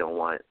 we don't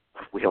want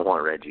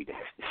Reggie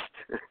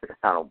Davis.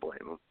 I don't blame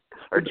him.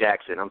 Or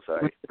Jackson, I'm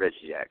sorry,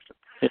 Reggie Jackson.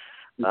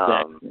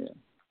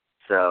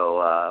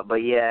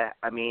 But yeah,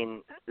 I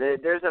mean,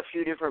 there's a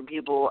few different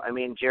people. I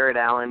mean, Jared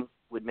Allen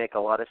would make a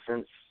lot of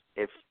sense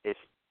if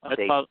I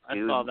saw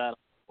that.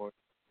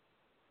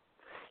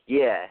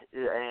 Yeah,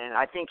 and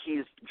I think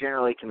he's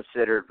generally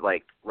considered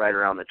like right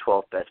around the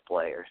 12th best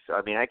player. So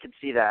I mean, I could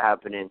see that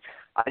happening.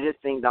 I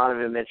just think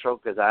Donovan Mitchell,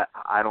 because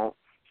I don't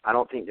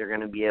think they're going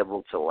to be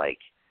able to like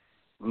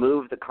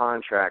move the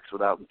contracts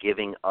without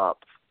giving up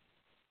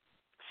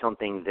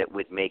something that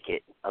would make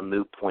it a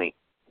moot point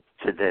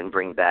to then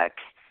bring back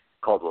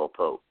Caldwell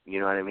Pope. You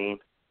know what I mean?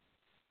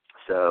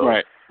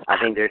 So I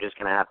think they're just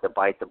going to have to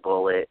bite the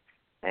bullet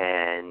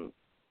and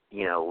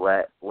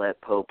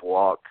let Pope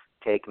walk,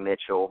 take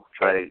Mitchell,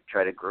 try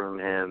to groom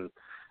him,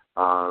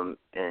 and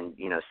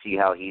see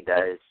how he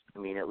does. I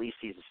mean, at least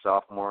he's a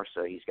sophomore,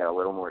 so he's got a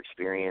little more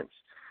experience.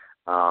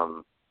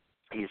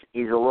 He's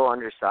a little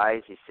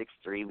undersized. He's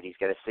 6'3", but he's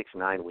got a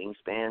 6'9"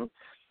 wingspan.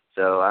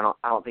 So I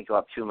don't think he'll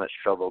have too much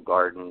trouble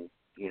guarding,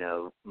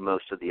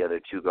 most of the other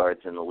two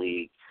guards in the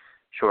league,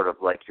 short of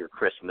like your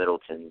Chris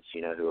Middletons,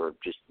 who are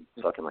just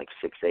fucking like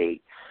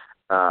 6'8".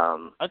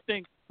 I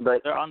think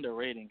they're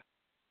underrating.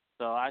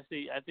 So I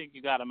think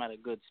you got him at a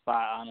good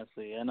spot.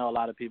 Honestly, I know a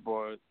lot of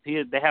people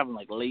they have him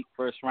like late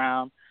first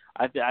round.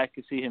 I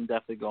could see him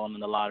definitely going in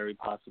the lottery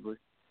possibly.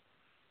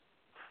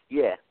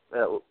 Yeah,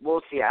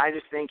 we'll see. I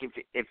just think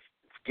if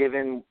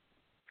given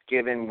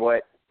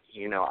what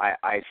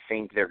I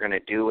think they're going to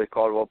do with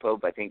Caldwell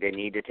Pope, I think they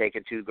need to take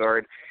a 2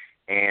 guard,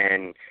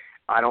 and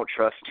I don't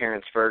trust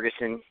Terrence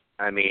Ferguson.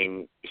 I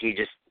mean, he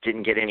just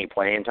didn't get any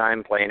playing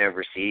time playing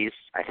overseas.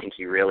 I think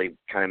he really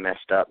kind of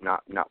messed up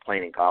not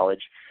playing in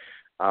college.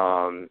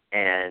 And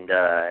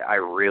I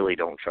really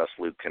don't trust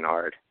Luke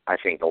Kennard. I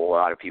think a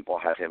lot of people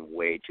have him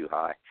way too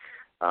high.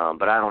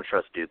 But I don't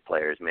trust Duke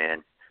players,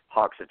 man.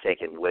 Hawks have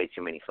taken way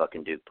too many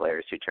fucking Duke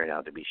players who turn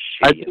out to be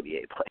shitty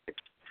NBA players.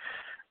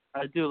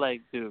 I do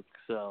like Duke,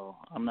 so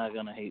I'm not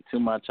gonna hate too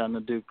much on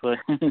the Duke players.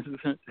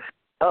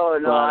 Oh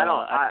no, but, I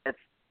don't.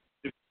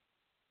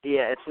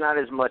 It's not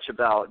as much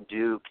about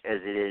Duke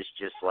as it is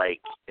just like,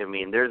 I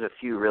mean, there's a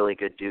few really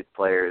good Duke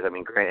players. I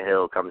mean, Grant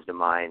Hill comes to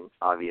mind,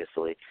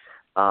 obviously.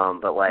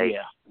 But like,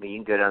 I mean,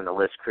 you can go down the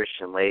list: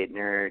 Christian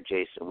Laettner,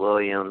 Jason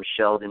Williams,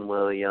 Sheldon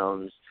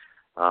Williams.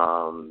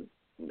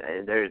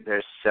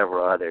 There's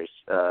several others.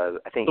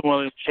 I think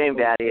Shane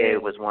Battier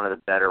was one of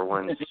the better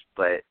ones,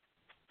 but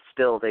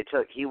still,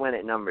 he went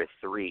at number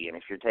 3, and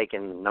if you're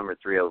taking the number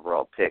 3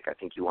 overall pick, I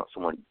think you want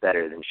someone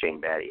better than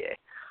Shane Battier.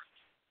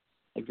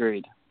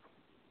 Agreed.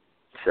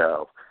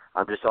 So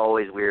I'm just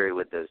always weary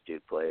with those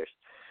Duke players.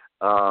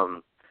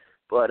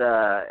 But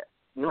at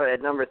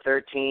number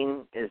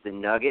 13 is the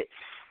Nuggets,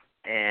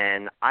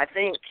 and I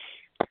think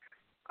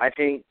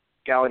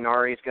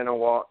Gallinari's going to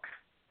walk,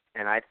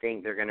 and I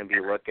think they're going to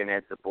be looking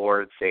at the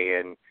board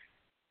saying,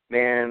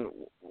 man,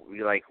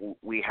 we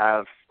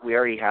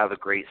already have a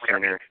great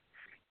center.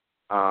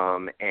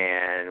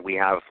 And we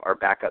have our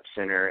backup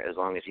center as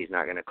long as he's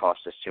not going to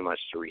cost us too much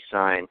to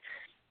re-sign.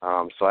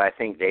 So I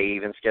think they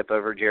even skip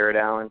over Jared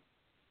Allen,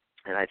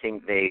 and I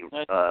think they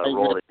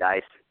roll the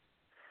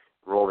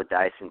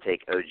dice and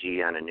take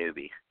OG on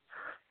Anunoby,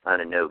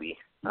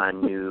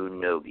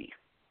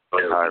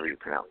 however you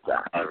pronounce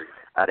that,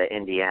 out of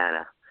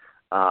Indiana.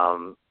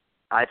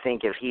 I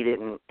think if he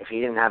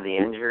didn't have the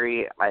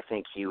injury, I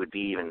think he would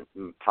be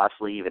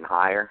possibly even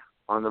higher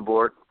on the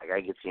board. Like,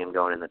 I could see him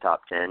going in the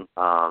top 10.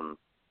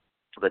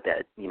 But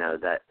that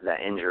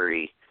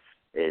injury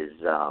is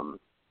going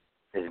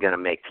to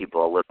make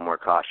people a little more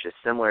cautious,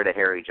 similar to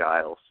Harry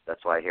Giles.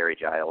 That's why Harry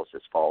Giles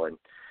has fallen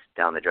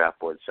down the draft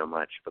board so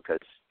much, because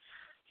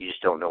you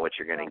just don't know what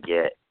you're going to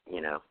get,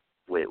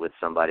 with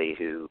somebody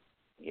who,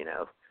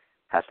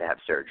 has to have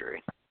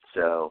surgery.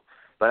 So,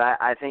 but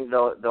I think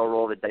they'll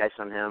roll the dice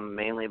on him,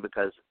 mainly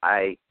because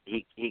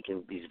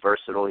he's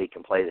versatile. He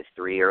can play the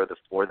 3 or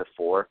the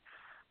 4.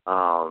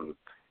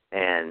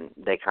 And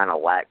they kind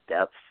of lack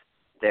depth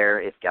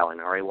there if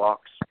Gallinari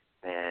walks,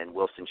 and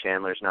Wilson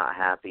Chandler's not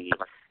happy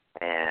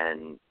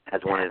and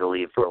has wanted to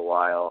leave for a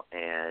while,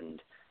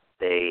 and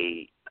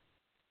they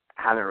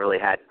haven't really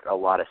had a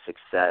lot of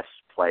success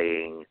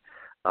playing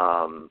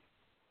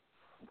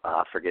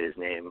I forget his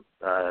name,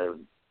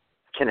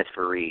 Kenneth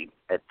Faried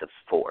at the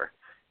 4.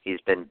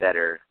 He's been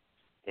better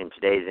in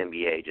today's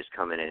NBA just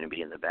coming in and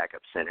being the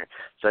backup center.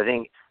 So I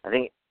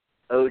think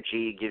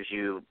OG gives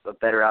you a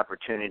better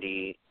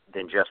opportunity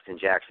than Justin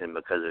Jackson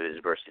because of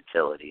his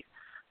versatility.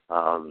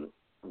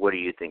 What do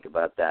you think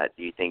about that?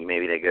 Do you think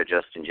maybe they go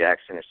Justin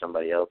Jackson or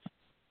somebody else?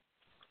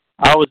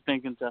 I was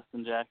thinking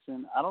Justin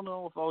Jackson. I don't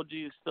know if OG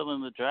is still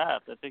in the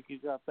draft. I think he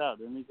dropped out.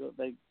 Didn't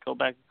they go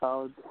back to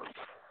college?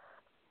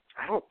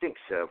 I don't think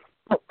so.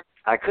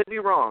 I could be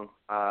wrong.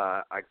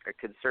 I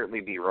could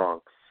certainly be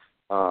wrong.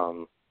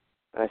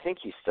 I think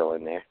he's still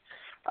in there.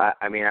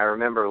 I mean, I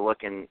remember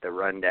looking at the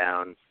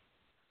rundown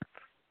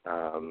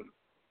a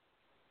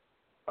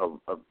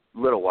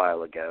little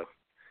while ago,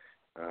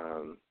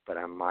 but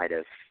I might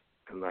have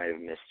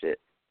missed it.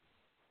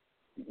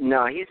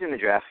 No, he's in the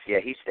draft. Yeah,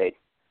 he stayed.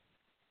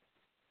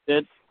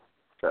 Did?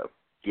 So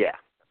yeah.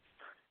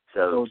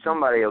 So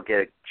somebody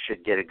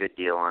should get a good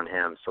deal on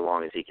him, so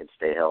long as he can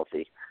stay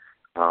healthy.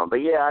 But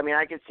yeah, I mean,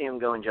 I could see him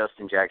going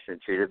Justin Jackson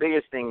too. The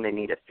biggest thing, they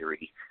need a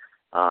 3.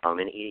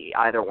 And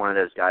either one of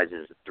those guys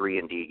is a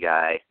 3-and-D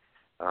guy.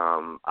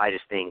 I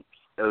just think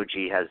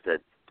OG has the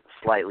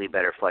slightly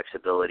better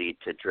flexibility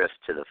to drift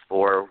to the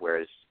 4,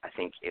 whereas I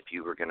think if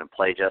you were going to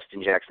play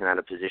Justin Jackson out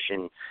of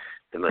position,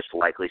 the most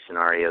likely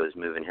scenario is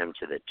moving him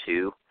to the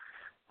 2.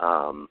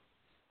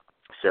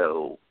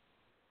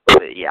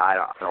 Yeah, I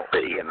don't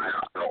see him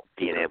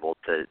being able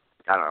to.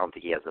 I don't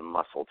think he has the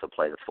muscle to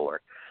play the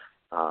 4.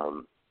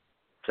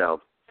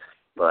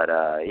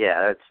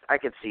 Yeah, I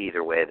could see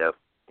either way though.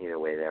 Either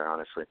way there,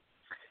 honestly.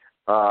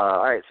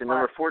 All right, so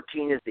number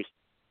 14 is the.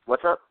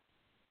 What's up?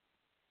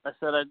 I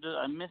said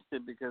I missed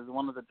it because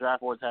one of the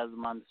draft boards has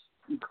them on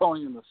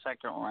going in the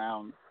 2nd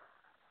round.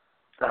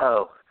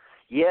 Oh,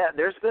 yeah,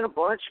 there's been a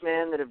bunch,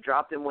 man, that have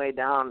dropped him way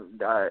down.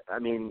 I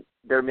mean,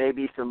 there may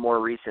be some more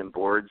recent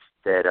boards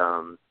that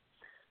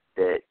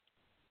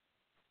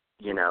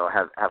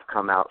have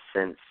come out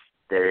since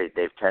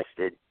they've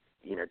tested.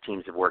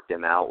 Teams have worked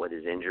him out with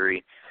his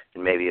injury,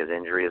 and maybe his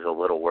injury is a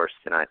little worse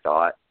than I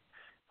thought.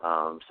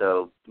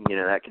 So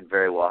that could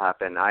very well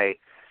happen.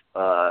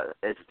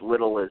 As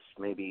little as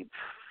maybe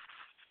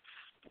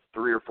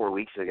 3 or 4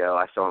 weeks ago,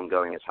 I saw him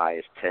going as high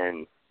as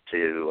 10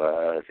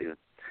 to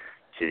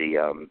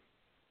the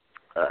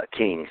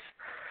Kings,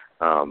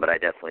 but I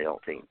definitely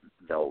don't think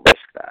they'll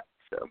risk that.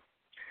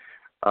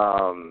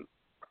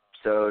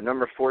 So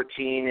number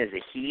 14 is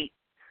the Heat.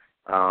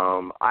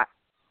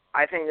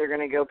 I think they're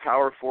going to go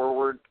power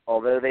forward,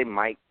 although they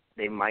might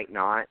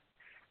not.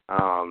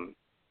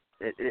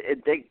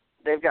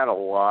 They've got a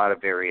lot of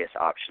various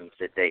options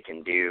that they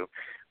can do.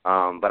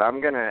 But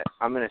I'm gonna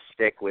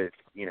stick with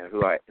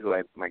who I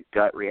my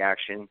gut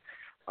reaction,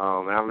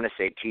 and I'm gonna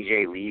say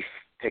T.J. Leaf,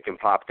 pick and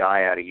pop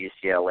guy out of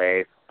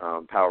UCLA,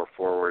 power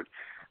forward,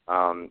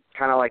 kind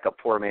of like a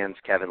poor man's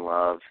Kevin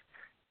Love.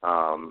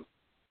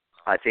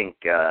 I think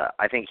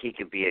he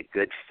could be a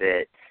good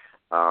fit.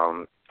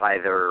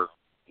 Either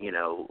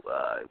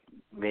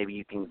maybe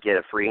you can get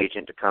a free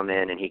agent to come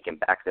in and he can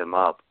back them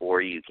up,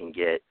 or you can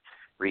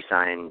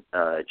re-sign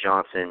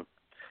Johnson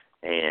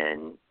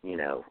and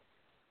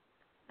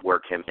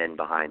work him in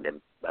behind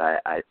him.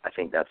 But I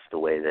think that's the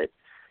way that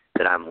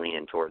I'm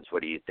leaning towards.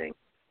 What do you think?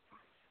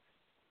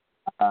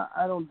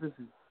 I don't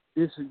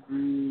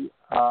disagree.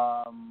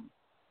 I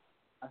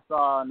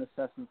saw an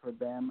assessment for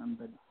Bam and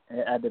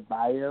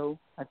Adebayo.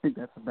 I think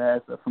that's the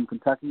best from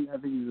Kentucky. I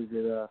think he was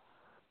a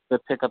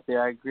good pick up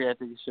there. I agree. I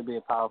think he should be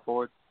a power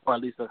forward, or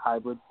at least a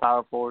hybrid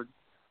power forward,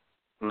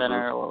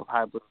 center or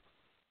hybrid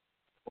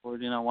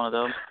forward. One of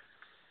those.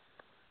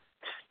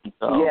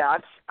 So. Yeah,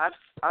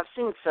 I've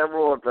seen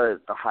several of the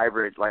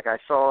hybrid. Like I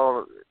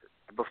saw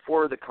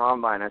before the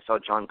combine, I saw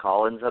John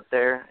Collins up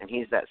there, and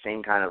he's that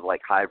same kind of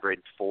like hybrid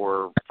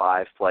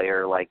 4-5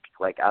 player like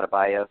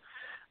Adebayo.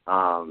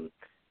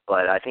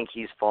 But I think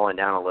he's fallen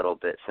down a little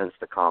bit since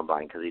the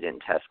combine because he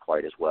didn't test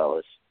quite as well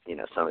as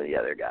some of the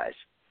other guys.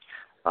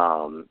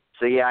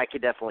 So yeah, I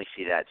could definitely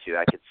see that too.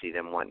 I could see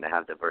them wanting to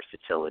have the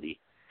versatility,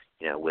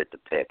 with the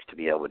pick to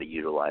be able to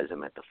utilize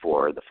them at the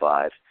 4 or the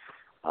 5.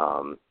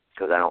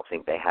 Because I don't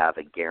think they have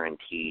a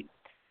guaranteed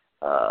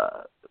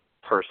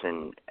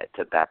person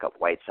to back up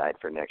Whiteside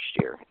for next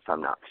year, if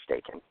I'm not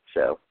mistaken.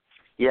 So,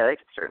 yeah, they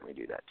could certainly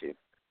do that too.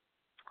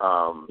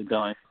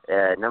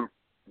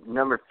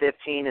 Number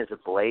 15 is the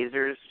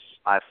Blazers.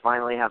 I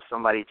finally have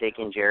somebody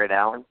taking Jared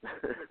Allen.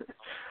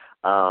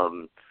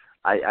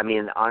 I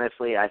mean,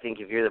 honestly, I think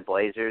if you're the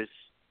Blazers,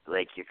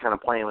 like you're kind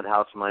of playing with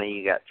house money.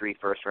 You got 3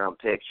 first-round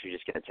picks. You're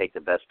just going to take the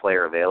best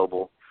player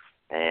available.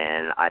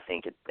 And I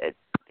think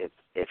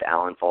if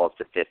Allen falls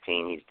to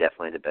 15, he's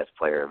definitely the best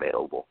player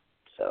available.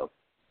 So.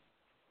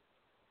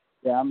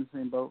 Yeah, I'm the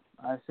same boat.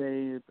 I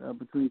say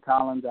between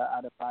Collins,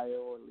 Adebayo,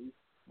 or at least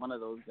one of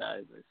those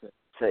guys. I say.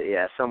 So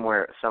yeah,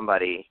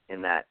 somebody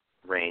in that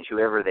range,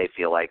 whoever they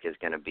feel like is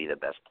going to be the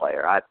best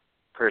player. I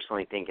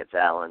personally think it's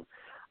Allen,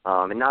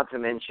 and not to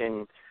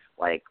mention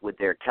like with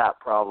their cap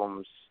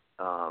problems,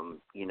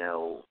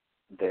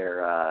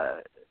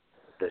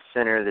 the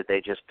center that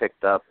they just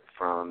picked up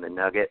from the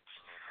Nuggets,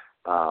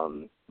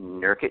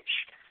 Nurkic,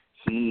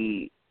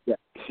 he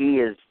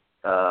is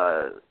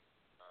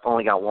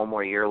only got one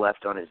more year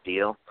left on his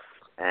deal,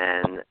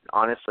 and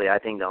honestly, I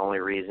think the only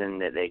reason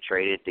that they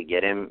traded to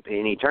get him,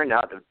 and he turned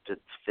out to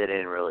fit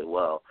in really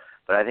well,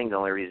 but I think the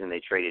only reason they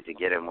traded to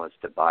get him was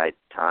to buy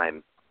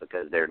time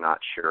because they're not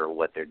sure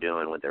what they're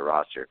doing with their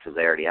roster because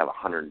they already have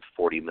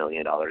 $140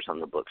 million on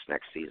the books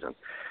next season,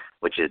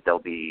 which is they'll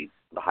be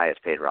the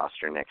highest paid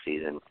roster next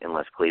season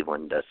unless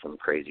Cleveland does some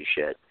crazy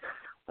shit.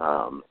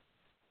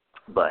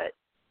 But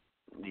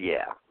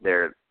yeah,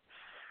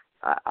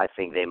 I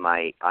think they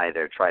might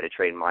either try to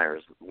trade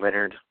Myers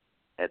Leonard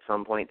at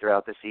some point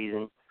throughout the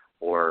season,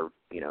 or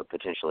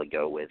potentially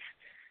go with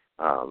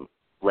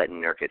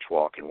letting Nurkic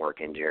walk and work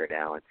in Jared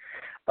Allen.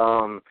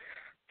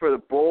 For the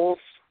Bulls,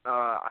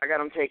 I got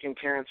them taking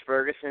Terrence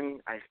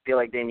Ferguson. I feel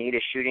like they need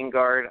a shooting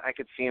guard. I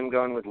could see him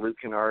going with Luke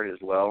Kennard as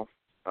well.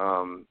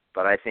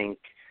 But I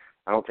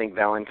don't think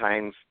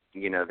Valentine's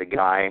the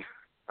guy.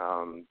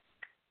 For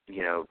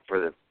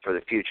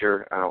the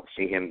future, I don't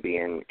see him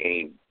being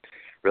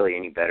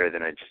any better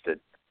than just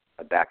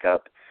a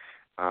backup.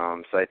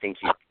 So I think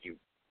you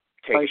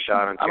take a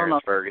shot on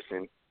Terrence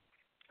Ferguson.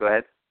 Go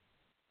ahead.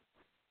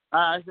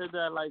 I said that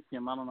I like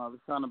him. I don't know.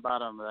 There's something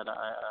about him that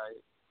I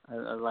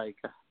like.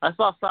 I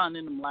saw something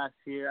in him last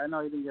year. I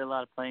know he didn't get a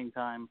lot of playing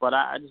time, but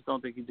I just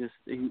don't think he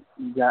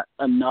got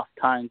enough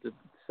time to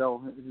sell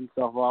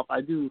himself up.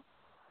 I think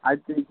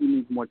he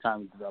needs more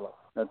time to develop.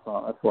 That's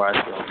all. That's where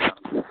I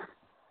feel.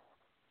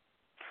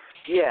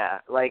 Yeah,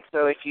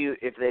 so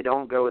if they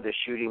don't go with a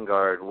shooting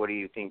guard, what do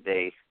you think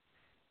they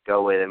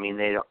go with? I mean,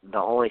 the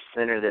only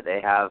center that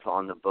they have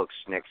on the books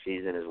next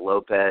season is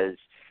Lopez,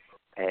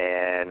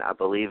 and I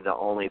believe the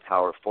only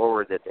power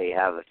forward that they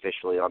have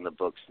officially on the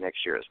books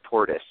next year is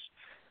Portis.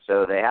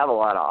 So they have a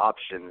lot of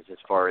options as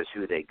far as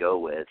who they go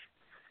with.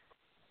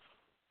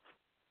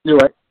 You're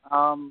right.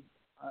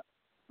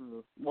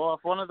 Well,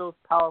 if one of those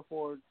power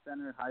forward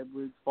center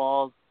hybrids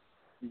falls,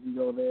 you can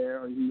go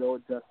there, or you can go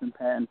with Justin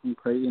Patton from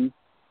Creighton.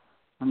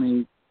 I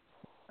mean,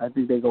 I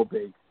think they go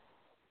big.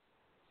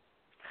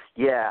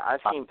 Yeah,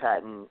 I've seen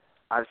Patton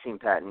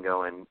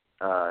going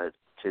to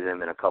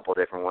them in a couple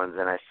different ones,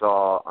 and I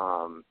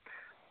saw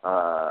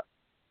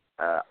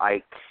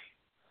Ike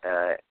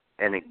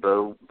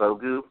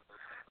Enigbogu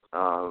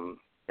out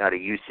of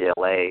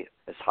UCLA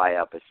as high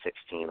up as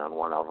 16 on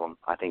one of them.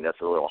 I think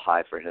that's a little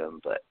high for him,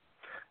 but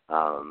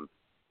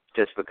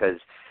just because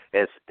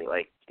it's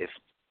like if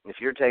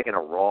you're taking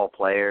a raw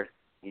player,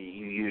 you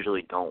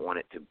usually don't want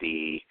it to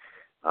be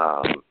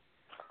a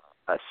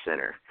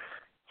center,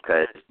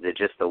 because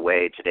just the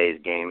way today's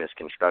game is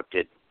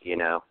constructed,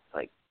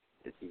 like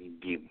you'd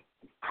be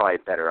probably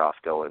better off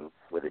going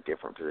with a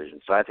different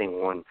position. So I think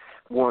one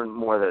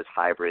more of those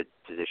hybrid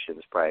positions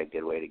is probably a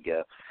good way to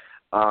go.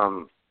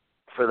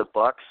 For the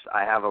Bucks,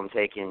 I have them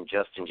taking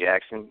Justin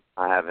Jackson.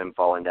 I have him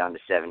falling down to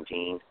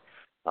 17.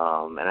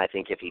 And I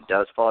think if he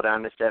does fall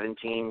down to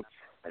 17,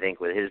 I think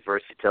with his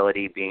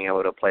versatility, being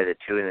able to play the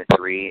 2 and the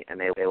 3, and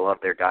they love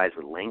their guys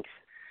with length.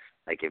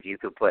 Like if you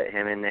could put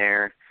him in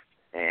there,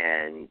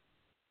 and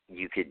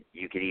you could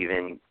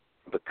even,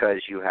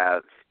 because you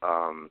have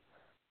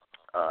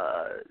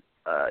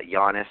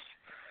Giannis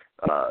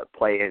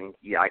playing,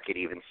 I could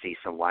even see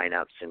some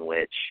lineups in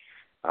which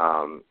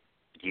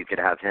you could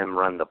have him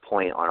run the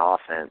point on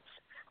offense,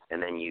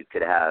 and then you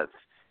could have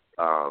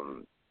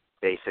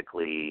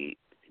basically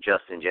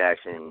Justin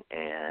Jackson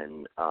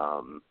and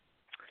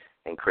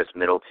Chris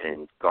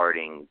Middleton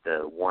guarding the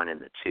 1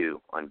 and the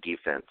 2 on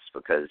defense,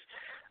 because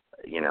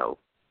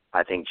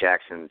I think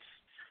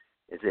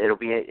it'll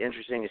be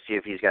interesting to see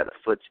if he's got the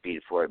foot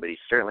speed for it, but he's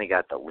certainly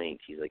got the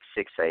length. He's like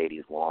 6'8",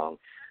 he's long.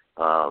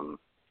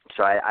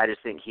 So I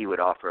just think he would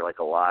offer like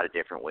a lot of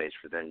different ways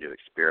for them to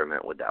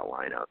experiment with that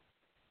lineup.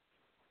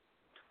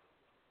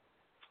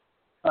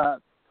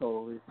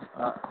 Totally.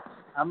 I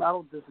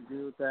don't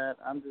disagree with that.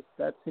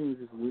 That seems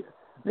just weird.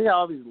 They got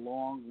all these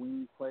long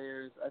wing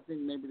players. I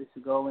think maybe they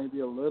should go maybe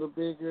a little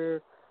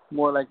bigger,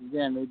 more like,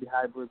 again, maybe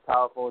hybrid,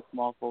 power forward,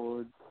 small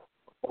forward,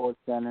 forward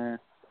center.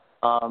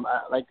 I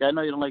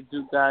know you don't like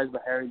Duke guys,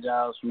 but Harry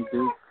Giles from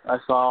Duke I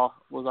saw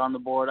was on the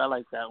board. I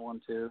like that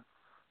one too.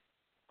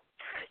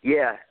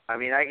 Yeah, I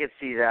mean, I could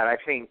see that. I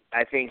think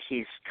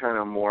he's kind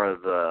of more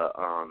of the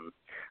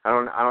I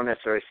don't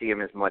necessarily see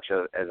him as much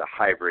as a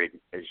hybrid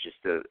as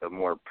just a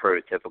more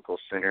prototypical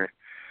center.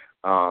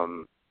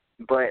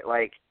 But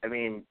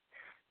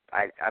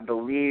I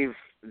believe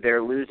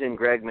they're losing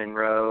Greg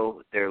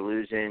Monroe. They're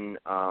losing.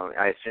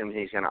 I assume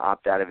he's going to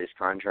opt out of his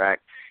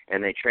contract,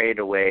 and they traded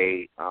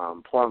away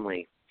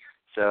Plumlee.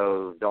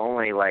 So the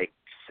only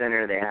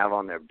center they have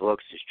on their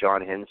books is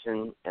John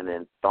Henson, and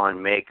then Thon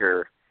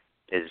Maker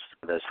is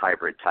those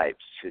hybrid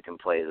types who can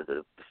play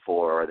the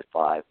 4 or the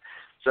 5.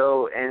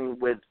 So, and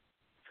with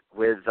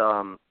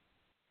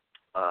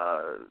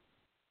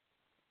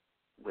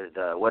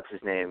what's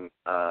his name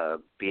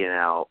being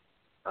out,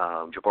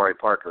 Jabari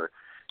Parker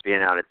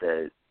being out at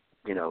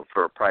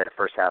for probably the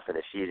first half of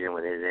the season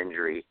with his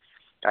injury,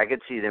 I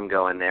could see them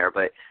going there.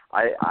 But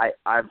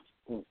I've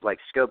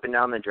scoping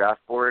down the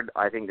draft board.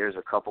 I think there's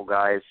a couple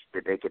guys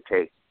that they could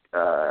take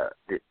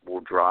that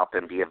will drop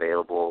and be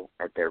available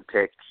at their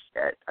picks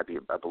at I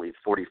believe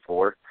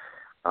 44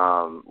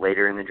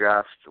 later in the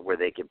draft, where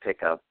they could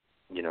pick up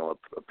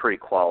a pretty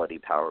quality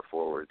power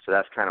forward. So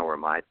that's kind of where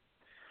my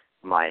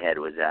head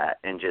was at,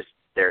 and just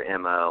their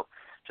MO.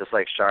 Just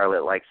like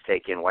Charlotte likes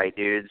taking white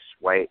dudes,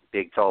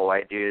 big tall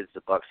white dudes,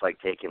 the Bucks like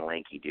taking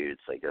lanky dudes.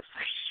 Like that's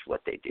just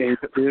what they do.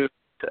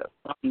 So.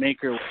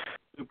 Maker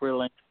super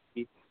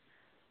lanky.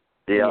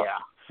 Yeah.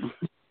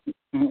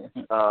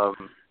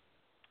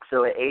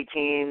 So at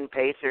 18,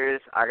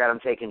 Pacers, I got them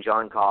taking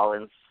John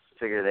Collins.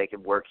 Figure they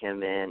could work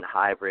him in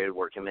hybrid,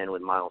 work him in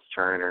with Miles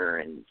Turner,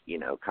 and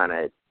kind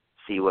of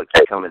see what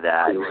can come of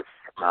that.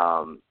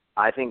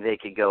 I think they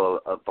could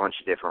go a bunch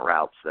of different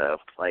routes though.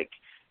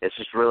 It's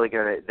just really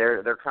gonna.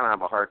 They're kind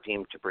of a hard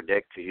team to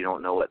predict because you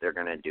don't know what they're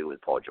gonna do with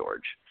Paul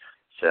George.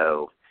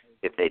 So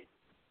if they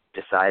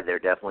decide they're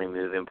definitely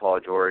moving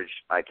Paul George,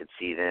 I could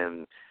see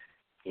them,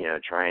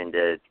 trying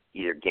to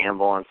either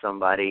gamble on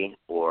somebody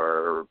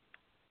or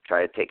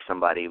try to take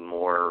somebody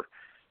more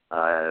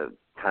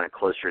kind of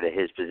closer to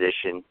his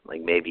position,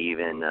 like maybe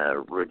even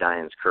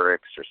Rodions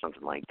Kurix or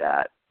something like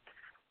that.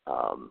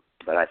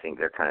 But I think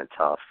they're kind of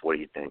tough. What do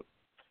you think?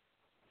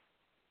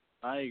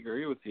 I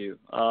agree with you.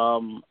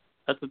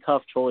 That's a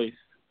tough choice.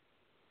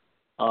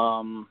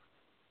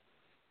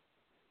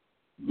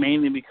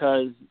 Mainly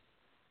because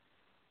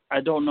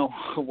I don't know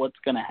what's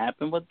going to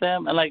happen with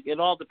them. And, it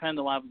all depends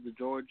on what happens to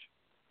George.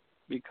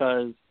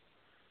 Because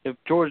if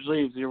George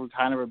leaves, you're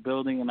kind of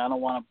rebuilding, and I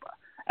don't want to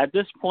 – at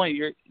this point,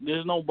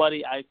 there's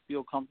nobody I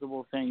feel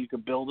comfortable saying you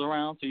could build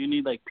around. So you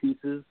need,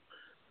 pieces.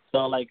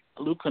 So,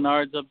 Luke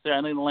Kennard's up there.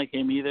 I don't like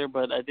him either,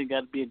 but I think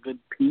that'd be a good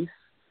piece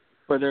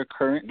for their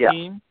current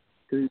team.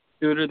 Because he's a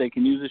shooter. They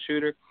can use a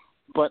shooter.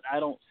 But I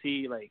don't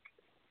see,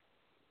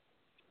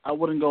 I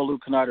wouldn't go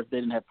Luke Kennard if they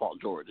didn't have Paul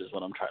George is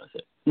what I'm trying to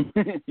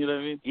say. You know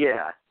what I mean?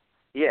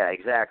 Yeah,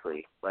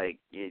 exactly.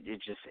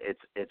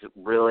 It's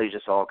really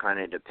just all kind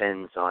of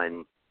depends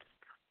on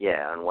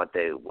what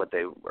they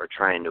are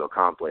trying to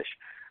accomplish.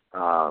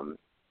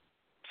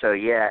 So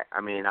yeah,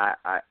 I mean,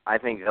 I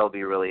think they'll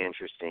be really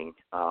interesting.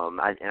 And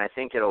I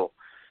think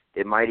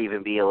it might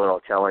even be a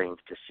little telling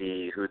to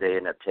see who they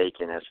end up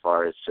taking as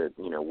far as to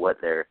what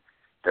their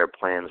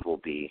plans will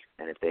be,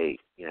 and if they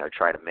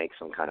try to make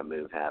some kind of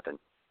move happen.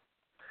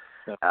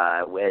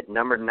 At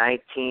number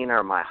 19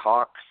 are my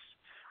Hawks.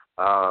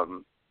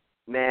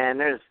 Man,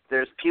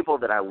 there's people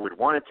that I would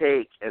want to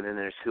take, and then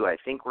there's who I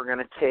think we're going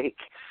to take,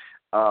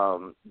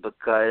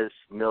 because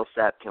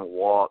Millsap can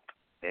walk,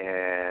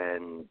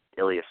 and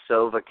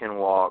Ilyasova can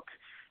walk,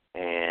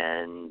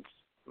 and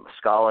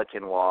Muscala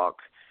can walk.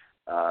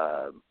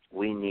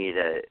 We need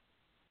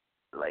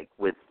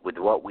with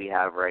what we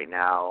have right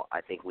now,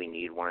 I think we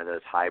need one of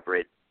those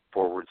hybrid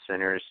forward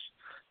centers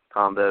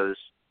combos.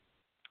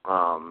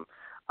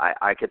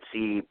 I could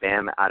see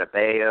Bam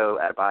Adebayo,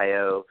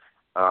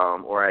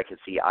 or I could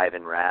see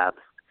Ivan Rabb.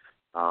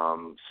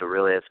 So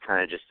really, it's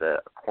kind of just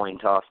a coin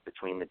toss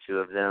between the two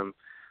of them.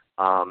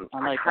 I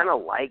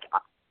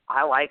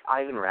like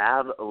Ivan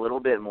Rabb a little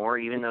bit more,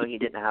 even though he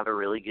didn't have a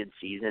really good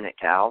season at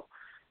Cal.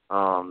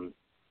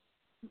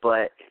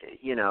 But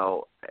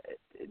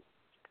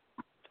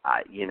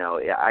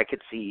I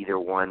could see either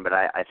one, but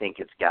I think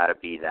it's got to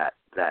be that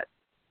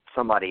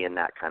somebody in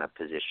that kind of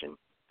position,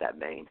 that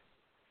vein.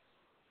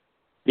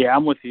 Yeah,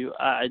 I'm with you.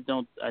 I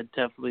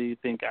definitely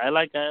think I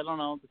don't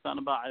know, the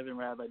something about Ivan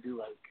Rabb I do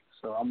like,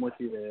 so I'm with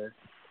you there.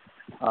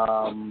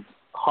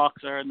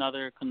 Hawks are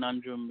another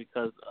conundrum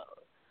because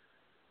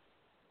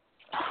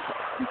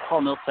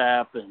Paul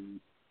Millsap, and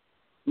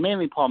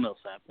mainly Paul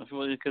Millsap,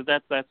 because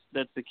that's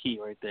the key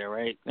right there,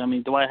 right? I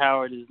mean, Dwight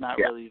Howard is not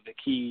really the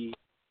key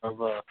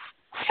of a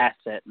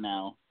asset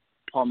now.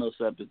 Paul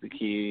Millsap is the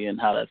key,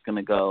 and how that's going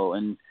to go.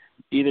 And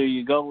either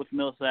you go with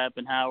Millsap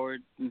and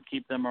Howard and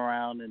keep them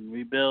around and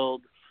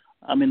rebuild.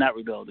 I mean, not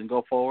rebuild and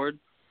go forward,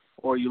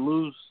 or you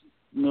lose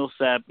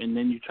Millsap and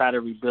then you try to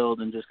rebuild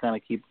and just kind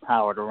of keep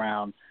Howard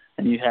around,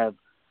 and you have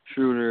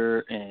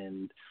Schroeder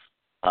and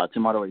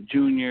Tim Hardaway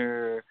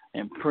Jr.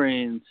 and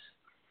Prince.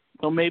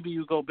 So maybe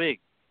you go big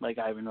like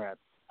Ivan Rabb.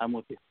 I'm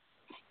with you.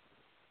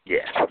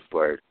 Yeah,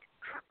 word.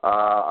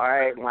 All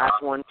right,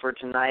 last one for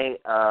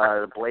tonight.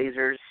 The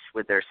Blazers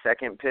with their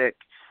second pick.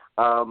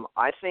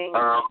 I think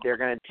they're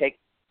going to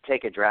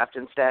take a draft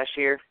and stash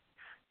here,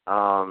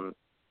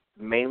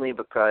 mainly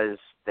because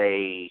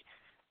they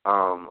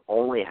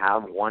only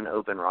have one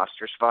open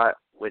roster spot,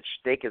 which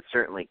they could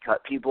certainly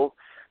cut people,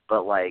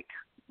 but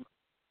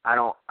I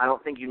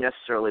don't think you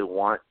necessarily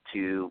want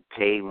to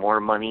pay more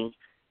money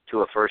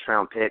to a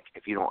first-round pick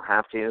if you don't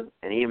have to.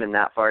 And even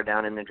that far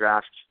down in the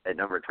draft at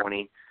number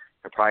 20,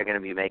 they're probably going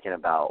to be making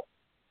about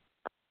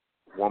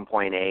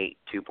 $1.8,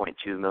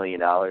 $2.2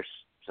 million,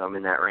 some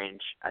in that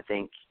range, I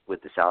think,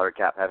 with the salary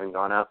cap having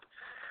gone up.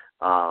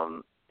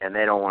 And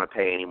they don't want to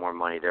pay any more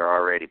money. They're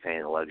already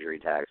paying the luxury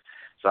tax.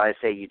 So I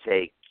say you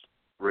take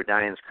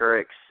Rodions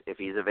Kurucs if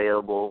he's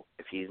available.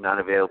 If he's not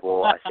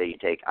available, I say you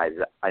take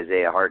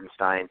Isaiah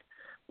Hartenstein.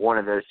 One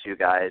of those two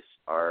guys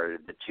are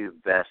the two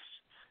best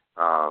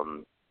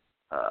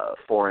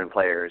foreign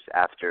players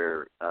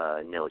after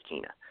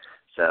Ntilikina.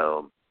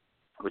 So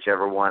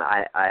whichever one.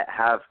 I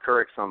have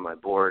Kurucs on my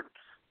board,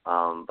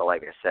 but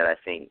like I said, I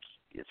think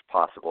it's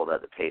possible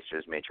that the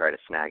Pacers may try to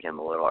snag him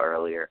a little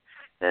earlier.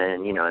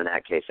 And, in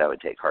that case, I would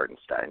take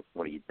Hartenstein.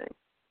 What do you think?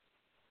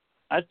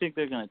 I think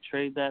they're going to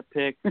trade that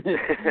pick.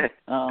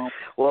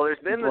 Well, there's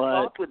been the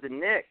talk with the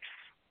Knicks.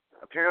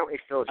 Apparently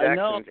Phil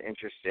Jackson's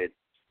interested.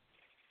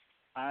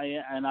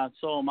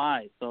 So am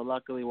I. So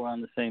luckily we're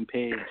on the same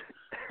page.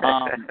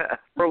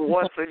 For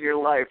once in your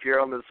life,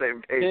 you're on the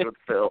same page with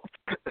Phil.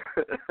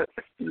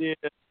 Yeah.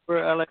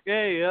 We're like,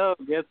 hey,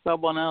 get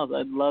someone else.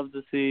 I'd love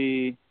to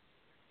see.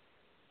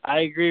 I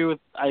agree with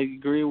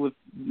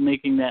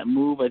making that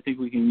move. I think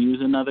we can use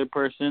another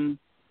person.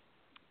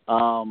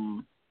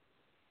 I'm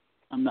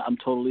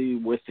totally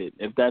with it.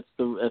 If that's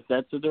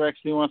the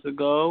direction he wants to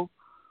go,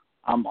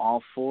 I'm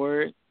all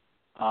for it.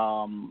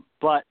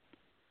 But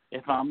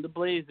if I'm the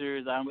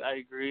Blazers, I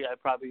agree.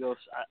 I'd probably go.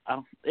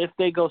 If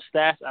they go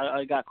stash,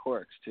 I got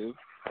Kurucs too.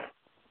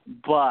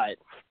 But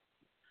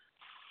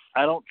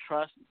I don't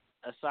trust,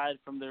 aside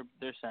from their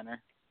center.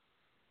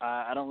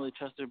 I don't really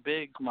trust their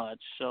big much,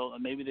 so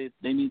maybe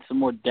they need some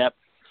more depth.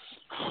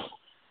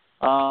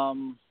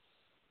 Well,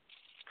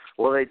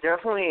 they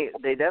definitely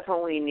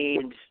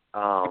need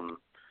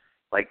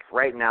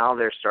right now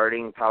their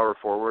starting power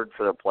forward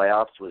for the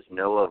playoffs was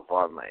Noah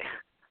Vonleh.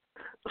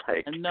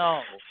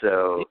 No.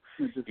 So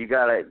you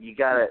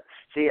gotta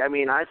see. I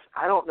mean, I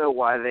don't know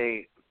why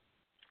they.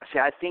 See,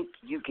 I think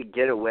you could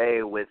get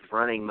away with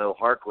running Mo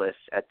Harkless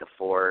at the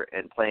 4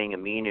 and playing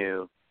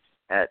Aminu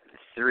at the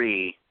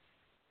 3.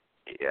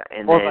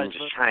 And then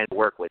just trying to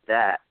work with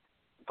that.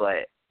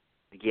 But,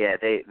 yeah,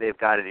 they've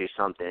got to do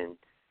something.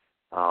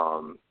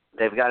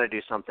 They've got to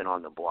do something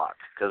on the block.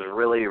 Because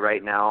really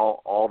right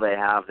now, all they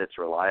have that's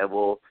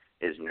reliable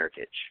is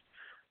Nurkic,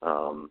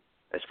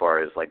 as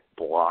far as,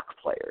 block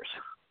players.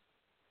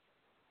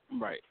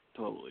 Right,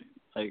 totally.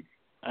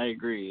 I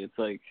agree.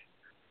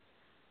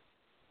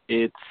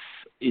 It's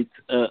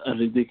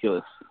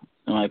ridiculous,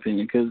 in my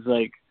opinion, because,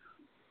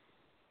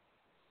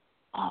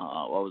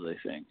 what was I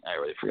saying? I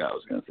already forgot what I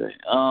was going to say.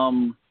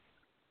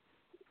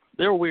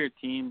 They're a weird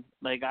team.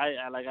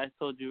 I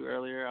told you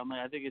earlier,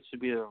 I think it should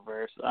be the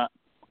reverse.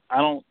 I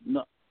don't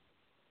know.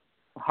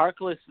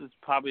 Harkless is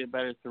probably a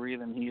better 3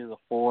 than he is a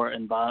 4.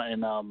 And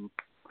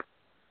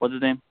what's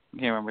his name? I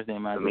can't remember his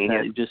name.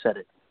 You just said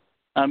it.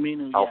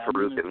 Aminu.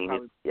 Al-Farouq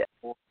Aminu. Yeah.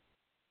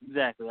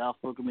 Exactly.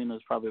 Al-Farouq Aminu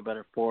is probably a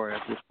better 4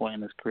 at this point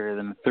in his career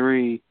than a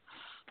 3.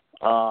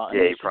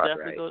 You're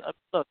probably right.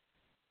 Look,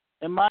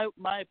 in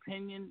my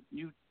opinion,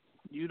 you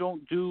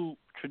don't do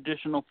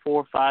traditional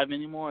 4-5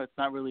 anymore. It's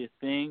not really a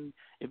thing.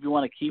 If you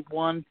want to keep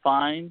one,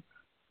 fine,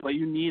 but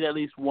you need at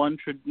least one,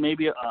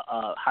 maybe a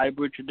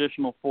hybrid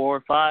traditional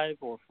 4-5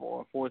 or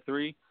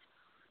 4-3,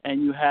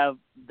 and you have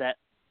that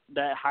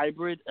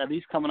hybrid at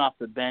least coming off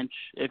the bench.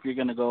 If you're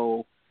going to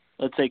go,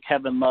 let's say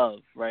Kevin Love,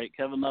 right?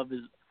 Kevin Love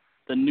is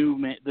the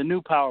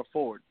new power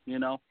forward. You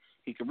know,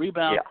 he can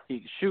rebound, he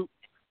can shoot.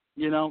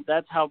 You know,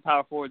 that's how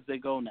power forwards they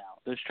go now.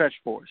 They're stretch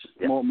fours,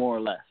 more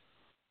or less.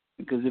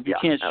 Because if you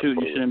can't shoot,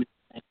 you shouldn't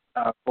be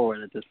power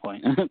forward at this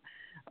point.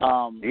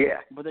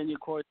 But then, of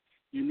course,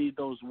 you need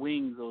those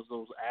wings, those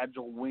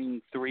agile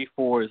wing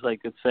 3-4s,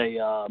 like let's say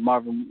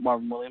Marvin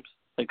Williams,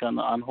 like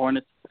on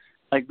Hornets,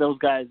 like those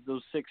guys,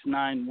 those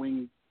 6'9"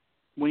 wing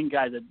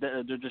guys that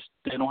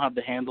they don't have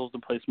the handles to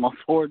play small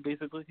forward,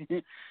 basically.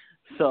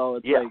 So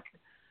it's like,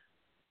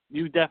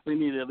 you definitely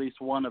need at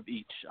least one of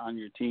each on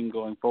your team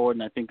going forward,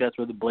 and I think that's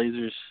where the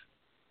Blazers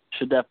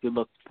should definitely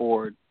look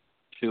forward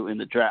to in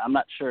the draft. I'm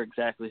not sure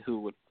exactly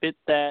who would fit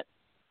that,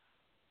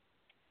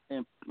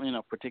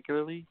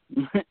 particularly,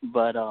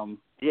 but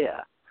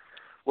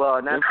Well,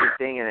 and that's the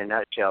thing in a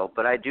nutshell.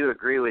 But I do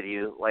agree with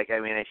you. Like, I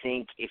mean, I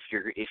think if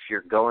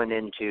you're going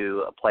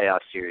into a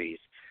playoff series,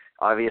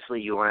 obviously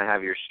you want to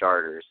have your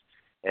starters,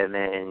 and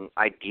then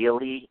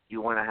ideally you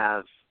want to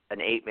have an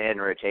 8-man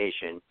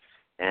rotation.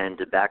 And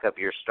to back up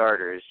your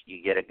starters,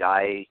 you get a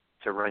guy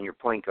to run your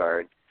point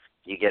guard.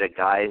 You get a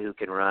guy who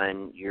can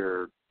run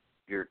your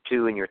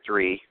 2 and your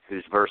 3,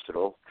 who's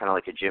versatile, kind of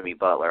like a Jimmy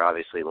Butler,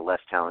 obviously the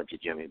less talented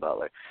Jimmy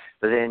Butler.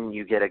 But then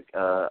you get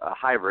a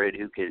hybrid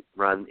who could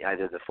run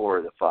either the 4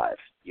 or the 5,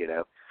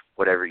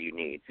 whatever you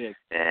need. Yeah.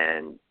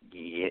 And,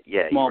 you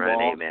Small run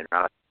ball. an 8-man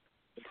roster.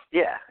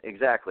 Yeah,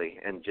 exactly,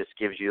 and just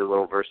gives you a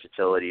little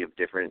versatility of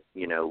different,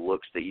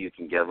 looks that you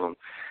can give them.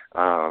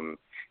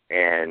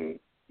 And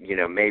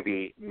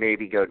maybe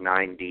go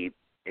 9 deep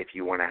if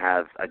you want to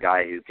have a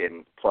guy who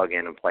can plug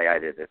in and play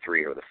either the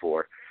 3 or the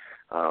 4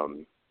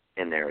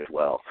 in there as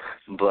well.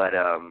 But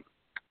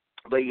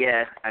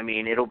yeah, I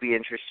mean, it'll be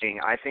interesting.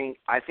 I think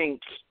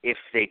if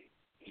they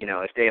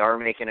are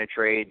making a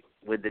trade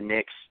with the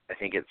Knicks, I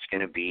think it's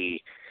going to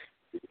be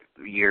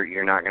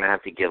you're not going to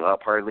have to give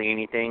up hardly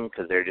anything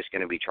because they're just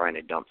going to be trying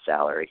to dump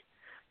salary.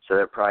 So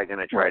they're probably going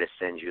to try to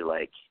send you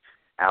like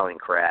Allen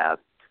Crabbe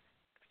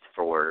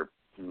for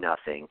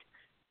nothing.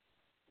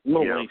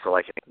 For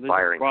like an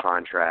expiring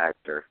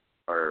contract or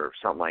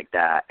something like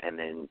that, and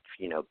then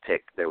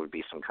there would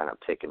be some kind of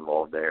pick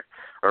involved there,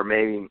 or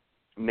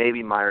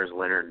maybe Myers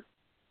Leonard.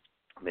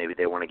 Maybe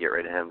they want to get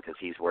rid of him because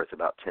he's worth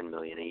about $10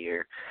 million a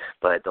year.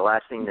 But the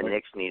last thing the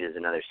Knicks need is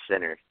another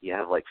center. You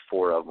have like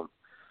 4 of them.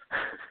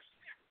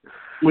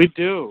 We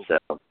do. So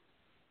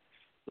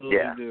We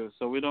do.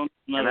 So we don't.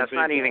 And that's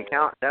not even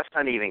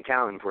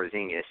counting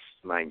Porzingis,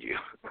 mind you.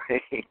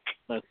 That's right.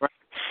 That's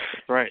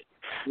right.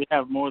 We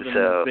have more than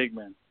enough big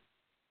men.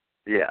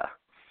 Yeah,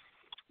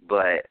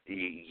 but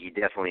you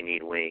definitely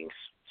need wings.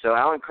 So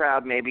Allen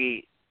Crabbe,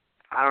 maybe,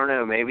 I don't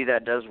know, maybe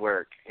that does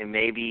work, and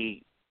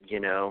maybe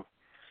I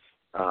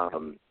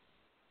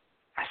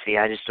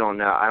just don't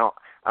know.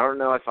 I don't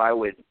know if I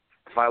would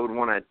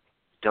want to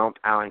dump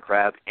Allen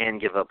Crabbe and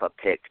give up a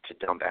pick to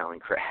dump Allen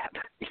Crabbe.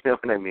 You know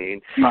what I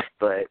mean? No.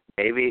 But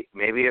maybe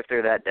if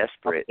they're that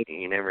desperate,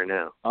 you never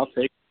know. I'll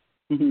take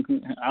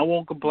it. I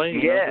won't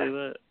complain. Yeah. I'll say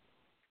that.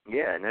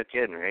 Yeah, no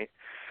kidding, right?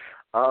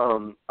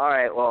 All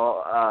right,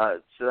 well,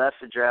 so that's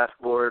the draft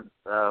board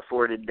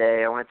for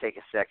today. I want to take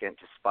a second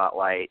to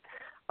spotlight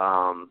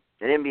an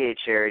NBA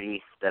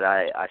charity that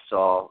I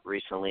saw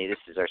recently. This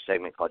is our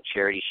segment called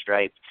Charity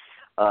Stripe.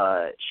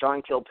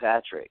 Sean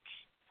Kilpatrick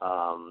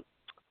of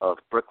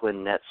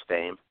Brooklyn Nets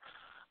fame,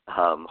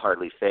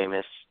 hardly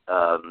famous.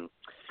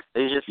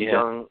 He's just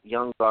a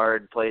young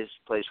guard, plays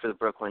for the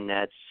Brooklyn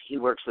Nets. He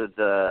works with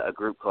a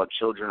group called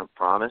Children of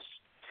Promise.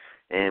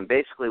 And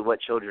basically what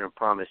Children of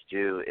Promise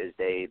do is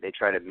they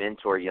try to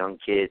mentor young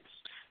kids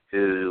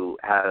who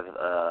have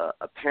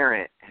a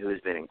parent who has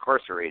been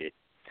incarcerated.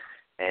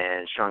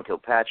 And Sean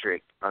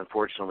Kilpatrick,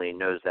 unfortunately,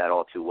 knows that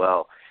all too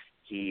well.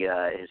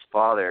 His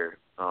father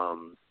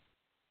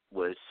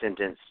was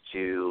sentenced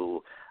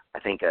to,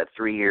 I think, a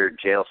 3-year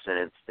jail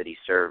sentence that he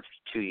served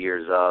 2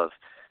 years of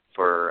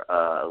for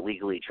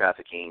illegally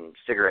trafficking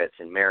cigarettes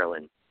in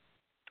Maryland.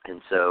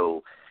 And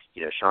so,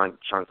 Sean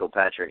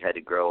Kilpatrick had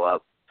to grow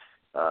up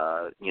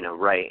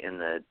right in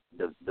the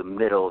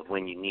middle of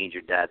when you need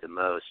your dad the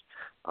most,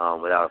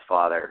 without a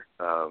father.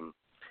 So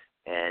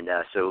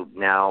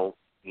now,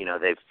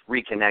 they've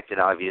reconnected,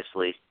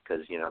 obviously,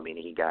 because,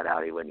 he got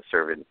out. He wasn't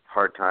serving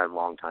hard time,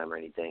 long time, or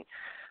anything.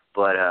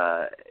 But,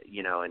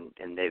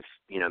 and they've,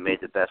 made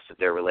the best of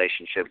their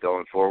relationship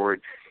going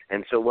forward.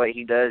 And so what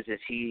he does is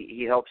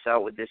he helps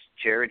out with this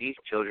charity,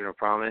 Children of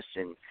Promise,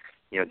 and,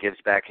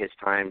 gives back his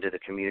time to the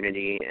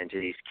community and to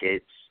these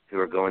kids who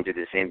are going through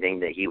the same thing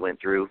that he went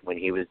through when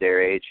he was their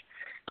age,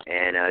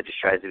 and just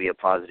tries to be a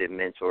positive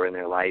mentor in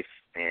their life.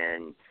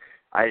 And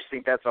I just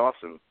think that's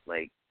awesome.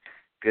 Like,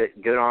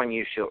 good on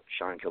you,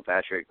 Sean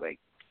Kilpatrick. Like,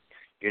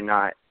 you're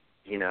not,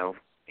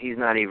 he's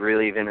not even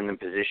really even in the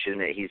position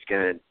that he's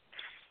going to,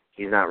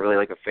 he's not really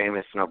like a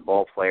famous enough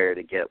ball player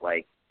to get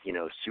like,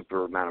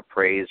 super amount of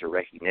praise or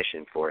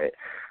recognition for it.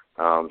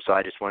 So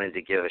I just wanted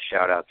to give a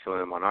shout out to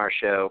him on our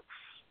show,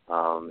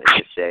 and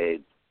just say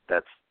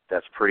that's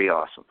pretty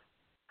awesome.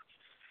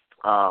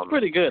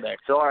 Pretty good,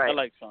 actually. So, all right. I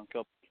like Sean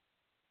Kilby.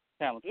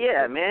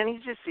 Yeah, man, he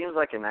just seems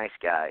like a nice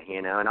guy,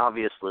 and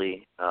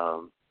obviously,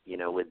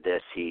 with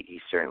this,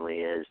 he certainly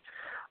is.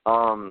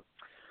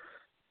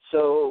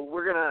 So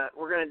we're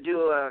gonna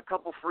do a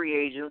couple free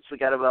agents. We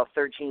got about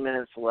 13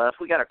 minutes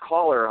left. We got a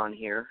caller on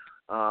here.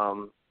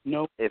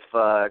 Nope. If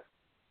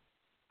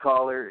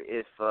caller,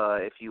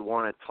 if you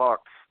want to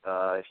talk,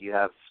 if you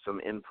have some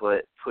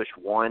input, push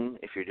 1.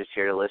 If you're just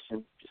here to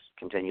listen, just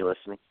continue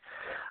listening.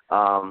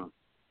 So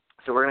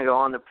we're going to go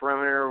on the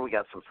perimeter. We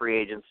got some free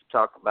agents to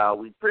talk about.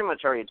 We pretty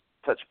much already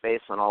touched base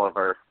on all of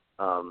our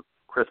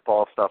Chris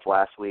Paul stuff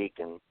last week,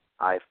 and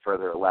I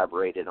further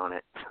elaborated on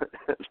it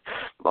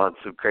on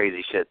some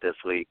crazy shit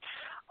this week.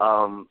 So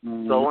I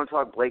want to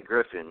talk Blake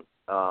Griffin.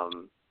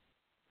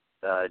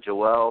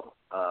 Joel,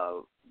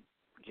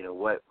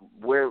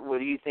 what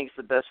do you think is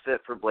the best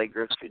fit for Blake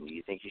Griffin? Do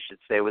you think he should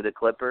stay with the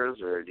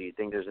Clippers, or do you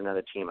think there's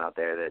another team out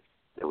there that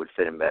would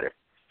fit him better?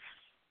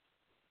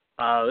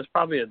 There's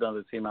probably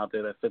another team out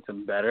there that fits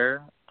him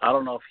better. I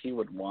don't know if he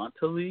would want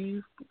to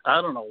leave. I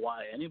don't know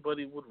why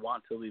anybody would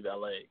want to leave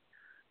LA.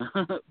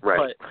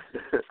 Right.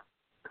 But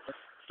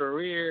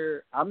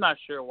career, I'm not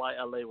sure why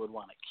LA would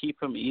want to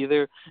keep him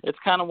either. It's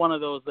kind of one of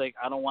those, like,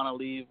 I don't want to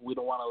leave, we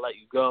don't want to let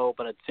you go,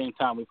 but at the same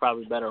time, we're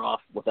probably better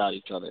off without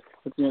each other.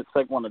 It's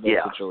like one of those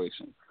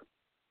situations.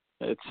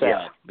 It's sad.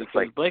 Yeah, because it's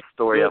like Blake's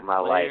story of my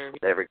player. life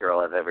with every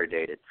girl I've ever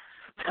dated.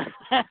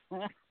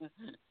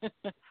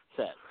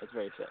 Sad. It's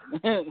very sad.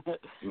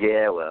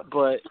 Yeah, well.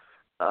 But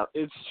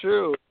it's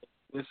true.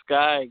 This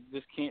guy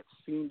just can't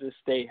seem to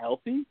stay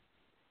healthy,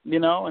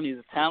 and he's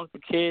a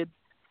talented kid.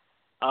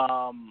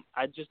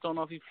 I just don't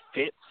know if he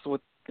fits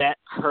with that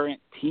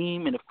current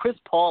team. And if Chris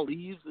Paul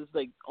leaves, it's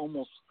like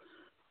almost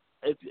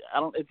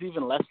it's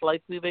even less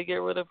likely they get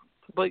rid of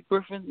Blake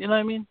Griffin. You know what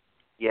I mean?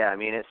 Yeah, I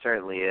mean it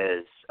certainly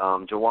is.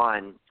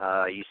 Jawan,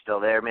 you still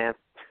there, man?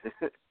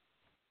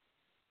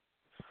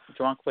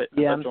 Jawan quit.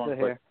 Yeah, I'm still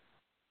here.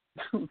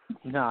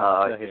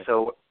 No, still here.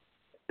 So,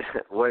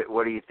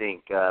 what do you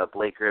think,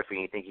 Blake Griffin?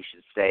 You think he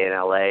should stay in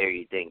LA, or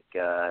you think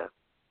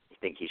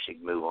he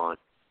should move on?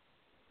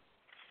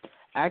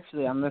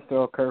 Actually, I'm gonna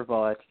throw a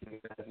curveball at you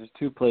guys. There's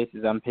 2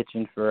 places I'm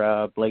pitching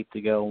for Blake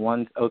to go.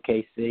 One's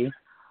OKC.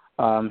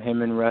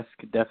 Him and Russ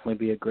could definitely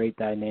be a great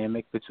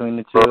dynamic between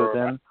the 2 of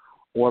them,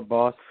 or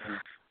Boston,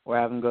 or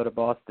have him go to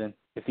Boston.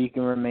 If he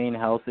can remain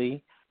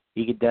healthy,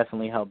 he could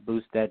definitely help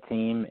boost that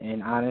team.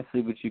 And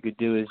honestly, what you could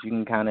do is you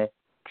can kind of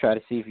try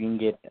to see if you can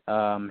get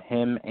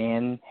him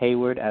and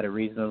Hayward at a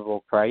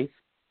reasonable price.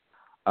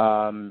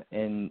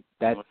 And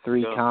that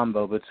 3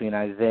 combo between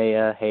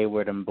Isaiah,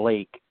 Hayward, and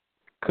Blake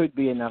could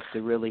be enough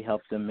to really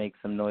help them make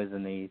some noise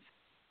in the East.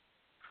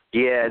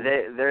 Yeah,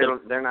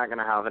 they're not going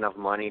to have enough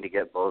money to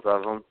get both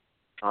of them.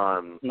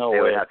 No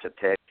they way. would have to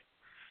pick.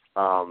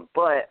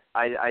 But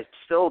I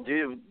still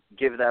do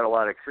give that a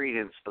lot of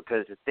credence,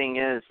 because the thing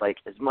is,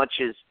 like, as much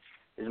as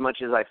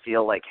I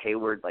feel like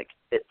Hayward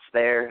fits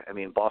there, I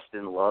mean,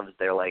 Boston loves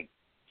their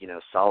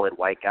solid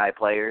white guy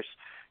players,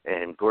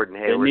 and Gordon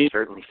Hayward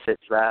certainly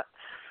fits that.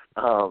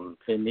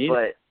 They need,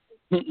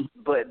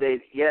 but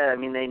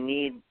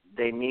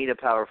they need a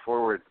power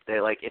forward. They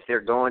if they're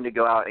going to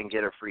go out and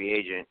get a free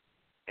agent,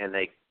 and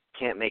they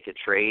can't make a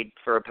trade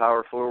for a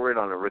power forward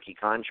on a rookie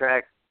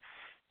contract,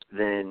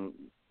 then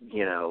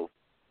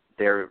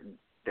they're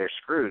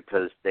screwed,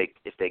 because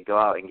if they go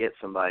out and get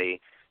somebody,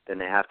 then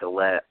they have to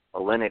let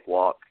Olynyk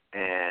walk,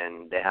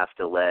 and they have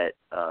to let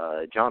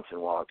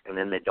Johnson walk, and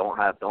then they don't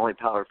have, the only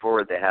power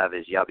forward they have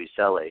is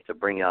Yabusele to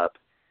bring up.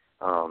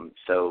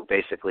 So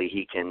basically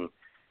he can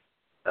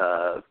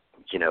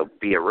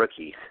be a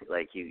rookie.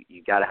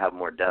 You got to have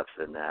more depth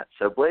than that.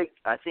 So Blake,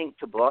 I think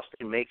to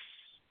Boston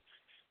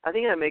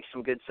that makes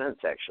some good sense,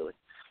 actually.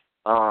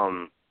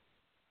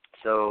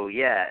 So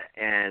yeah,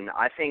 and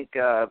I think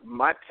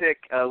my pick.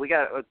 We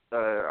got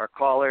our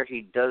caller.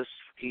 He or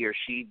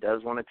she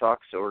does want to talk,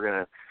 so we're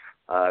gonna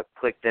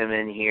click them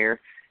in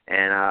here.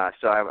 And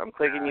so I'm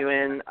clicking you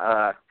in,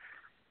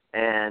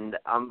 and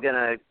I'm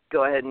gonna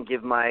go ahead and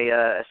give my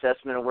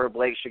assessment of where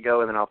Blake should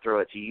go, and then I'll throw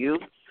it to you.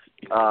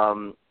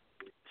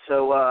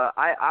 So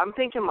I'm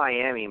thinking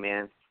Miami,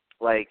 man.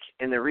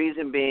 And the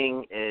reason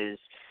being is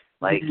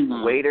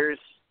Waiters.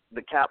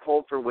 The cap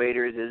hold for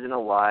Waiters isn't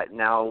a lot.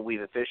 Now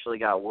we've officially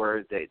got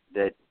word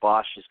that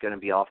Bosch is going to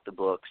be off the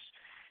books.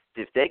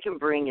 If they can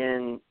bring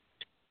in,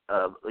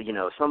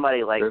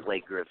 somebody like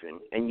Blake Griffin,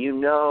 and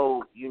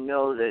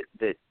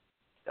that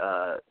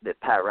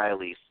Pat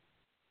Riley's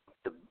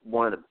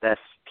one of the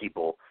best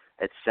people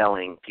at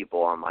selling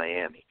people on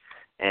Miami.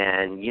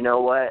 And you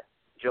know what,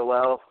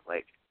 Joel?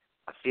 I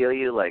feel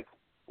you.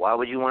 Why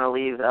would you want to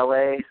leave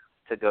LA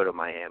to go to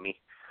Miami?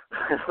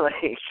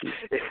 If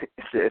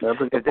there's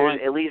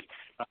at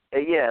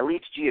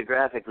least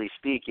geographically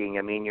speaking,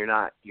 I mean, you're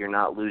not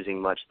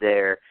losing much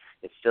there.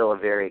 It's still a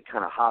very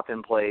kind of hop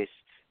in place.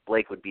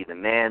 Blake would be the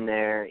man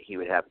there. He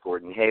would have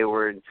Gordon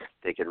Hayward.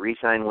 They could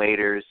re-sign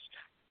Waiters.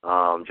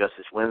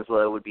 Justice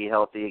Winslow would be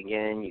healthy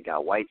again. You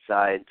got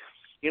Whiteside.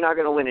 You're not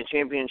going to win a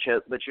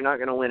championship, but you're not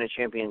going to win a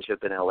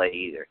championship in LA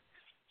either.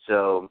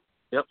 So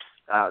yep.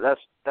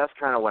 That's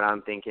kind of what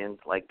I'm thinking.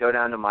 Like, go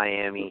down to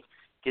Miami,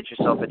 get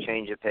yourself a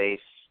change of pace,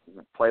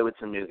 play with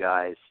some new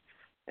guys,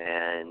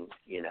 and,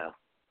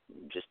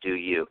 just do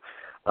you.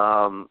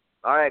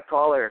 All right,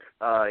 caller,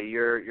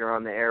 you're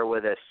on the air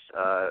with us.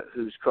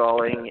 Who's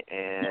calling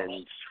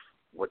and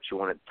what you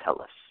want to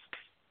tell us?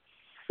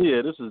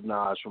 Yeah, this is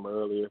Naj from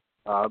earlier.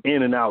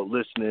 In and out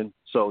listening,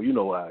 so you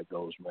know how it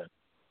goes, man.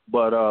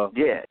 But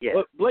yeah.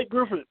 But Blake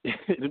Griffin,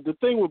 the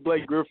thing with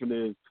Blake Griffin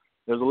is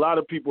there's a lot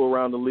of people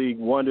around the league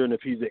wondering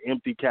if he's an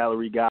empty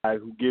calorie guy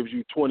who gives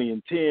you 20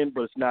 and 10,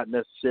 but it's not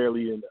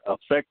necessarily an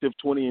effective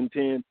 20 and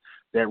 10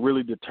 that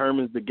really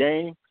determines the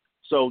game.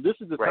 So this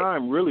is the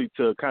time really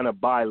to kind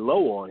of buy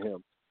low on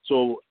him.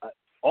 So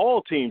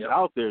all teams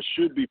out there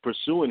should be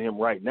pursuing him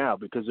right now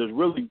because there's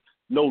really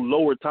no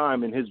lower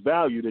time in his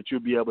value that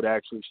you'll be able to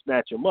actually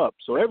snatch him up.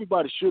 So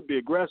everybody should be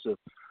aggressive.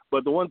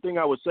 But the one thing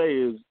I would say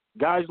is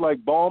guys like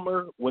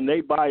Ballmer, when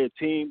they buy a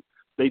team,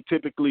 they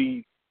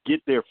typically get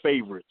their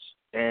favorites.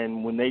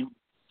 And when they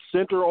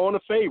center on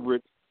a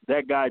favorite,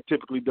 that guy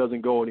typically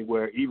doesn't go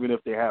anywhere, even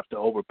if they have to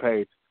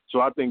overpay. So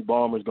I think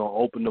Ballmer's going to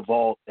open the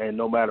vault, and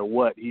no matter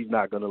what, he's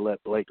not going to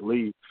let Blake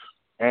leave.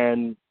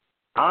 And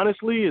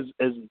honestly,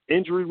 as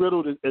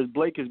injury-riddled as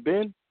Blake has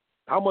been,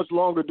 how much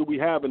longer do we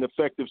have an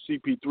effective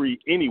CP3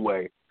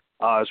 anyway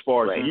as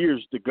far as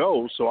years to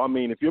go? So, I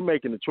mean, if you're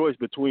making a choice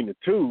between the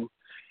two,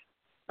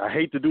 I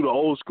hate to do the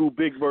old school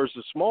big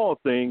versus small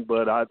thing,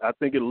 but I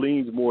think it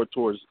leans more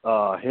towards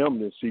him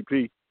than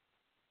CP.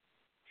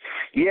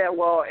 Yeah,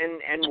 well,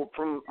 and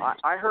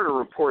I heard a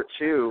report,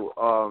 too,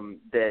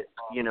 that,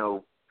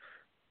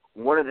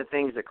 one of the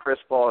things that Chris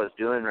Paul is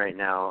doing right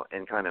now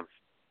and kind of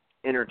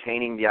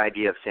entertaining the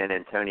idea of San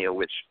Antonio,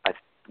 which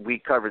we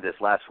covered this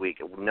last week.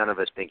 None of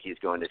us think he's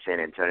going to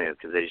San Antonio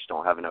because they just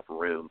don't have enough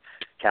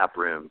cap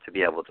room to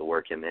be able to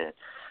work him in.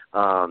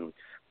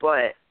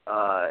 But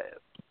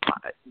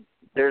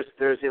there's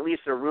at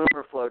least a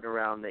rumor floating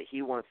around that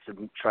he wants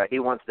them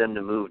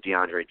to move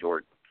DeAndre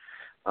Jordan.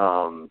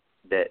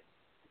 That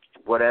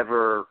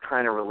whatever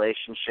kind of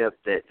relationship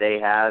that they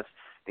have,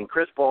 and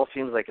Chris Paul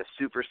seems like a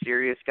super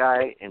serious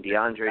guy, and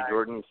DeAndre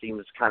Jordan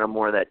seems kind of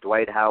more that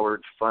Dwight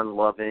Howard,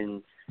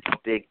 fun-loving,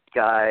 big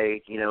guy,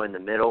 in the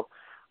middle.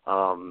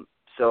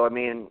 So, I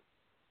mean,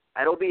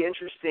 it'll be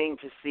interesting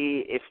to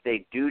see if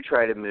they do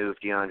try to move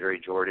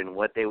DeAndre Jordan,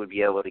 what they would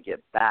be able to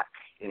get back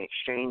in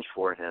exchange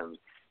for him,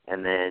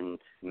 and then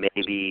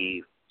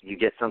maybe you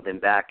get something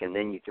back, and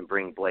then you can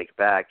bring Blake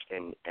back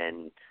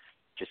and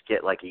just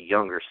get like a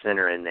younger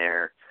center in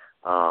there,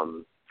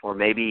 or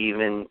maybe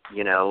even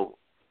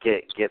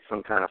get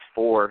some kind of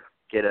four,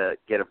 get a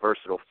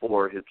versatile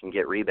four who can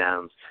get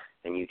rebounds,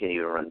 and you can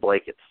even run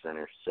Blake at the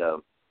center.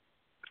 So,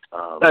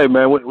 hey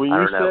man, when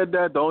you said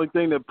that, the only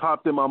thing that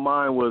popped in my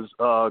mind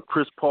was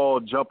Chris Paul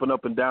jumping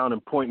up and down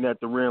and pointing at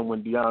the rim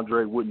when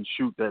DeAndre wouldn't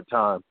shoot that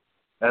time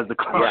as the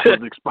clock was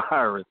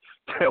expiring.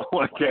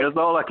 That's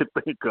all I could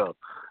think of.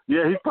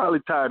 Yeah, he's probably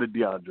tired of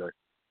DeAndre.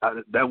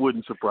 That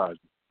wouldn't surprise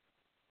me.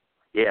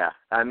 Yeah,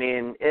 I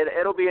mean,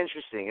 it'll be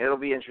interesting. It'll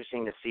be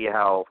interesting to see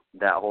how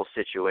that whole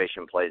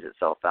situation plays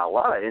itself out. A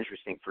lot of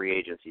interesting free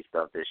agency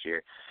stuff this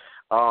year.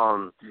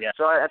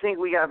 So I think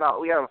we got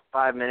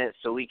 5 minutes,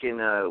 so we can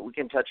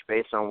touch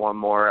base on one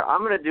more.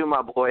 I'm gonna do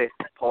my boy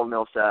Paul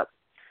Millsap.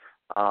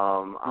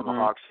 I'm a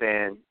Hawks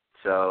fan,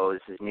 so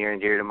this is near and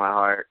dear to my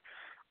heart.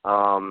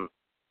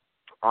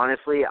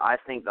 Honestly, I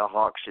think the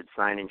Hawks should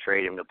sign and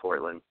trade him to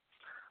Portland.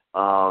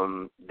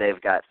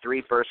 They've got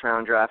 3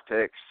 first-round draft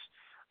picks.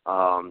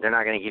 They're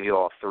not going to give you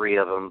all 3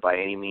 of them by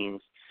any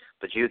means,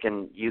 but you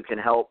can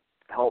help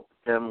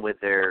them with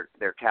their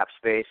cap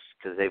space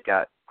because they've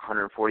got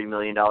 $140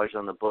 million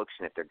on the books,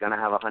 and if they're going to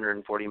have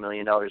 $140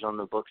 million on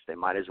the books, they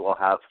might as well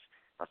have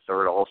a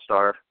third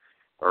All-Star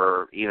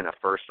or even a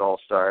first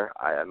All-Star.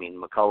 I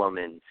mean,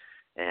 McCollum and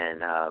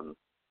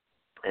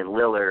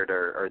Lillard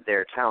are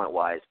there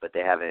talent-wise, but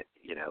they haven't,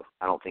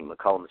 I don't think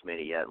McCollum's made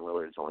it yet, and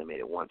Lillard's only made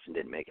it once and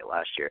didn't make it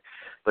last year.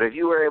 But if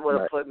you were able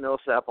to put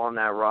Millsap on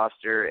that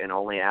roster and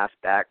only ask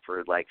back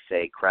for, like,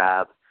 say,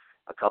 Crabbe,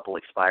 a couple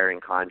expiring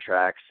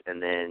contracts, and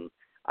then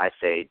I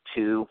say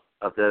 2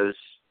 of those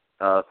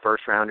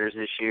first-rounders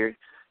this year,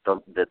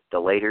 the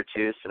later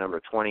 2, so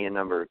number 20 and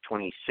number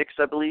 26,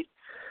 I believe,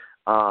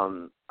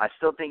 I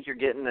still think you're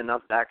getting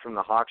enough back from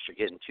the Hawks. You're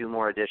getting 2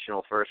 more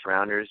additional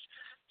first-rounders,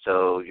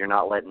 so you're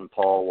not letting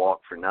Paul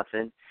walk for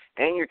nothing.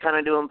 And you're kind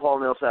of doing Paul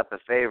Millsap a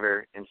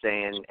favor and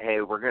saying,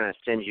 hey, we're going to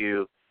send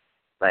you,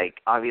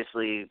 like,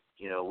 obviously,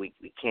 we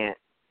can't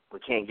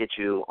get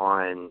you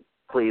on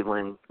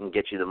Cleveland and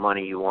get you the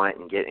money you want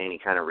and get any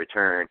kind of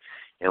return.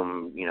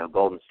 And,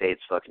 Golden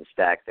State's fucking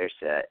stacked. They're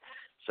set.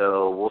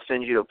 So we'll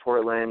send you to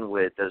Portland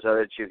with those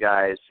other 2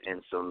 guys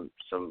and some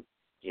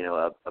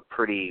a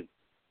pretty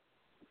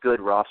good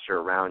roster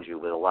around you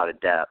with a lot of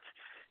depth.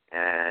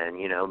 And,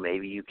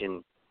 maybe you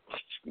can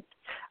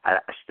I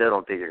still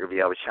don't think they're going to be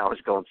able to challenge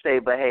Golden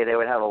State, but hey, they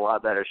would have a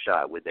lot better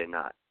shot, would they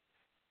not?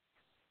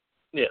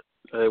 Yeah,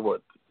 they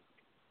would.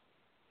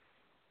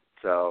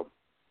 So,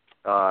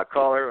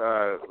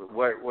 caller,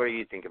 what do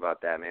you think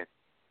about that, man?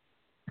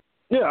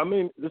 Yeah, I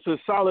mean, it's a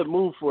solid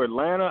move for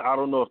Atlanta. I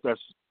don't know if that's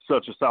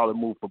such a solid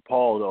move for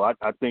Paul, though.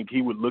 I think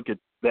he would look at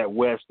that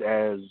West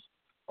as,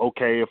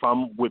 okay, if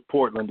I'm with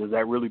Portland, does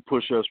that really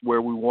push us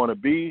where we want to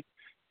be?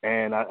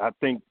 And I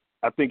think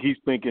he's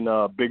thinking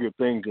bigger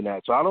things than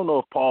that. So I don't know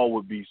if Paul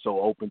would be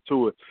so open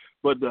to it.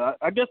 But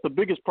I guess the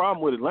biggest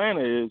problem with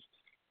Atlanta is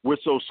we're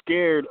so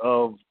scared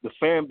of the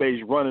fan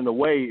base running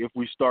away if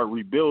we start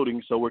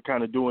rebuilding. So we're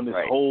kind of doing this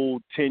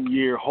whole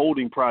 10-year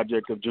holding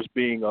project of just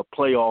being a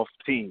playoff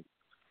team.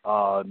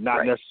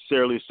 Not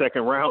necessarily a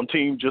second-round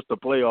team, just a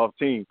playoff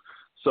team.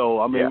 So,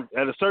 I mean,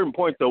 at a certain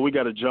point, though, we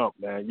got to jump,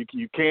 man.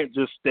 You can't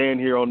just stand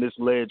here on this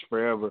ledge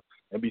forever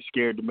and be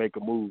scared to make a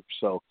move.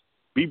 So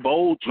be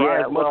bold,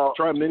 try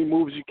as many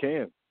moves as you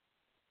can.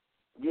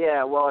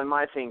 Yeah, well, and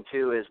my thing,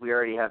 too, is we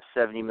already have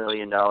 $70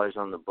 million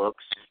on the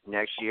books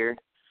next year.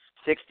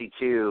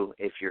 62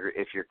 if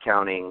you're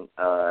counting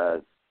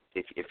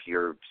if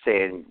you're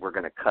saying we're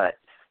going to cut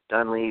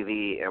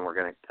Dunleavy and we're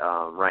going to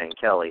Ryan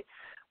Kelly.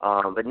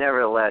 But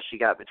nevertheless, you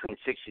got between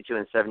 $62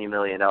 and $70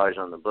 million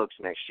on the books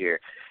next year.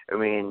 I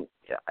mean,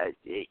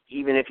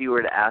 even if you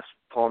were to ask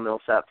Paul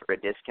Millsap for a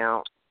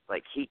discount,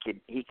 like he could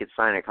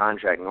sign a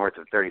contract north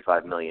of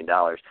 $35 million.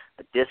 A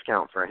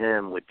discount for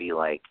him would be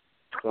like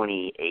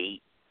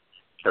 28,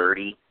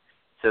 30.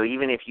 So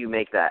even if you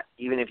make that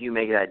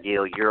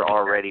deal, you're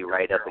already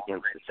right up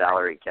against the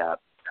salary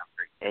cap,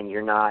 and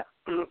you're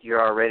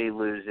already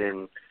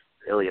losing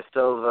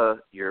Ilyasova,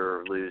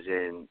 you're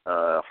losing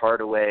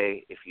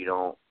Hardaway. If you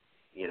don't,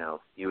 you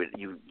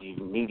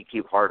need to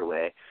keep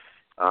Hardaway.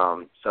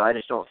 So I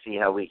just don't see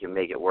how we can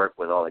make it work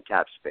with all the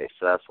cap space.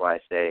 So that's why I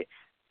say,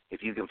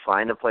 if you can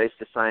find a place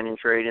to sign and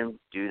trade him,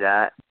 do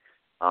that.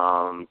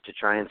 To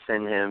try and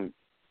send him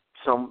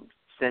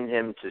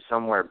to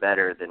somewhere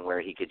better than where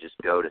he could just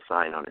go to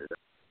sign on his own.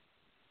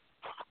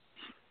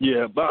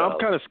 Yeah, but I'm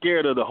kind of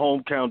scared of the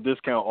hometown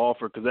discount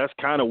offer because that's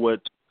kind of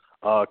what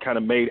kind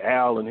of made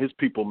Al and his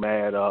people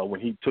mad when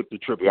he took the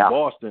trip to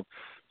Boston.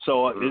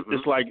 So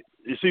it's like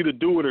it's either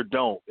do it or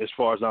don't as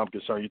far as I'm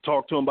concerned. You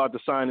talk to him about the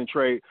sign and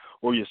trade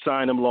or you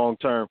sign him long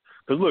term.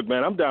 Because, look,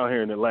 man, I'm down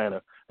here in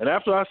Atlanta. And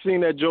after I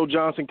seen that Joe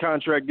Johnson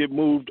contract get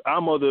moved,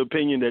 I'm of the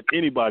opinion that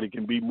anybody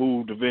can be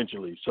moved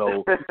eventually.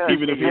 So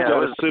even if you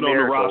got to sit on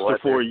the roster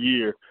for a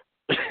year.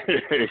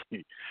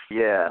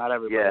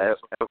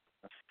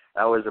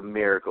 That was a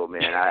miracle,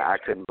 man. I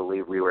couldn't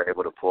believe we were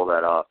able to pull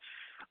that off.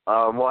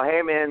 Well,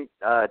 hey, man,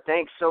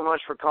 thanks so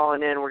much for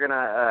calling in. We're going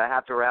to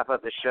have to wrap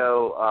up the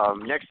show.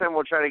 Next time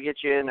we'll try to get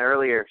you in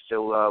earlier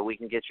so we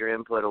can get your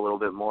input a little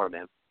bit more,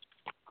 man.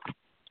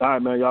 All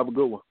right, man. Y'all have a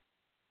good one.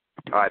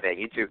 All right, man.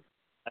 You too.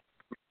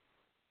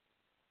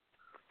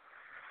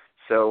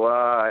 So,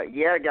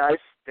 guys,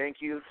 thank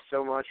you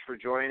so much for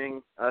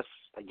joining us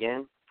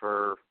again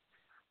for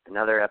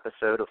another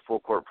episode of Full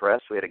Court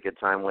Press. We had a good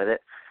time with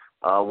it.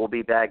 We'll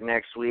be back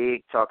next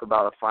week, talk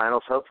about the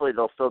finals. Hopefully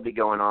they'll still be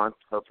going on.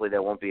 Hopefully they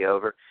won't be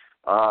over.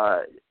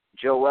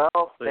 Joel,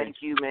 thank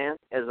you, man,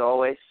 as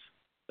always.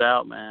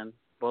 Out, man.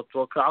 Well,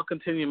 I'll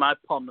continue my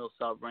Paul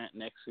Millsap rant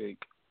next week.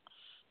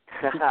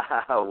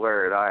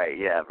 Word. All right.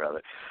 Yeah,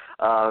 brother.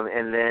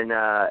 And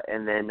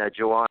then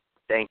Joanne,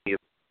 thank you.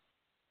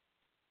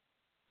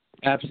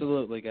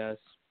 Absolutely, guys.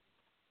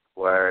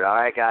 Word. All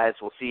right, guys.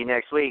 We'll see you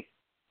next week.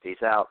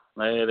 Peace out.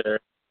 Later.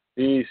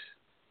 Peace.